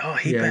didn't. Oh,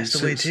 he passed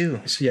away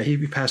too. So yeah,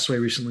 he passed away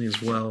recently as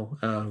well.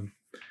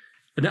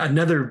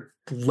 Another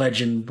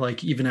legend,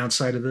 like even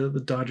outside of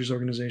the Dodgers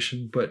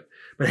organization. But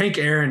Hank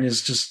Aaron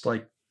is just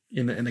like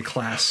in a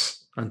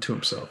class unto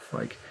himself.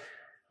 Like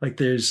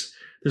there's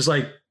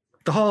like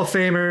the Hall of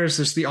Famers,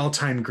 there's the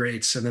all-time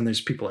greats, and then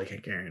there's people like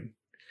Hank Aaron.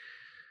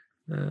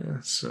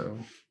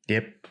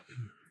 Yep.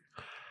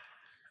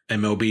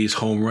 MLB's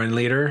home run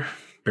leader,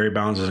 Barry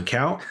Bonds doesn't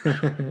count.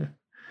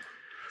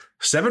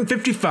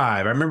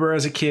 755. I remember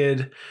as a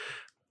kid,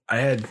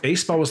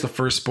 baseball was the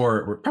first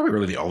sport, probably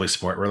really the only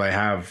sport where I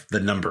have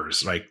the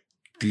numbers, like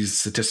these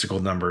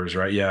statistical numbers,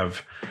 right? You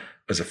have,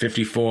 was it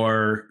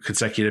 54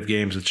 consecutive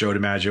games with Joe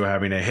DiMaggio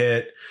having a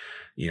hit,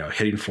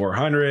 hitting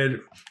 400,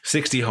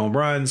 60 home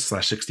runs /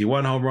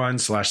 61 home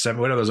runs /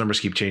 7, whatever those numbers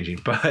keep changing.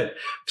 But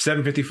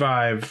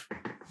 755,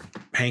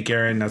 Hank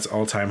Aaron, that's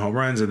all-time home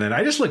runs. And then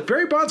I just looked,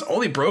 Barry Bonds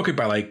only broke it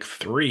by like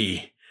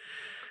three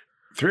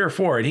or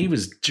four, and he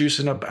was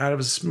juicing up out of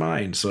his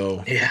mind.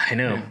 So yeah, I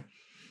know.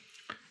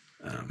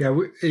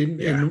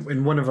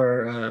 In one of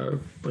our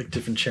like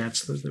different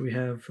chats that we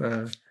have,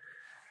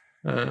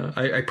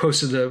 I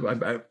posted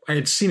I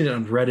had seen it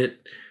on Reddit,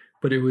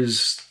 but it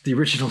was the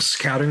original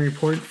scouting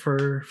report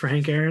for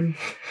Hank Aaron,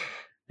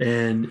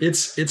 and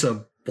it's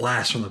a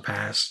blast from the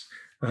past.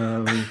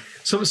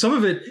 Some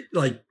of it,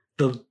 like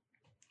the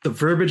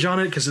verbiage on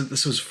it, because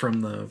this was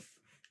from the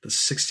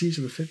 60s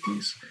or the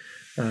 50s.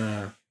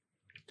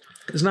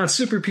 It's not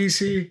super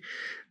PC,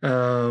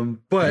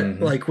 but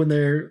like when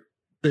they're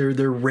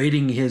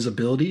rating his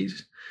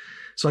abilities.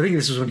 So I think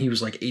this was when he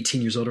was like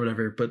 18 years old or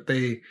whatever, but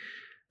they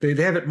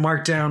have it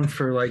marked down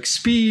for like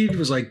speed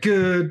was like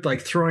good,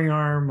 like throwing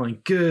arm,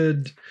 like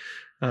good,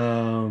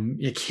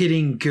 like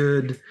hitting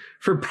good.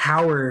 For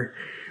power,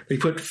 they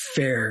put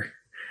fair.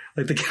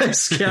 Like the guy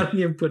scouting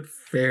him put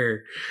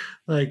fair.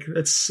 Like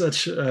that's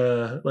such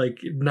like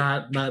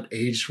not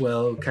aged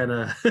well kind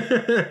of.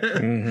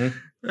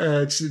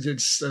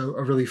 It's a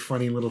really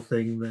funny little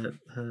thing that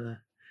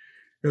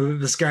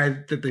this guy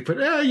that they put.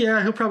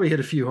 Yeah, he'll probably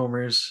hit a few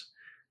homers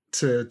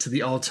to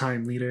the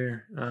all-time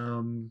leader.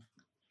 I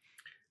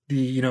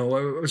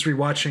was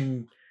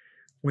rewatching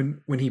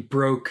when he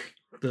broke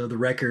the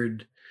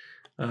record,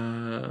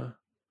 and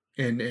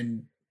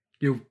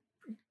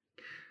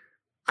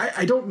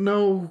I don't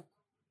know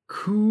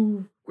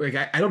who, like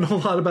I don't know a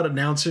lot about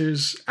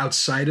announcers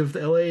outside of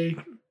the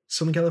LA,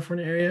 Southern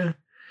California area.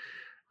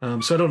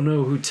 So I don't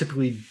know who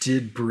typically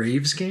did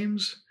Braves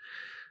games.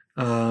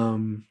 It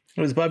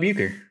was Bob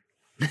Uecker.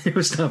 It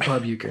was not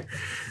Bob Uecker.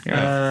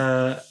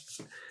 Yeah.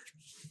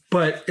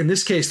 But in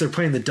this case, they're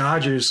playing the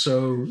Dodgers,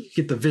 so you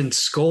get the Vince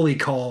Scully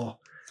call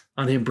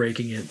on him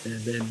breaking it.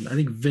 And then I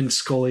think Vince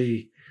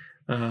Scully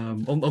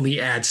only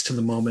adds to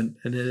the moment.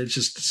 And it's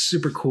just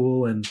super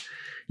cool. And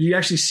you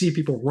actually see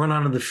people run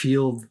onto the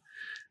field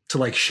to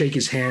like shake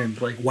his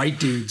hand, like white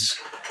dudes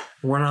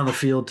run on the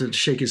field to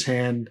shake his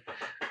hand.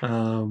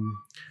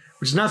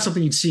 Which is not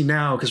something you'd see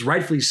now, because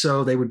rightfully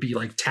so, they would be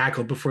like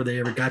tackled before they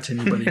ever got to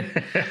anybody.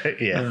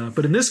 Yeah.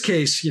 But in this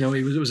case, it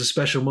was a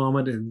special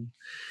moment, and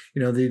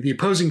the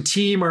opposing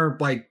team are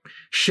like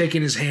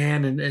shaking his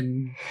hand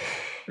and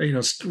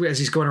as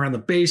he's going around the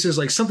bases,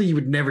 like something you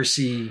would never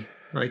see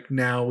like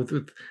now, with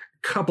a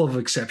couple of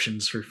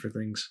exceptions for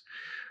things.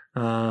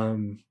 I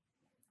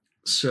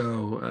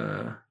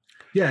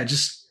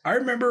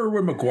remember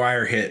when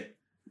McGuire hit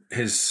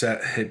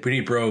when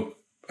he broke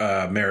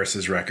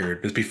Maris's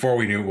record. Because before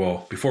we knew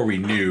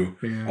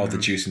all the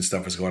juice and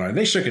stuff was going on.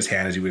 They shook his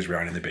hand as he was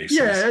rounding the bases.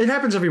 Yeah, it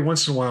happens every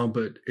once in a while,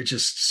 but it's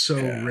just so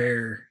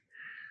rare.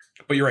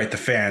 But you're right, the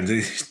fans,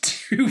 these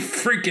two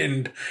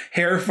freaking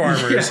hair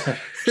farmers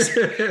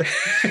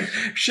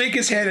shake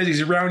his hand as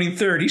he's rounding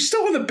third. He's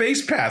still on the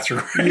base path.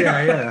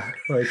 Yeah.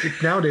 Like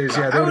nowadays,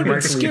 they would would have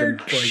been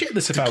scared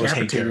shitless if I was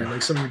Hank Aaron.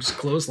 Like someone just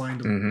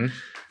clotheslined him.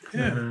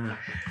 Yeah.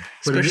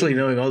 Especially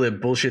knowing all the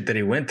bullshit that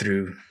he went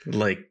through,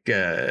 like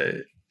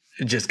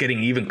just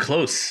getting even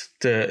close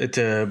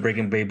to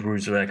breaking Babe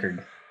Ruth's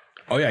record.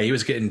 Oh yeah, he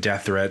was getting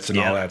death threats and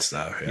all that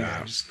stuff.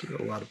 Just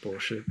a lot of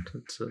bullshit.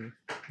 It's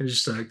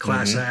just a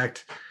class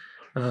act.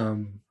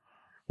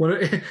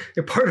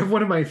 part of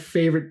one of my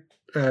favorite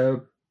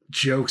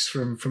jokes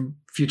from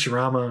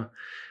Futurama,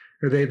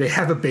 or they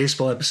have a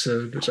baseball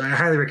episode, which I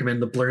highly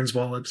recommend, the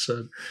Blurnsball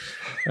episode.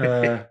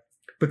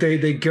 But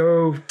they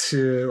go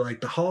to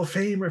like the Hall of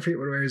Fame, or I forget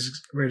where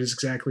it is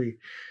exactly,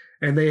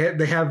 and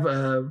they have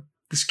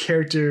this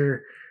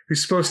character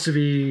who's supposed to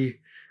be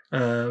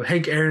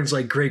Hank Aaron's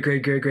like great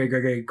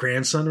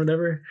grandson or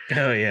whatever.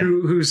 Oh yeah,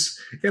 who's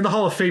in the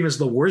Hall of Fame as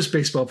the worst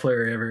baseball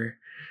player ever.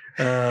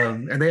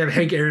 And they have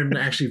Hank Aaron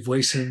actually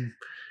voice him,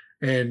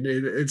 and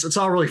it's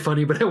all really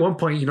funny. But at one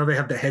point, they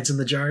have the heads in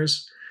the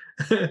jars.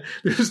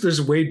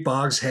 there's Wade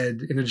Boggs'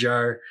 head in a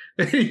jar,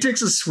 and he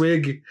takes a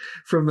swig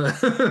from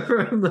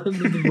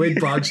the Wade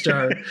Boggs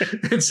jar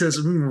and says,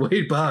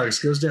 "Wade Boggs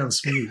goes down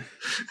smooth."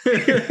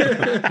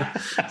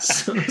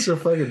 so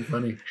fucking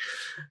funny.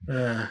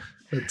 But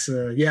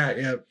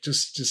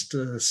just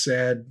a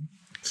sad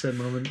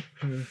moment.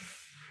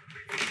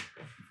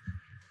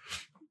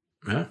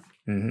 Yeah.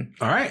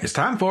 Mm-hmm. All right, it's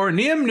time for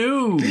Neum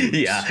News.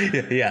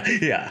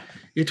 Yeah.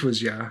 It was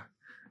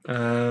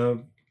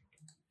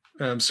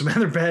some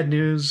other bad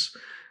news,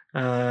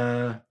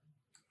 because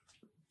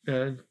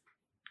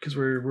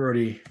we're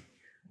already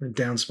in a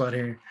down spot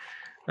here.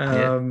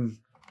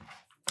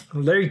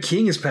 Larry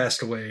King has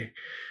passed away.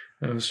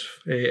 That was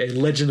a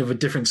legend of a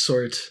different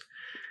sort.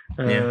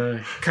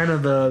 Kind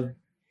of the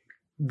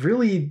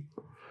really,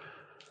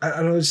 I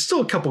don't know. There's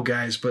still a couple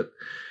guys, but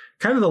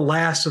kind of the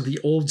last of the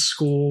old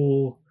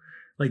school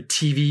like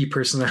TV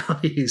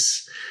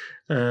personalities.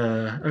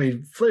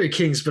 Larry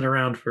King's been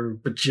around for a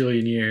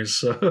bajillion years,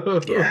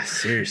 so yeah,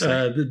 seriously,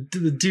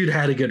 the dude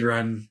had a good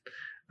run.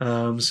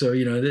 So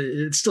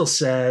it's still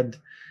sad.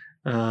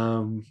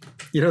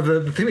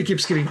 The thing that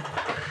keeps getting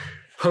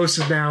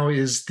posted now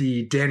is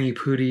the Danny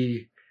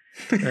Pudi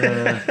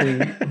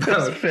thing.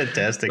 That's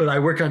fantastic. But I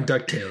work on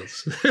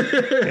DuckTales.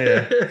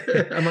 Yeah.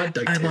 I'm on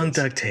DuckTales. I'm on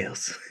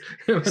DuckTales.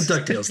 I'm on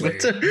DuckTales,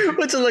 Larry.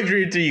 What's a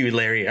luxury to you,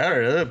 Larry? I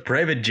don't know, a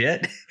private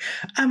jet?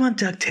 I'm on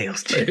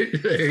DuckTales, Jet.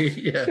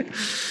 Yeah.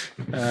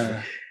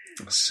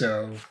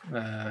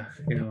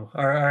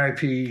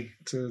 RIP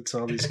to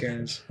all these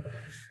guys.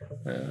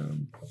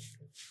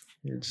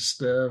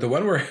 The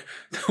one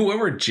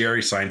where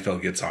Jerry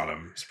Seinfeld gets on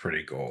him is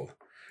pretty gold.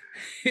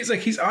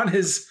 He's on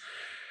his.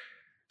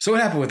 So what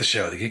happened with the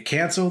show? They get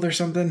canceled or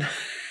something?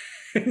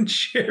 And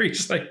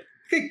Jerry's like,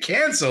 get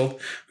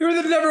canceled? We were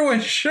the number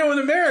one show in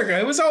America.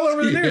 It was all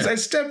over the news. I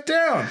stepped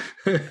down.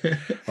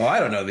 Well, I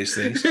don't know these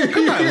things. Oh,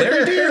 come on,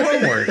 Larry, do your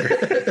homework.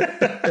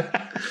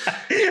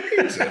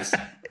 Jesus.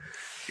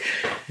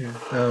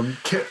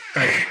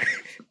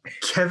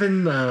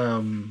 Kevin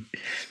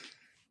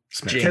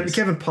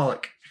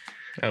Pollak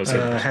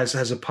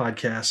has a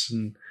podcast,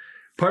 and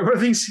one of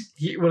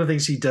the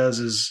things he does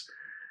is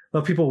a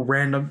lot of people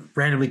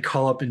randomly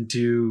call up and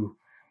do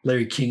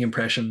Larry King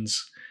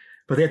impressions,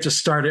 but they have to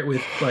start it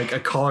with like a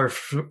caller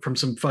from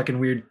some fucking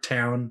weird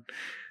town.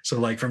 So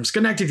like from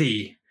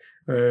Schenectady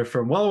or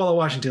from Walla Walla,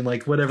 Washington,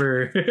 like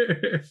whatever,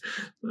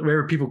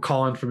 wherever people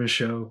call in from his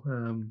show.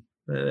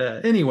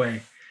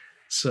 Anyway,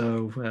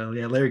 so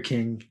Larry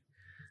King,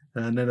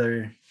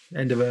 another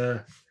end of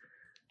a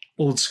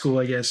old school,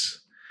 I guess.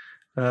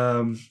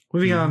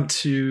 Moving on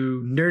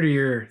to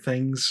nerdier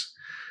things.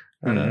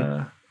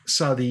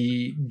 Saw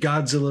the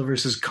Godzilla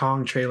vs.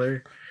 Kong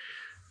trailer.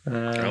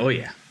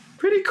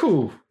 Pretty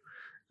cool.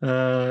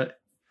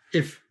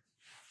 If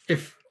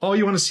all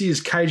you want to see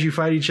is kaiju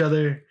fight each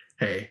other,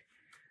 hey,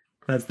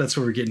 that's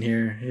what we're getting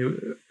here.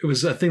 It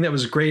was a thing that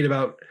was great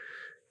about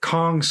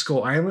Kong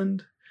Skull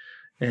Island,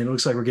 and it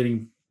looks like we're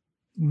getting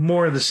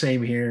more of the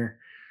same here.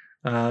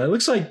 It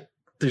looks like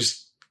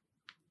there's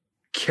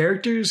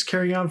characters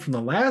carrying on from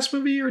the last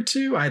movie or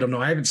two. I don't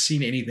know. I haven't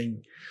seen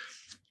anything.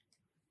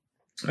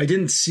 I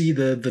didn't see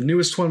the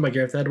newest one by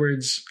Gareth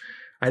Edwards.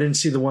 I didn't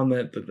see the one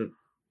that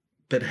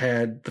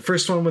had the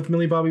first one with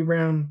Millie Bobby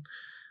Brown.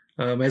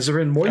 Has there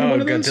been more than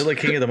one of those? Godzilla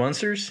King of the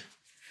Monsters?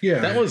 Yeah.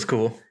 That was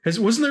cool.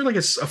 Wasn't there like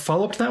a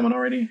follow-up to that one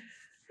already?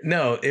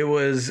 No, it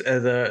was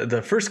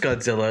the first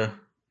Godzilla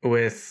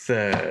with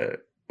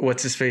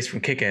what's his face from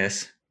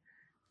Kick-Ass.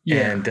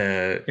 Yeah. And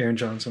Aaron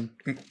Johnson.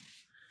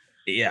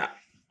 Yeah.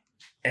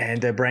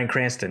 And Bryan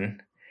Cranston.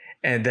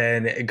 And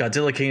then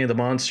Godzilla King of the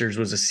Monsters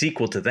was a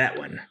sequel to that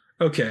one.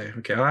 Okay.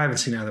 Well, I haven't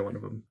seen either one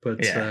of them.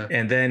 But yeah.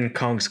 And then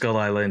Kong Skull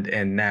Island,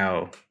 and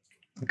now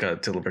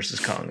Godzilla vs.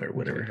 Kong or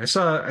whatever. Okay. I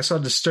saw a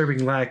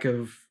disturbing lack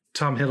of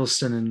Tom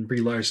Hiddleston and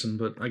Brie Larson,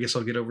 but I guess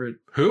I'll get over it.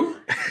 Who?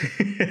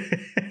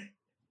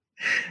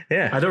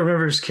 Yeah. I don't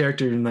remember his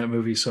character in that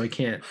movie, so I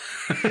can't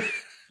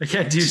do Tom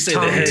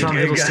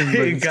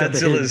Hiddleston. But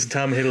Godzilla's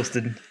Tom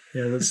Hiddleston.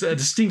 Yeah, that's a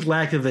distinct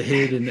lack of the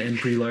Hid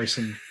and Brie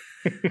Larson.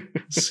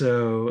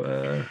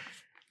 So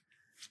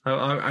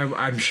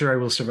I'm sure I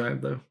will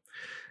survive though.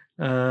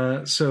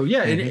 So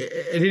yeah, at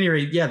any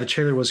rate, yeah, the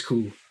trailer was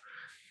cool.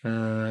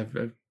 I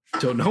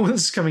don't know when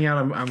this is coming out.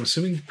 I'm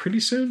assuming pretty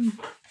soon.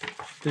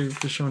 They're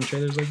showing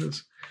trailers like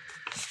this.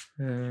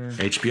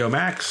 HBO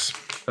Max.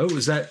 Oh,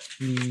 is that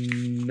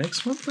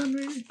next month then?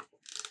 Maybe.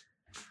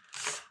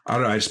 I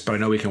don't know. But I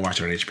know we can watch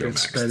it on HBO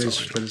Max. That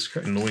is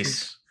correct.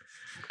 Noise.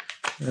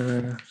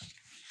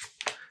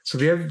 So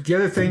the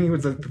other thing,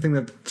 the thing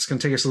that's going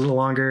to take us a little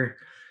longer,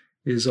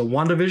 is a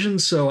WandaVision.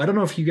 So I don't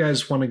know if you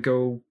guys want to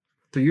go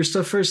through your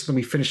stuff first, then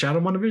we finish out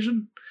on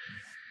WandaVision.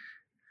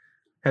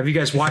 Have you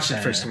guys watched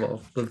it first of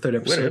all? The third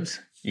episode.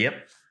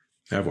 Yep.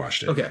 I've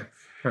watched it. Okay.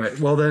 All right.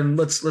 Well, then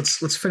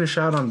let's finish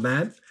out on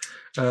that.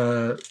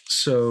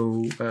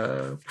 So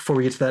before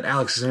we get to that,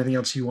 Alex, is there anything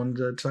else you wanted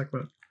to talk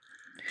about?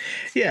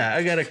 Yeah,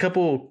 I got a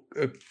couple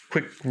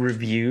quick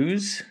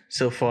reviews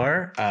so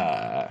far.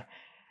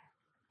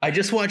 I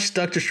just watched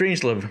Doctor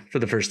Strangelove for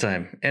the first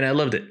time, and I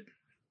loved it.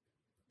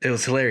 It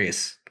was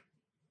hilarious.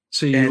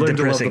 So you learned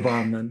to love the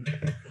bomb, then?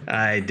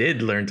 I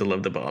did learn to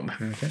love the bomb.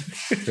 Okay.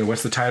 So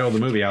what's the title of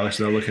the movie,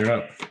 Alex? I'll look it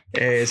up.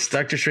 It's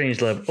Doctor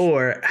Strangelove,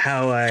 or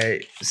How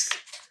I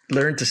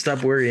Learned to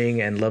Stop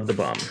Worrying and Love the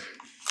Bomb.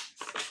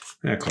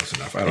 Yeah, close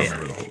enough. I don't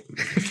remember the whole.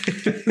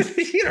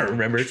 You don't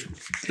remember.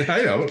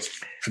 I know.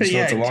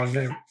 It's a long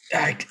name.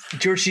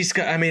 George C.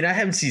 Scott. I mean, I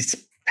haven't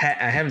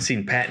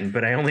seen Patton,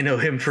 but I only know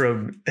him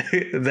from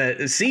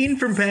that scene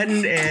from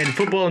Patton and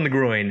Football in the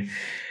Groin.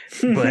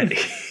 But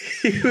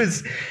he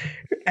was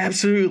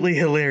absolutely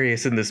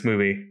hilarious in this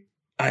movie.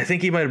 I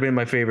think he might have been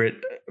my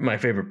favorite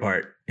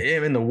part.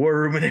 Him in the war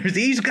room and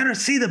everything. He's got to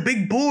see the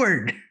big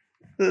board.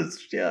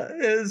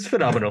 It's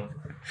phenomenal.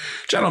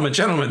 Gentlemen,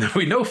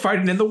 we know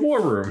fighting in the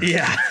war room.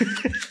 Yeah.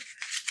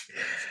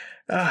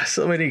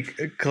 So many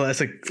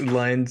classic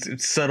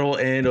lines, subtle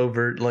and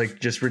overt, like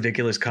just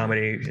ridiculous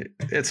comedy.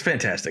 It's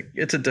fantastic.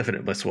 It's a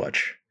definite must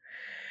watch.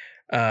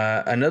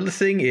 Another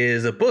thing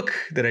is a book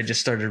that I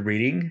just started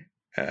reading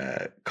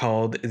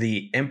called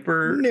The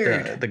Emperor,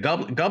 the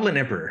Goblin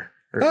Emperor.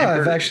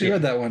 I've actually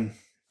read that one.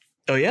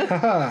 Oh, yeah?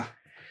 Haha.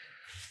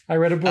 I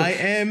read a book. I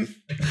am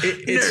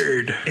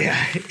nerd.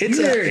 Yeah,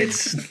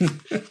 it's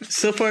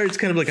so far it's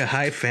kind of like a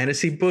high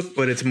fantasy book,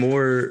 but it's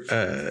more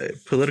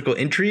political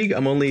intrigue.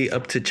 I'm only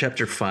up to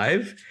chapter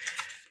 5,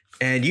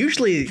 and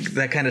usually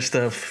that kind of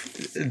stuff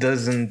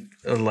isn't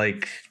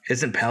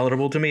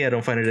palatable to me. I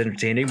don't find it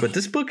entertaining, but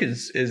this book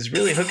is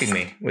really hooking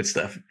me with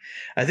stuff.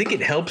 I think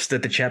it helps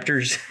that the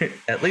chapters,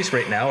 at least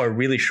right now, are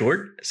really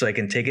short, so I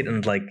can take it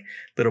in like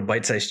little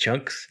bite-sized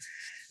chunks.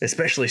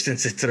 Especially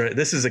since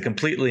this is a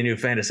completely new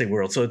fantasy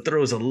world, so it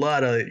throws a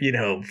lot of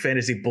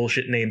fantasy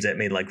bullshit names at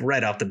me like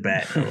right off the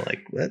bat. I'm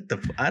like, what the?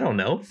 I don't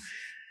know.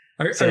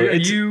 Are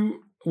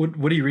you?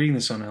 What are you reading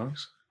this on,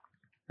 Alex?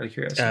 Out of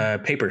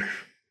curiosity. Paper.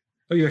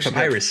 Oh, you actually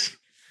papyrus.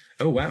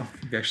 Oh wow,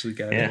 you actually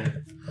got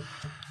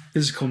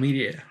physical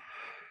media,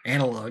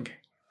 analog.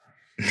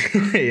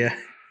 Yeah,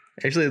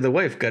 actually, the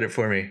wife got it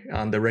for me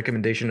on the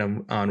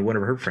recommendation on one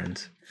of her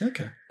friends.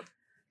 Okay.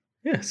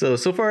 Yeah. So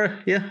far,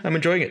 yeah, I'm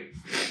enjoying it.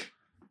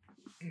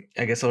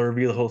 I guess I'll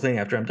review the whole thing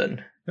after I'm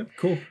done. Yep,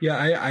 cool. Yeah,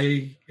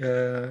 I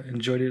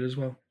enjoyed it as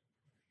well.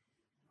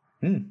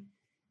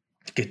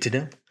 Good to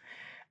know.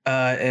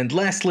 And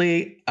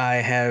lastly, I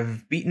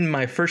have beaten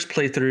my first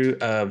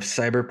playthrough of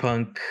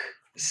Cyberpunk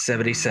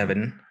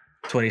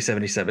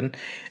 2077,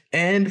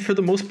 and for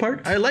the most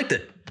part, I liked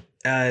it.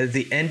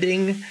 The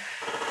ending,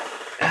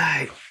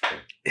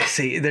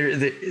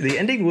 the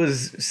ending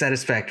was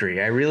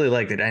satisfactory. I really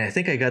liked it, and I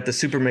think I got the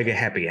super mega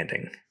happy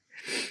ending.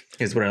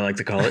 Is what I like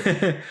to call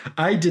it.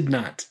 I did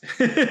not.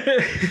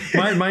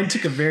 Mine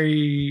took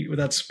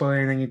without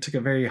spoiling anything, it took a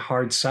very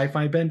hard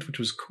sci-fi bent, which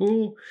was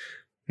cool,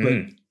 but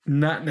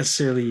not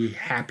necessarily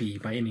happy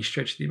by any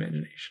stretch of the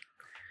imagination.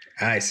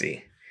 I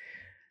see.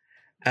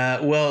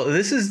 Well,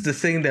 this is the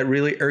thing that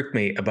really irked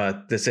me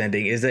about this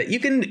ending is that you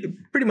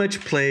can pretty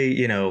much play,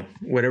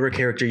 whatever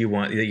character you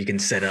want that you can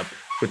set up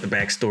with the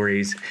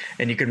backstories,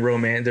 and you can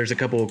romance. There's a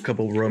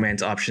couple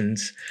romance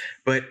options,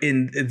 but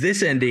in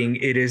this ending,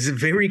 it is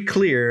very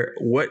clear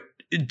what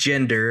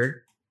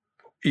gender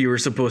you were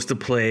supposed to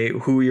play,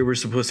 who you were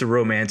supposed to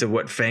romance, and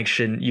what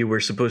faction you were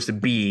supposed to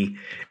be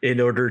in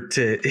order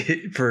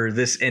for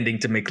this ending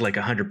to make like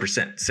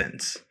 100%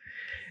 sense,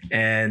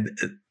 and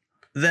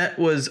that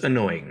was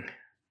annoying.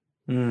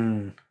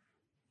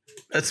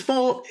 A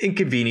small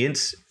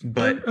inconvenience,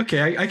 but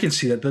okay, I can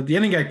see that. The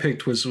ending I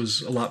picked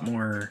was a lot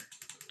more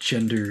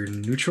gender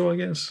neutral, I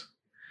guess.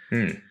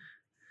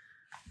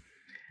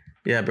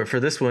 Yeah, but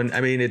for this one,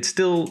 I mean, it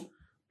still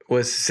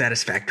was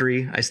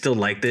satisfactory. I still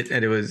liked it,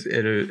 and it was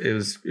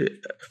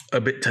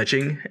a bit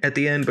touching at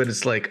the end. But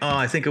it's like, oh,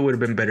 I think it would have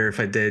been better if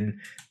I did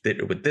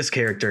it with this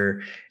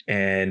character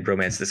and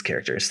romance this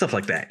character, stuff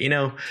like that,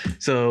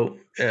 So,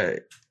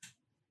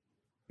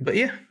 but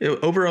yeah,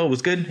 overall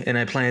was good, and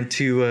I plan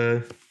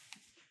to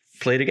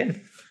play it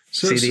again.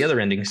 See the other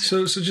endings.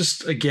 So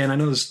just again, I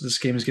know this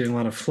game is getting a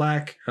lot of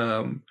flack.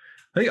 I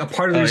think a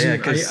part of the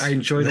reason I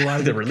enjoyed a lot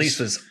of the release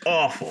was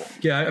awful.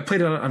 Yeah, I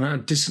played it on a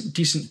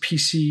decent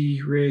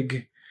PC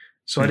rig,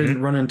 so I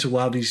didn't run into a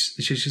lot of these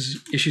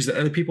issues that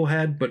other people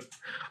had. But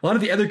a lot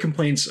of the other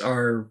complaints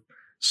are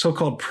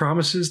so-called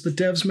promises the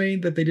devs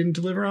made that they didn't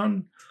deliver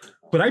on.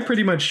 But I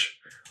pretty much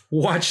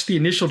watched the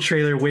initial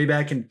trailer way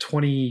back in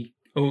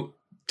 2010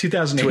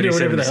 2008 or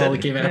whatever the hell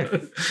it came out.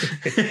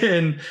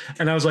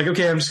 and I was like,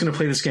 okay, I'm just going to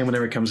play this game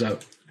whenever it comes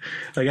out.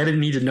 Like, I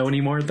didn't need to know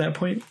anymore at that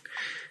point.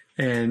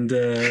 And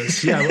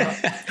so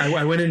yeah,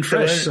 I went in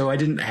fresh, so I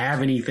didn't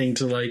have anything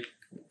to like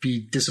be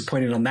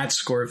disappointed on that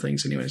score of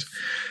things anyways.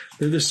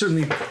 There's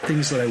certainly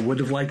things that I would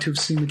have liked to have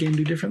seen the game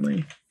do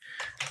differently.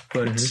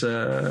 But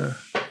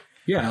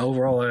yeah,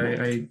 overall,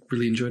 I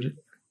really enjoyed it.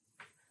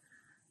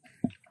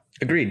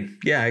 Agreed.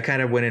 Yeah, I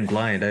kind of went in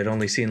blind. I'd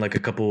only seen like a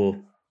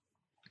couple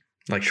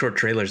like short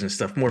trailers and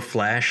stuff, more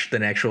flash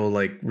than actual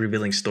like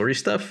revealing story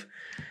stuff.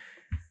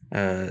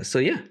 So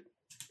yeah,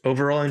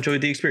 overall, I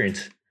enjoyed the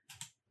experience.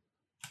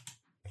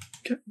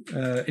 Okay.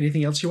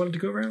 Anything else you wanted to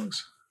go over,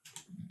 Alex?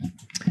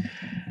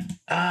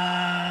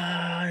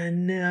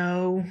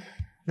 No,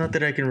 not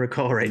that I can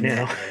recall right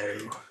now.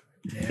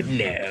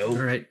 No. All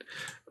right.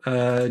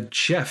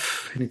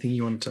 Jeff, anything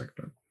you want to talk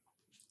about?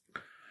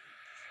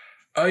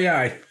 Oh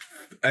yeah,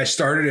 I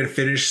started and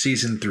finished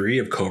season 3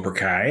 of Cobra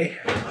Kai.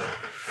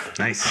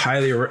 Nice.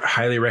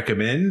 Highly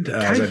recommend.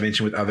 As I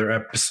mentioned with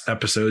other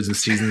episodes and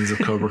seasons of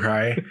Cobra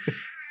Kai.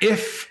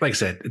 If, like I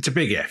said, it's a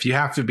big if. You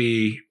have to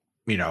be,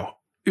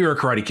 you're a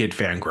Karate Kid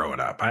fan growing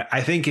up.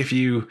 I think if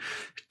you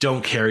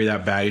don't carry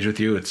that baggage with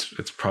you,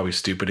 it's probably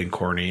stupid and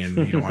corny and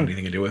you don't want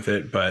anything to do with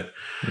it. But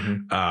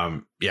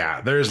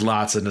yeah, there's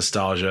lots of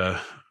nostalgia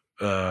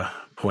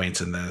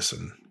points in this.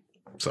 And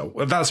so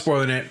without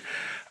spoiling it,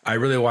 I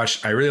really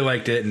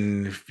liked it.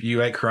 And if you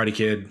like Karate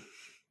Kid,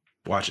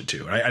 watch it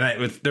too.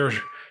 There were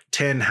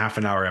 10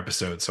 half-an-hour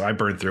episodes, so I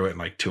burned through it in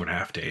like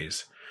 2.5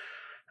 days.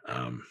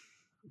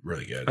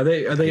 Really good.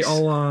 Are they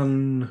all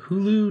on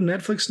Hulu,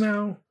 Netflix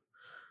now?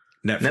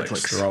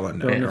 Netflix. They're all on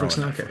Netflix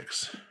now.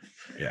 Netflix.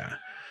 Yeah.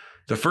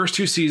 The first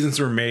 2 seasons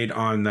were made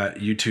on that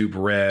YouTube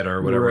Red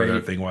or whatever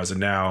that thing was, and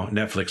now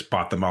Netflix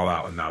bought them all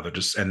out, and now they're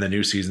just, and the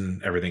new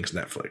season, everything's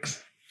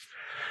Netflix.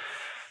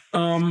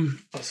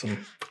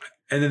 Awesome.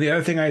 And then the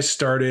other thing I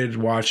started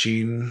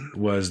watching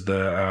was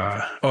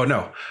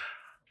on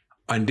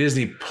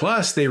Disney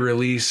Plus, they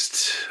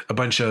released a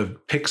bunch of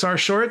Pixar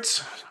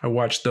shorts. I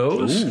watched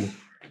those. Ooh.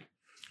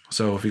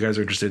 So if you guys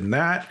are interested in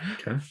that.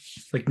 Okay.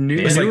 Like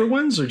newer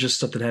ones or just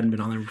stuff that hadn't been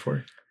on there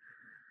before?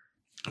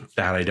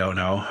 That I don't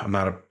know. I'm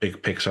not a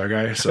big Pixar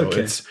guy. So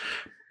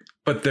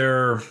but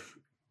they're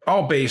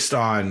all based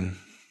on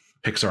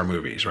Pixar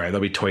movies, right?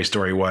 There'll be Toy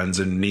Story ones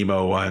and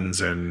Nemo ones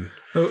and.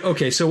 Oh,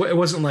 okay. So it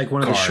wasn't like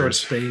one of the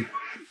shorts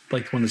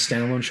like one of the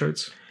standalone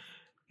shorts?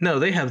 No,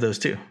 they have those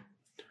too.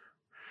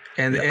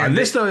 And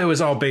this though, it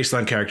was all based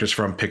on characters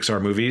from Pixar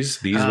movies.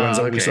 These ones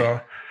that we saw.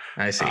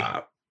 I see.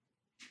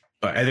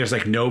 But and there's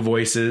like no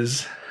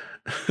voices,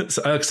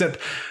 so, except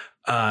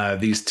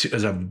these two.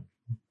 There's a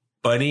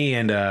bunny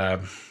and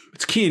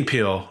it's Key and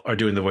Peele are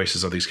doing the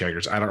voices of these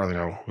characters. I don't really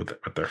know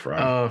what they're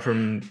from. Oh,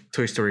 from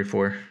Toy Story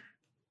 4.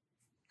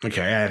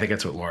 Okay, I think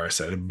that's what Laura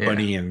said.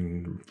 Bunny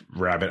and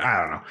Rabbit.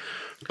 I don't know,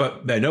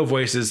 but no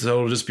voices. So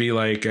it'll just be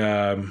like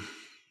Buzz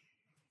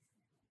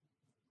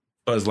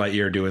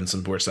Lightyear doing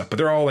some more stuff. But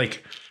they're all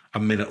like a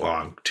minute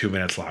long, 2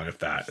 minutes long, if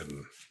that.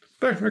 And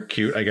they're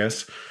cute, I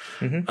guess.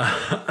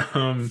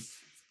 Mm-hmm.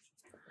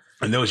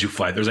 And those you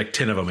fly. There's like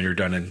 10 of them, and you're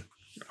done in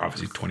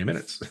obviously 20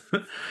 minutes.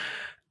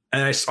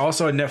 And I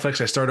also on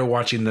Netflix, I started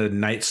watching the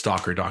Night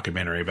Stalker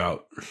documentary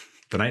about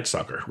the Night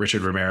Stalker,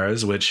 Richard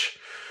Ramirez, which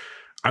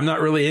I'm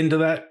not really into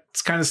that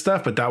kind of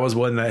stuff, but that was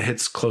one that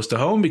hits close to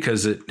home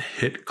because it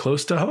hit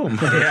close to home.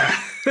 Yeah.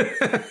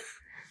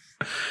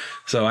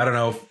 So I don't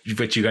know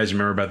what you guys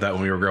remember about that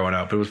when we were growing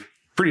up. It was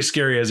pretty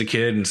scary as a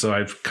kid, and so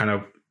I've kind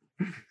of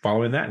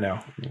following that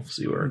now. We'll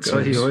see where it goes. So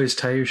you always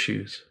tie your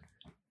shoes.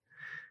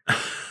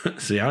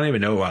 See, I don't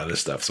even know a lot of this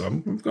stuff, so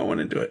I'm going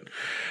into it.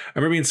 I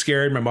remember being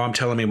scared. My mom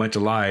telling me a bunch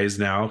of lies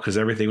now because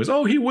everything was,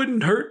 he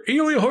wouldn't hurt. He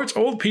only hurts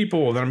old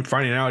people. And then I'm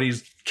finding out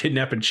he's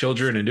kidnapping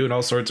children and doing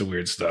all sorts of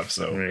weird stuff.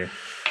 So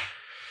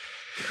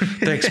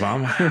thanks,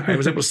 Mom. I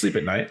was able to sleep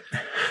at night.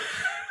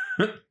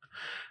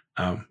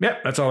 Yeah,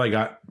 that's all I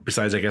got.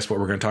 Besides, I guess what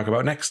we're going to talk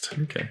about next.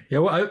 Okay. Yeah.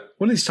 Well,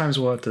 one of these times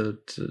we'll have to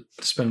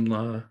spend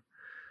some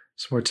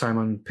more time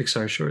on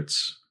Pixar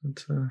shorts.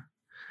 But, all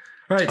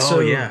right.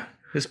 So yeah.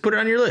 Just put it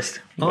on your list.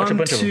 Watch a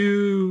bunch of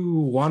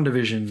them.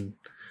 WandaVision.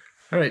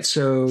 All right,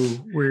 so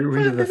we're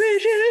into the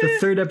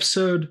third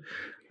episode.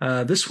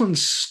 This one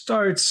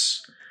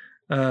starts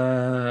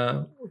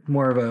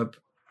more of a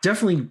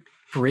definitely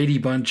Brady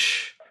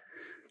Bunch.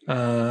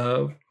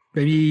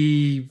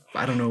 Maybe,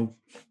 I don't know,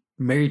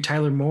 Mary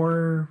Tyler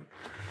Moore.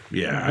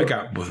 Yeah, I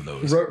got both of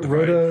those.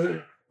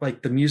 Rhoda,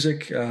 like the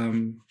music.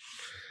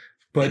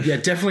 But yeah,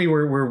 definitely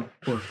we're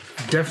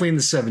definitely in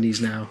the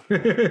 70s now.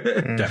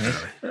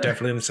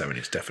 Definitely in the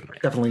 70s.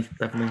 Definitely.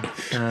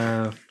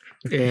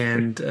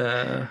 And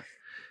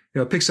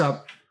picks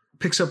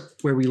up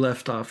where we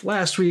left off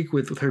last week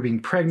with her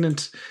being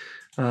pregnant,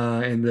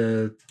 and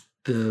the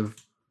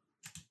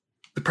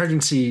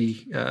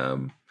pregnancy,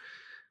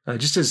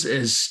 just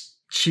as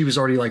she was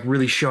already like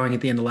really showing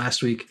at the end of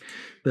last week,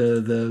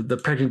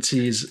 the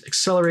pregnancy is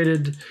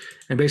accelerated,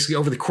 and basically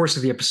over the course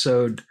of the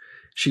episode,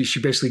 she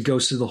basically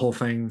goes through the whole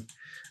thing,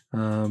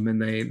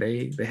 and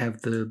they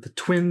have the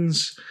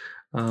twins.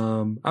 I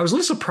was a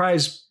little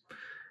surprised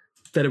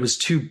that it was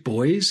two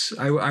boys.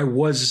 I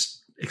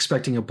was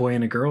expecting a boy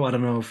and a girl. I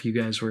don't know if you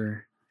guys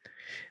were.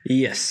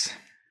 Yes,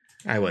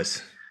 I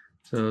was.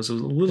 So I was a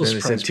little Then they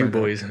surprised. said two by that.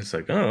 boys. It's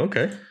like, oh,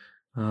 okay.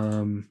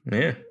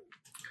 Yeah.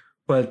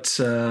 But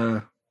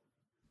a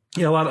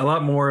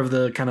lot more of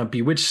the kind of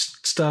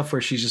Bewitched stuff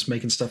where she's just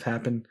making stuff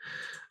happen.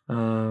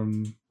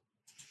 We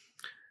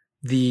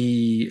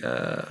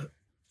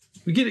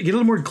get a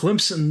little more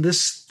glimpse in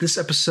this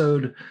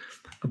episode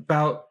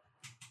about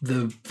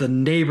the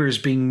neighbors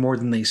being more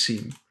than they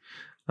seem.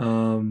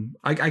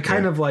 I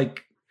kind of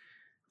like.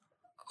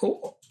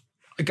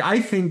 I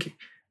think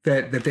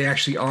that they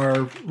actually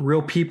are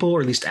real people,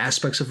 or at least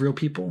aspects of real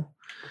people.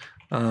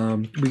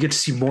 We get to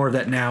see more of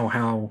that now.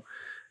 How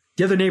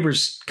the other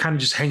neighbors kind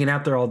of just hanging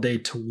out there all day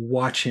to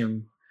watch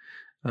him,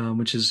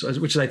 which is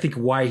I think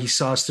why he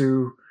saw us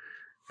through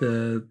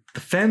the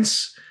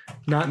fence,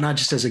 not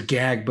just as a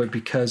gag, but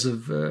because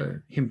of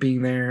him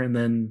being there. And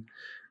then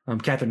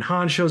Catherine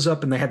Hahn shows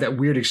up, and they had that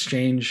weird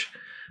exchange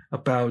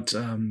about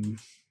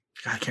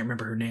I can't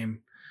remember her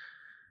name,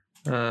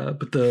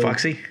 but the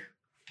Foxy.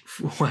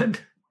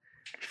 What?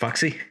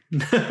 Foxy.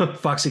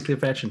 Foxy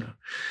Cleopatra. No.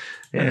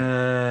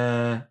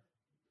 Yeah.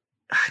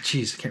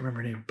 Geez, I can't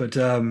remember her name, but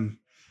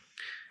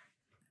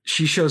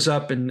she shows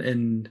up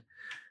and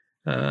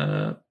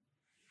for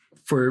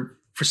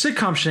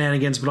sitcom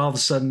shenanigans, but all of a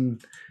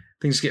sudden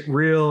things get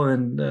real,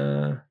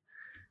 and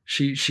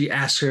she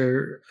asks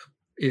her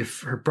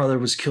if her brother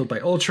was killed by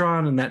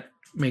Ultron, and that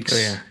makes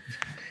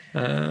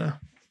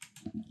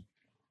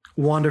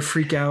Wanda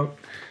freak out,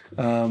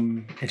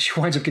 and she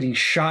winds up getting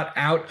shot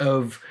out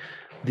of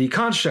the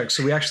construct.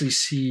 So we actually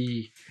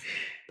see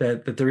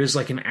that there is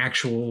like an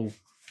actual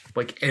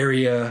like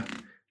area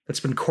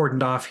that's been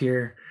cordoned off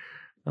here.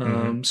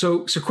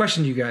 So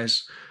question to you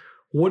guys,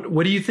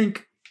 what do you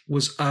think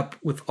was up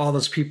with all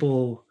those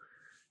people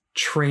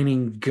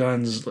training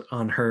guns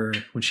on her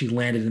when she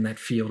landed in that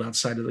field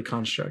outside of the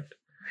construct?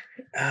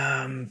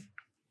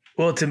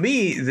 Well, to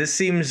me, this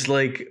seems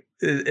like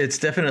it's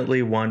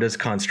definitely Wanda's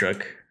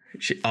construct.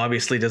 She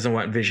obviously doesn't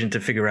want Vision to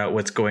figure out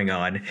what's going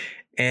on.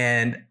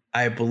 And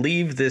I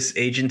believe this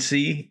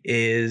agency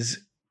is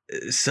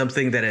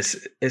something that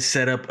is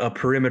set up a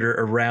perimeter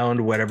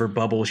around whatever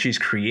bubble she's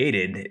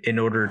created in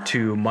order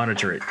to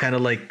monitor it. Kind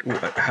of like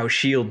how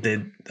S.H.I.E.L.D.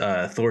 did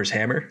Thor's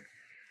hammer.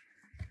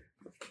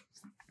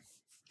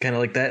 Kind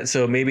of like that.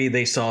 So maybe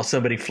they saw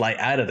somebody fly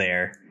out of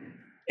there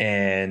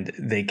and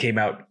they came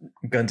out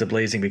guns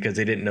a-blazing because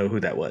they didn't know who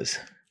that was.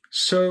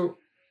 So,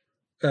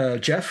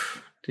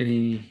 Jeff,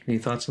 any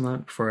thoughts on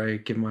that before I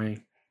give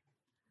my...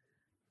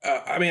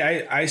 I mean,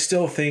 I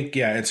still think,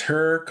 it's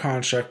her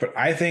construct, but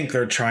I think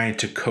they're trying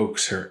to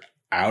coax her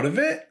out of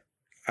it.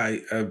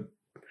 And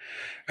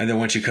then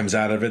when she comes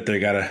out of it,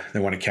 they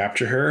want to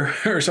capture her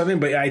or something.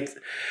 But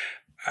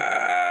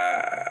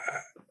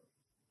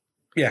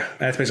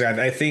that's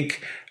basically, I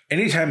think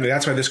anytime,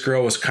 that's why this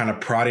girl was kind of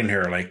prodding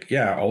her, like,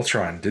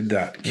 Ultron did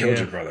that, killed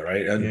your brother,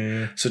 right?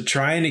 And so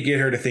trying to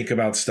get her to think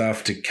about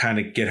stuff to kind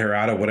of get her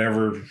out of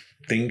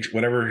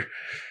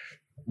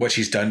what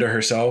she's done to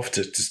herself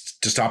to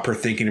stop her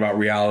thinking about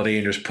reality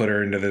and just put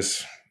her into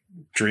this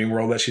dream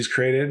world that she's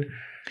created.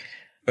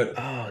 But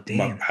I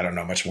don't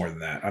know much more than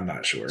that. I'm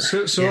not sure.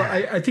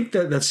 I think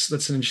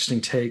that's an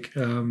interesting take.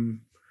 That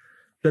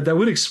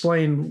would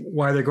explain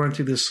why they're going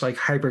through this like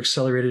hyper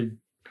accelerated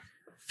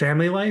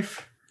family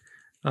life.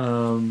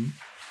 So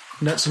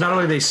not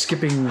only are they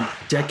skipping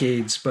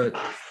decades, but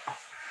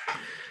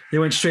they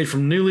went straight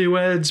from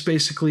newlyweds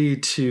basically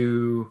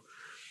to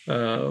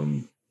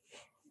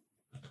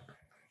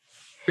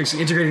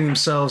basically integrating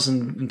themselves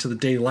into the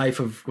daily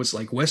life of what's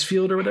like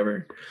Westfield or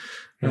whatever,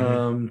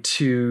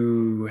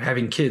 to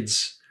having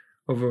kids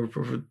over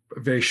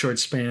a very short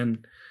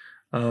span.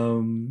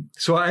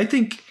 So I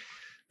think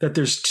that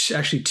there's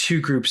actually two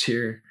groups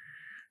here.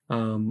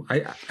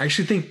 I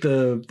actually think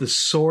the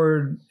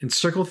sword and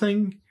circle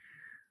thing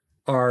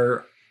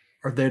are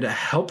there to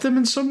help them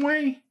in some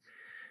way.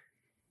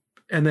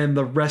 And then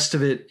the rest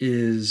of it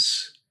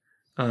is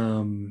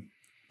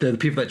the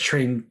people that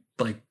train,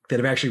 like that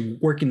have actually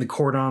working the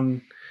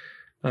cordon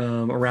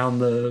around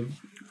the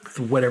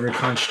whatever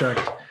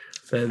construct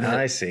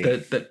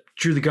that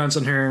drew the guns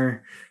on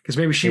her, because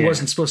maybe she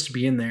wasn't supposed to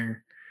be in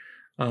there.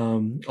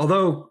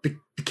 Although the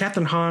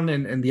Catherine Hahn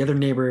and the other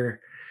neighbor,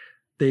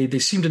 they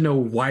seem to know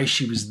why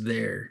she was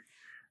there,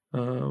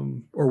 or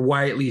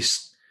why at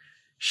least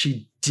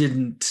she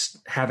didn't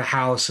have a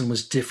house and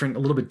was different, a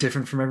little bit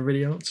different from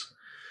everybody else.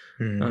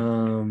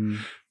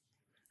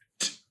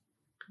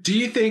 Do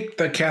you think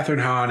that Catherine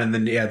Hahn and the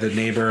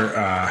neighbor,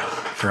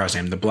 for his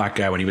name, the black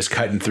guy, when he was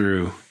cutting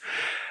through,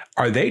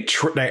 are they?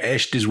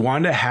 Does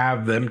Wanda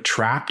have them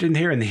trapped in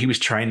here, and he was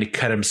trying to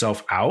cut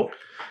himself out?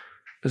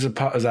 Is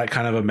that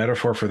kind of a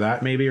metaphor for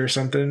that, maybe, or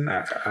something?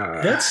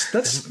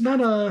 That's not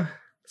a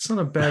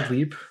bad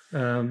leap.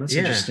 That's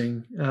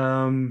interesting.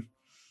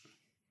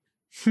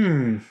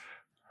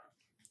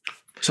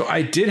 So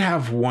I did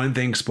have one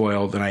thing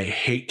spoiled, and I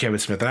hate Kevin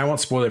Smith, and I won't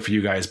spoil it for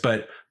you guys,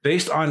 but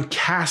based on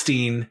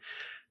casting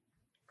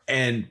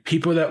and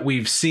people that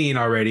we've seen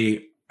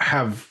already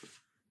have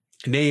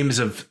names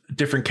of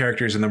different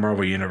characters in the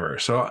Marvel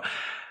Universe. So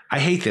I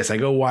hate this. I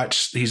go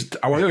watch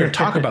I want to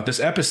talk about this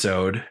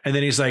episode, and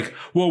then he's like,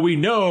 well, we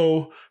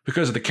know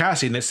because of the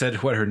casting that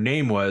said what her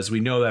name was, we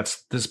know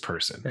that's this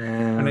person.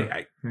 And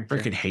I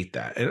freaking hate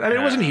that. And it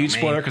wasn't a huge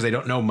spoiler because I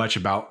don't know much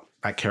about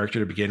that character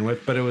to begin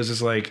with, but it was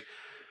just like,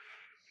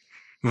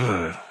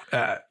 I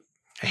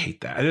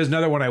hate that. And there's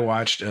another one I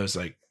watched. I was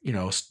like,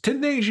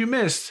 10 things you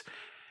missed.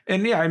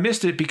 And yeah, I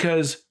missed it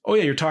because,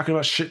 you're talking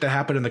about shit that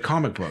happened in the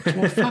comic books.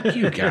 Well, fuck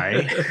you,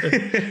 guy.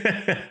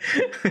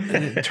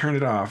 Turn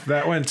it off.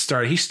 That one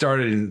started. He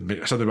started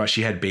in something about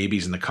she had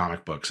babies in the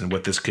comic books and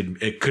what this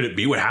could it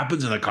be what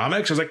happens in the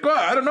comics? I was like,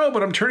 I don't know,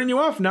 but I'm turning you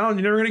off now, and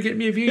you're never gonna get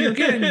me a view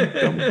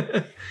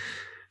again.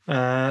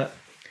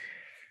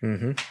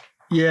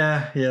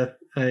 Yeah.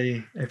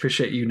 I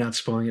appreciate you not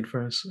spoiling it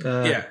for us.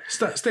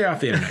 Stay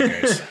off the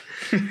internet, guys.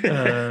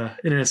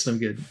 Internet's no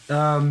good.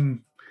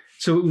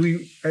 So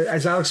we,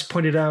 as Alex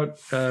pointed out,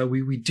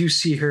 we do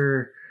see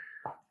her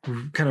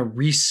kind of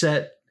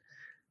reset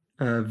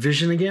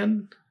Vision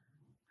again.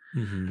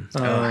 Mm-hmm.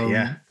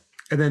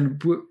 And then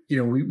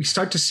we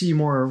start to see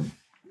more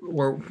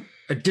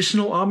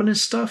additional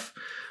ominous stuff.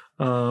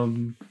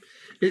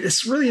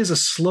 It really is a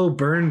slow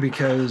burn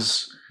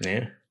because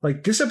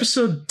like this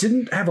episode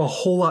didn't have a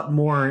whole lot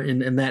more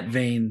in that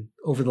vein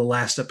over the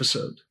last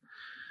episode.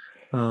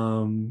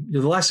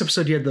 The last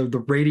episode you had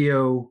the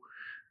radio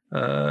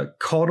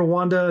call to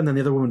Wanda, and then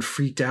the other woman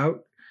freaked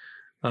out.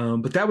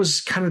 But that was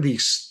kind of the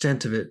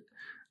extent of it.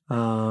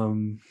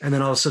 And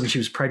then all of a sudden she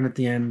was pregnant at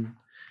the end.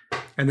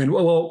 And then,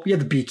 we had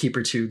the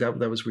beekeeper too. That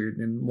was weird.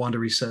 And Wanda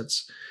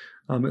resets.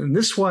 And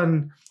this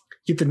one,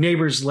 get the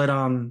neighbors let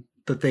on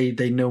that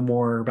they know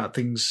more about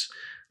things.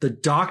 The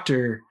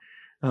doctor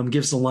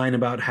gives the line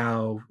about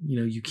how,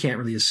 you can't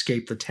really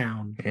escape the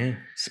town. Yeah.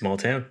 Small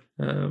town.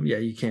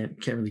 You can't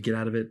really get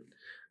out of it.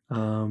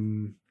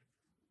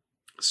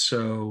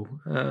 So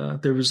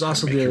there was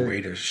also Make your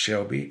way to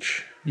Shell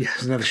Beach. Yeah,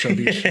 another Shell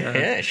Beach.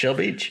 Shell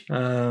Beach.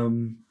 But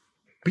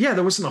yeah,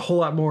 there wasn't a whole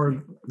lot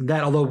more than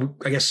that. Although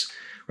I guess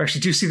we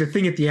actually do see the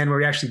thing at the end where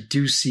we actually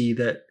do see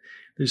that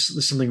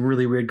there's something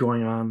really weird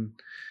going on.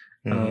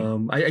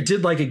 Mm-hmm. I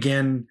did like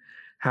again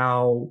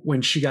how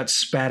when she got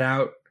spat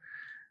out,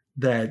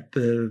 that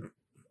the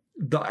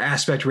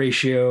aspect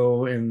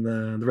ratio and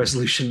the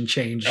resolution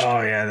changed.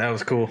 Oh yeah, that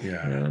was cool.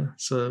 Yeah.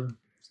 So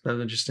that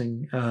was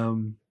interesting.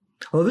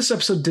 Although this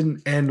episode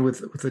didn't end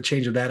with the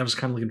change of that, I was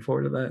kind of looking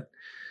forward to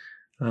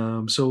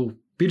that. So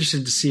be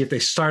interested to see if they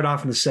start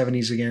off in the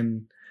 70s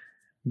again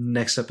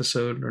next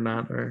episode or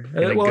not. Or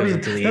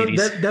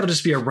that'll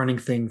just be a running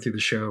thing through the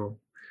show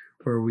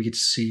where we get to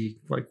see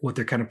like what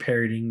they're kind of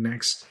parodying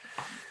next.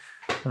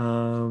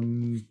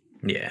 The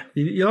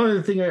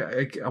other thing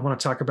I want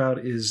to talk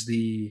about is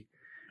the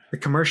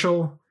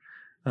commercial.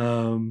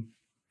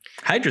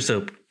 Hydra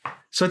soap.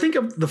 So I think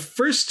the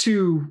first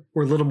two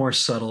were a little more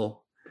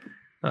subtle.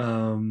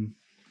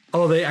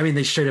 Although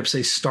they straight up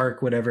say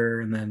Stark, whatever,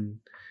 and then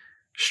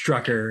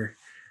Strucker.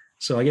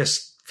 So I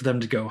guess for them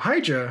to go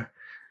Hydra,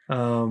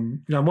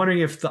 I'm wondering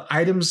if the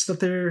items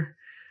that they're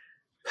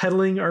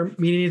peddling are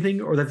mean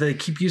anything, or that they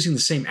keep using the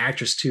same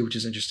actress too, which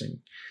is interesting.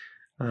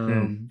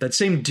 That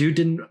same dude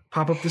didn't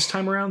pop up this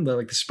time around,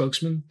 the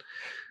spokesman,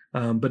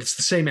 but it's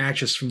the same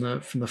actress from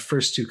the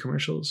first two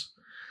commercials.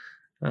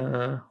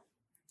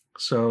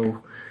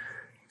 So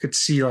could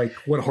see like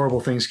what horrible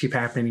things keep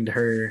happening to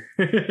her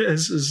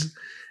as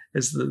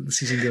the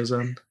season goes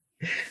on.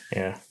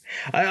 Yeah.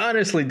 I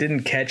honestly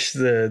didn't catch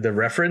the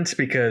reference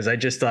because I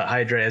just thought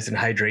Hydra as in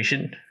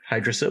hydration,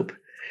 Hydra soap.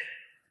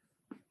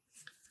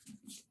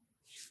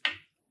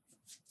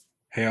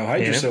 Hail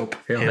Hydra soap.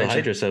 Hail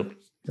Hydra soap.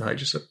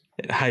 Hydra soap.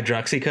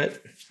 Hydroxycut.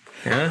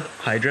 Yeah.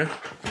 Hydra.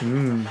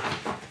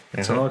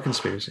 It's all a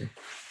conspiracy.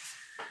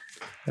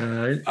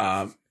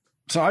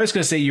 So I was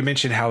going to say, you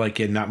mentioned how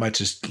not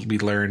much is we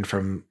learned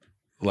from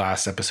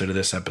last episode of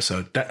this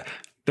episode. That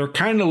they're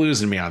kind of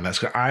losing me on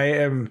this.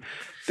 I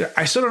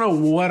still don't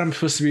know what I'm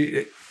supposed to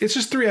be. It's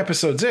just 3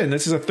 episodes in.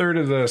 This is a third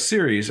of the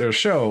series or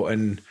show.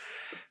 And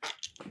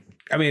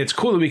I mean, it's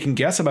cool that we can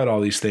guess about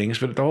all these things,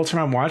 but the whole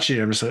time I'm watching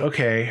it, I'm just like,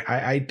 okay,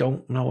 I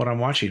don't know what I'm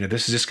watching.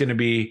 This is just going to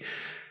be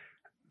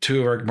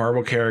 2 of our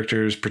Marvel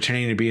characters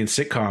pretending to be in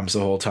sitcoms the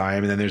whole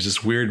time. And then there's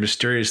this weird,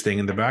 mysterious thing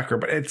in the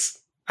background, but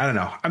I don't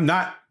know. I'm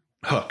not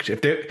hooked.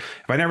 If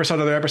I never saw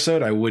another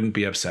episode, I wouldn't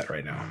be upset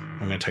right now.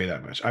 I'm going to tell you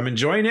that much. I'm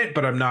enjoying it,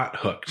 but I'm not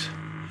hooked,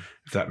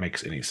 if that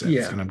makes any sense.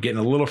 Yeah. And I'm getting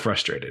a little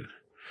frustrated.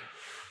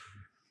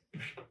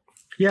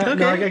 Yeah, okay,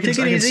 no, I can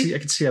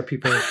see how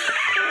people. All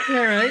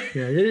right.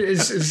 Yeah,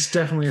 it's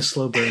definitely a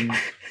slow burn.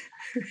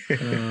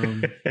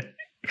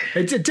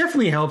 It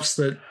definitely helps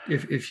that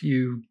if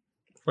you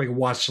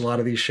watched a lot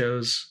of these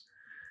shows.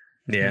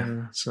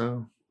 Yeah.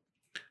 So.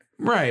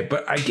 Right,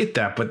 but I get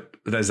that. But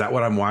is that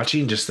what I'm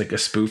watching? Just like a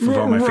spoof of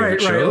all my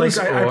favorite shows?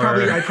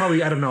 I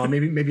probably I don't know.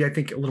 Maybe I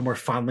think a little more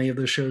fondly of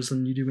those shows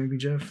than you do, maybe,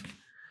 Jeff.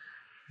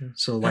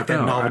 So like I that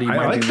don't know. novelty I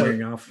might like be the-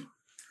 wearing off.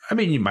 I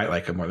mean, you might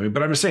like it more than me,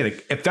 but I'm just saying,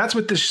 like, if that's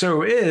what this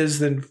show is,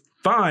 then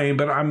fine.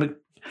 But I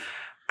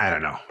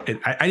don't know.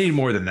 I need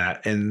more than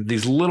that. And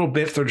these little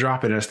bits they're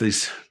dropping us,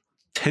 these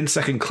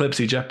 10-second clips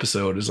each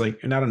episode, is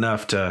like not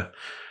enough to.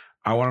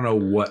 I want to know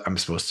what I'm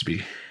supposed to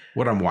be,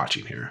 what I'm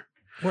watching here.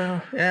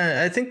 Well,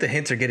 yeah, I think the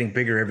hints are getting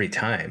bigger every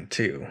time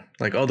too.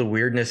 Like all the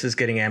weirdness is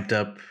getting amped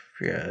up.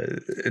 Yeah,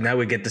 and now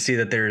we get to see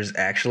that there's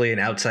actually an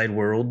outside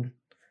world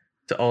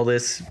to all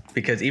this,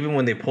 because even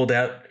when they pulled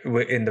out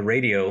in the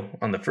radio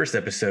on the first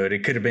episode,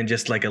 it could have been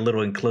just like a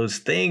little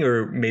enclosed thing,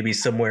 or maybe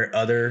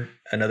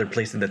another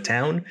place in the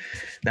town.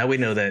 Now we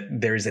know that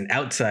there's an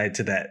outside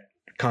to that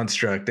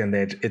construct, and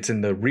that it's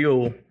in the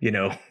real,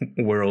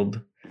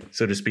 world,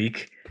 so to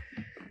speak.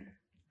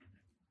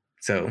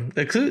 So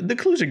the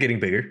clues are getting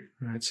bigger.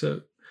 All right,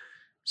 so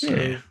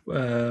Yeah.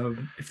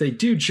 if they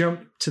do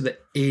jump to the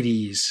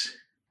 80s,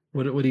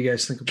 what do you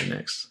guys think will be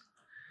next?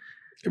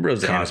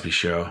 Roseanne. Cosby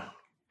Show.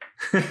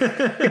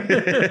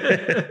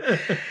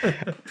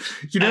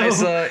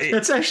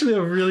 That's actually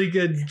a really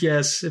good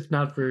guess, if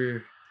not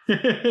for.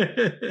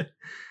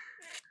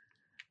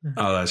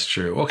 Oh, that's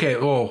true. Okay,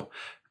 well,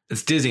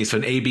 it's Disney, so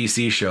an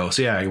ABC show.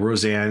 So yeah,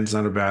 Roseanne's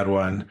not a bad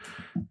one.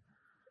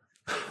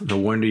 The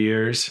Wonder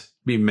Years,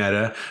 be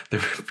meta. They're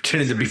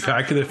pretending to be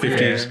back in the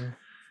 50s. Yeah.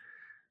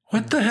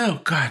 What the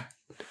hell? God.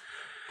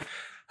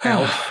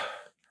 Oh,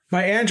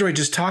 my Android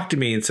just talked to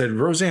me and said,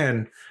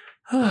 Roseanne.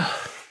 Give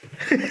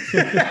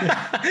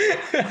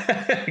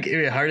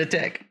me a heart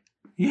attack.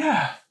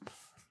 Yeah.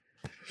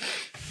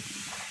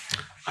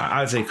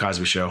 I'd say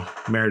Cosby Show.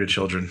 Married to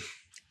Children.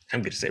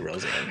 I'm going to say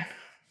Roseanne.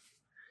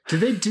 Do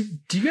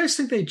you guys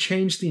think they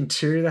changed the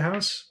interior of the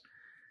house?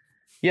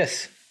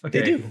 Yes, Okay.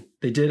 they do.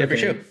 They did Every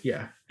okay. show.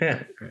 Yeah.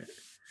 Yeah. Right.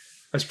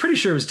 I was pretty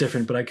sure it was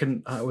different, but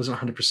I wasn't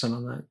 100%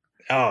 on that.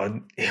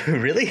 Oh,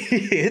 really?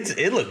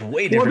 It looked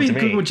way Well, different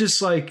to me. with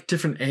just like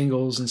different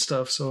angles and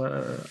stuff, so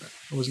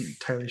I wasn't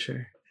entirely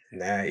sure.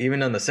 Nah,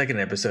 even on the second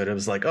episode, I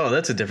was like, "Oh,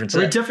 that's a different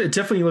But set." it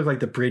definitely looked like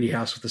the Brady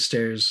house with the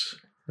stairs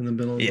in the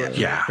middle of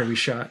Yeah. every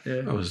shot.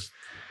 Yeah. That was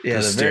Yeah,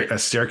 that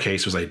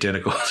staircase was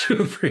identical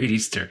to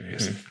Brady's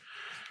staircase.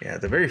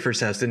 the very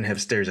first house didn't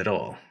have stairs at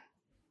all.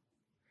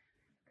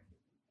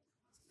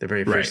 The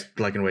very first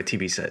black and white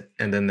TV set,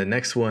 and then the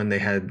next one they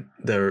had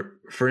the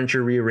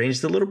furniture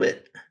rearranged a little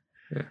bit.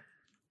 Yeah.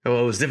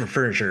 Oh, it was different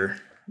furniture,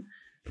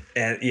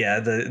 and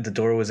the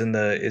door was in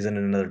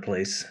another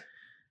place.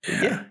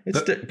 Yeah,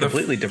 it's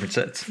completely different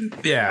sets.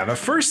 Yeah, the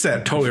first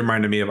set totally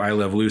reminded me of I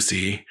Love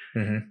Lucy.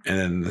 Mm-hmm. And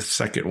then the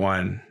second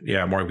one,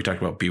 more we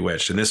talked about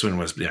Bewitched. And this one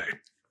was,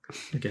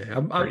 Okay,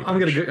 I'm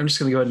just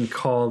gonna go ahead and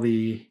call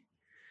the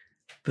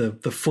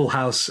Full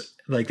House,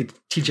 like the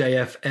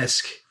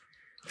TGIF-esque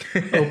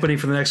opening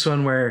for the next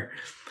one, where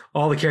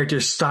all the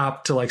characters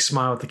stop to like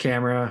smile at the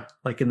camera,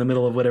 like in the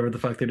middle of whatever the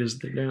fuck it is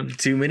that they're doing.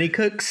 Too Many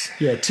Cooks.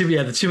 The Too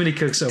Many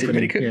Cooks opening.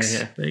 Many Cooks.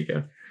 Yeah, there you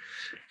go.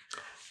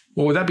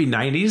 well, would that be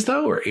 90s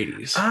though or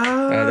 80s?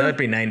 That'd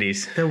be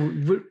 90s.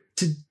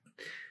 Did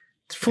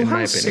Full In my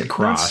House opinion. It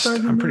crossed. start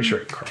in I'm the- pretty sure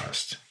it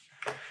crossed.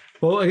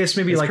 Well, I guess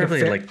maybe It's like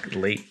probably like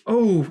late.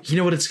 Oh, you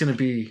know what it's gonna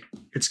be?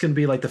 It's gonna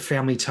be like the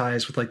Family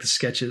Ties with like the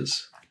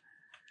sketches.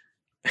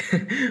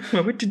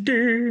 What would you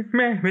do,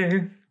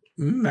 man?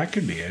 That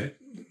could be it.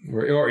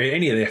 Or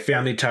any of the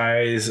Family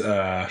Ties,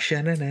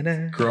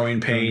 Sha-na-na-na.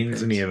 Growing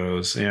Pains, any of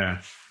those.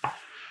 Yeah.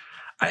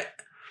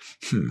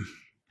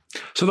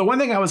 So the one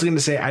thing I was going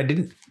to say,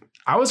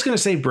 I was going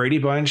to say Brady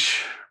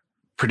Bunch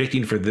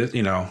predicting for this,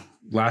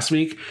 last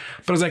week,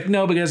 but I was like,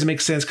 no, but it doesn't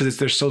make sense because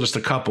they're still just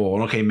a couple.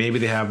 And okay, maybe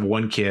they have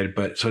one kid,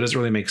 but so it doesn't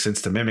really make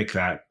sense to mimic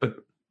that. But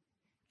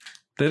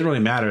that doesn't really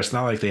matter. It's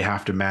not like they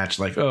have to match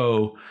like,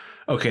 oh,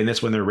 okay, and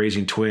that's when they're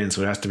raising twins.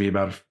 So it has to be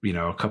about,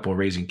 a couple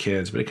raising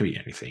kids, but it could be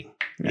anything.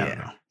 I don't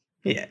know.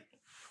 Yeah.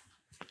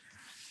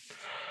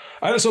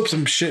 I just hope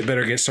some shit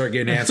better start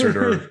getting answered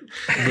or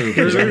moved.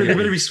 There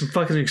better be some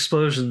fucking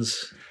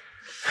explosions.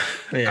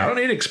 I don't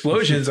need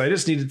explosions. I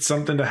just needed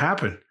something to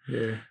happen.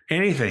 Yeah.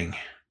 Anything.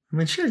 I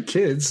mean, she had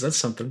kids. That's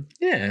something.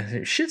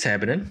 Yeah, shit's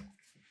happening.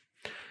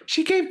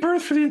 She gave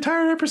birth for the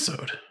entire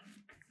episode.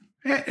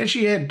 And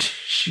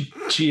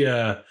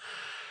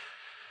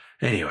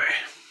anyway,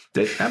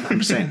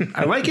 I'm saying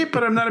I like it,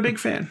 but I'm not a big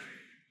fan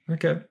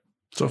Okay.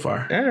 so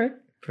far. All right.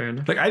 Fair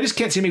enough. Like, I just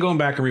can't see me going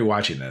back and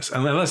rewatching this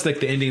unless like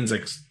the endings,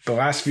 like the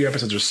last few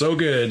episodes are so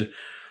good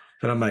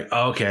that I'm like,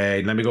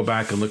 okay, let me go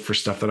back and look for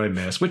stuff that I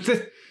missed, which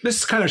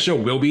this kind of show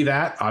will be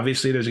that.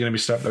 Obviously there's going to be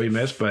stuff that we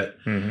missed, but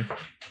There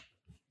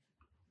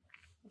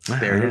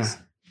it is.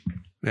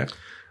 Yeah.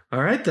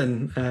 All right,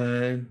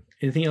 then.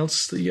 Anything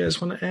else that you guys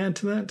want to add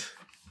to that?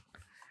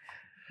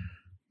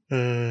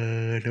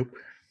 Nope.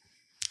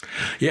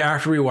 Yeah,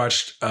 after we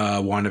watched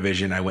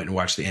WandaVision, I went and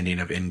watched the ending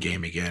of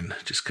Endgame again,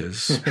 just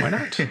because why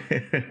not?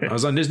 I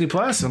was on Disney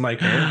Plus. I'm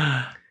like,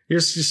 You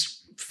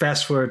just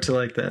fast forward to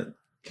like that,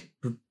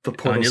 the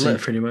portal On your scene,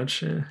 left. pretty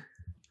much. Yeah.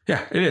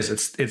 yeah, it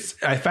is.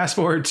 It's. I fast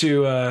forward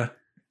to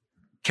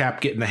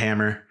Cap getting the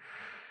hammer,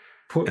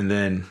 Por- and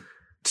then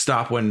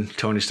stop when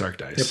Tony Stark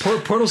dies. Yeah,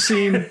 portal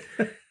scene,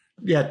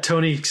 yeah,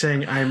 Tony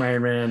saying I'm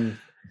Iron Man,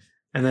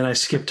 and then I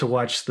skipped to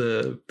watch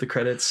the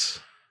credits,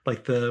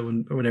 like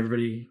when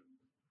everybody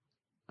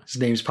his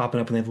name's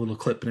popping up and they have a little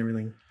clip and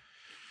everything.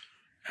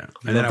 Yeah.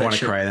 And then I want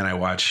to cry, and then I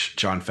watch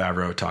Jon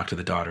Favreau talk to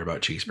the daughter about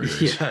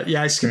cheeseburgers.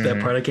 Yeah, I skipped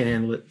that part. I can't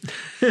handle it.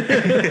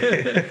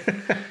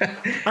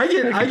 I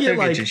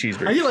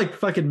get like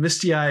fucking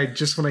misty eyed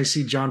just when I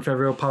see Jon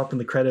Favreau pop up in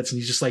the credits and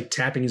he's just like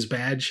tapping his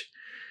badge.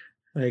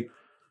 Like,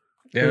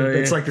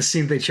 it's like the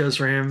scene they chose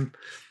for him.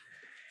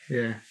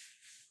 Yeah,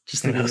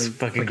 just that was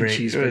fucking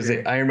great. What was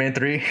it, Iron Man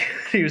 3?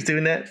 He was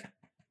doing that.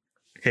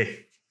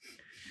 Hey,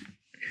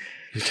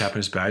 he's tapping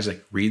his badge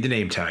like, read the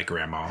name tag,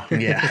 Grandma.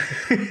 Yeah.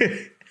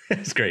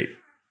 That's great.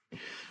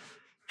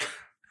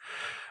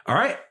 All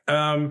right.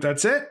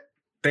 That's it.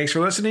 Thanks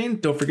for listening.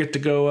 Don't forget to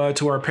go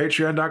to our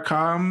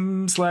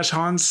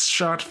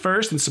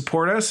patreon.com/HansShotFirst and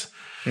support us.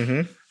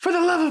 Mm-hmm. For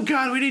the love of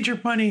God, we need your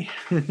money.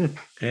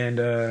 And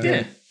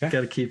got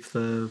to keep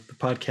the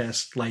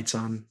podcast lights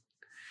on.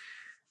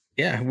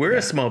 Yeah, we're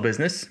a small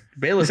business.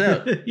 Bail us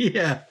out.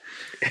 Yeah.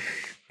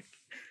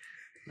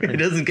 It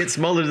doesn't get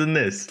smaller than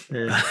this.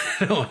 Yeah.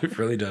 No, it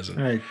really doesn't.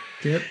 All right.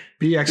 Yep.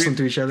 Be excellent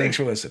to each other. Thanks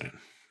for listening.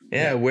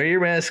 Yeah, wear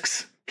your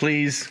masks,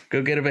 please.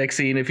 Go get a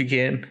vaccine if you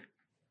can.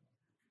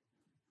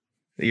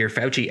 Your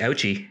Fauci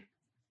ouchie.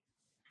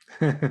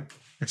 I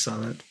saw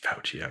that.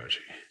 Fauci ouchie.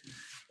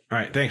 All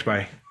right, thanks,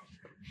 bye.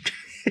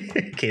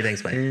 Okay,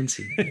 thanks, bye. And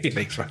see.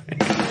 Thanks, bye.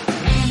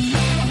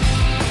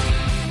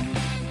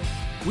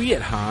 We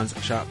at Hans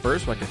Shot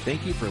First would like to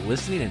thank you for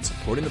listening and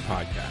supporting the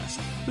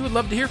podcast. We would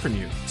love to hear from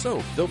you,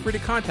 so feel free to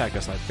contact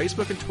us on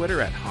Facebook and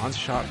Twitter at Hans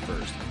Shot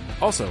First.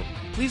 Also,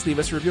 please leave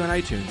us a review on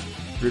iTunes.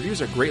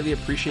 Reviews are greatly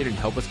appreciated and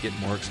help us get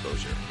more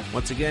exposure.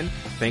 Once again,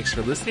 thanks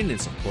for listening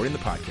and supporting the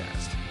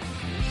podcast.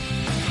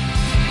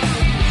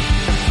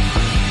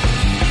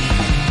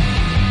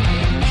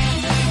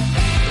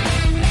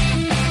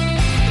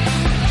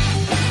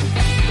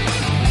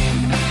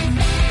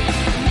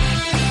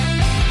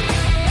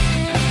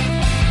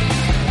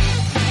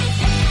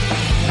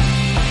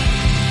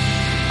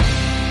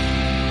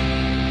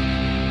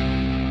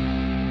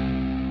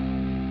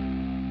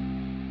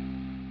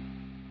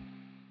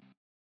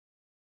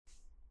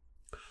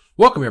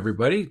 Welcome,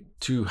 everybody,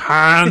 to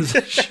Hans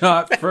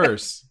Shot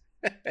First.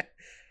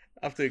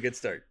 Off to a good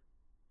start.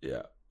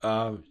 Yeah.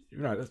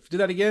 Let's do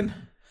that again.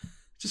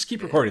 Just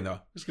keep recording,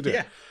 though. Just continue.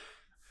 Yeah.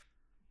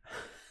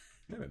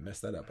 I haven't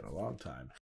messed that up in a long time.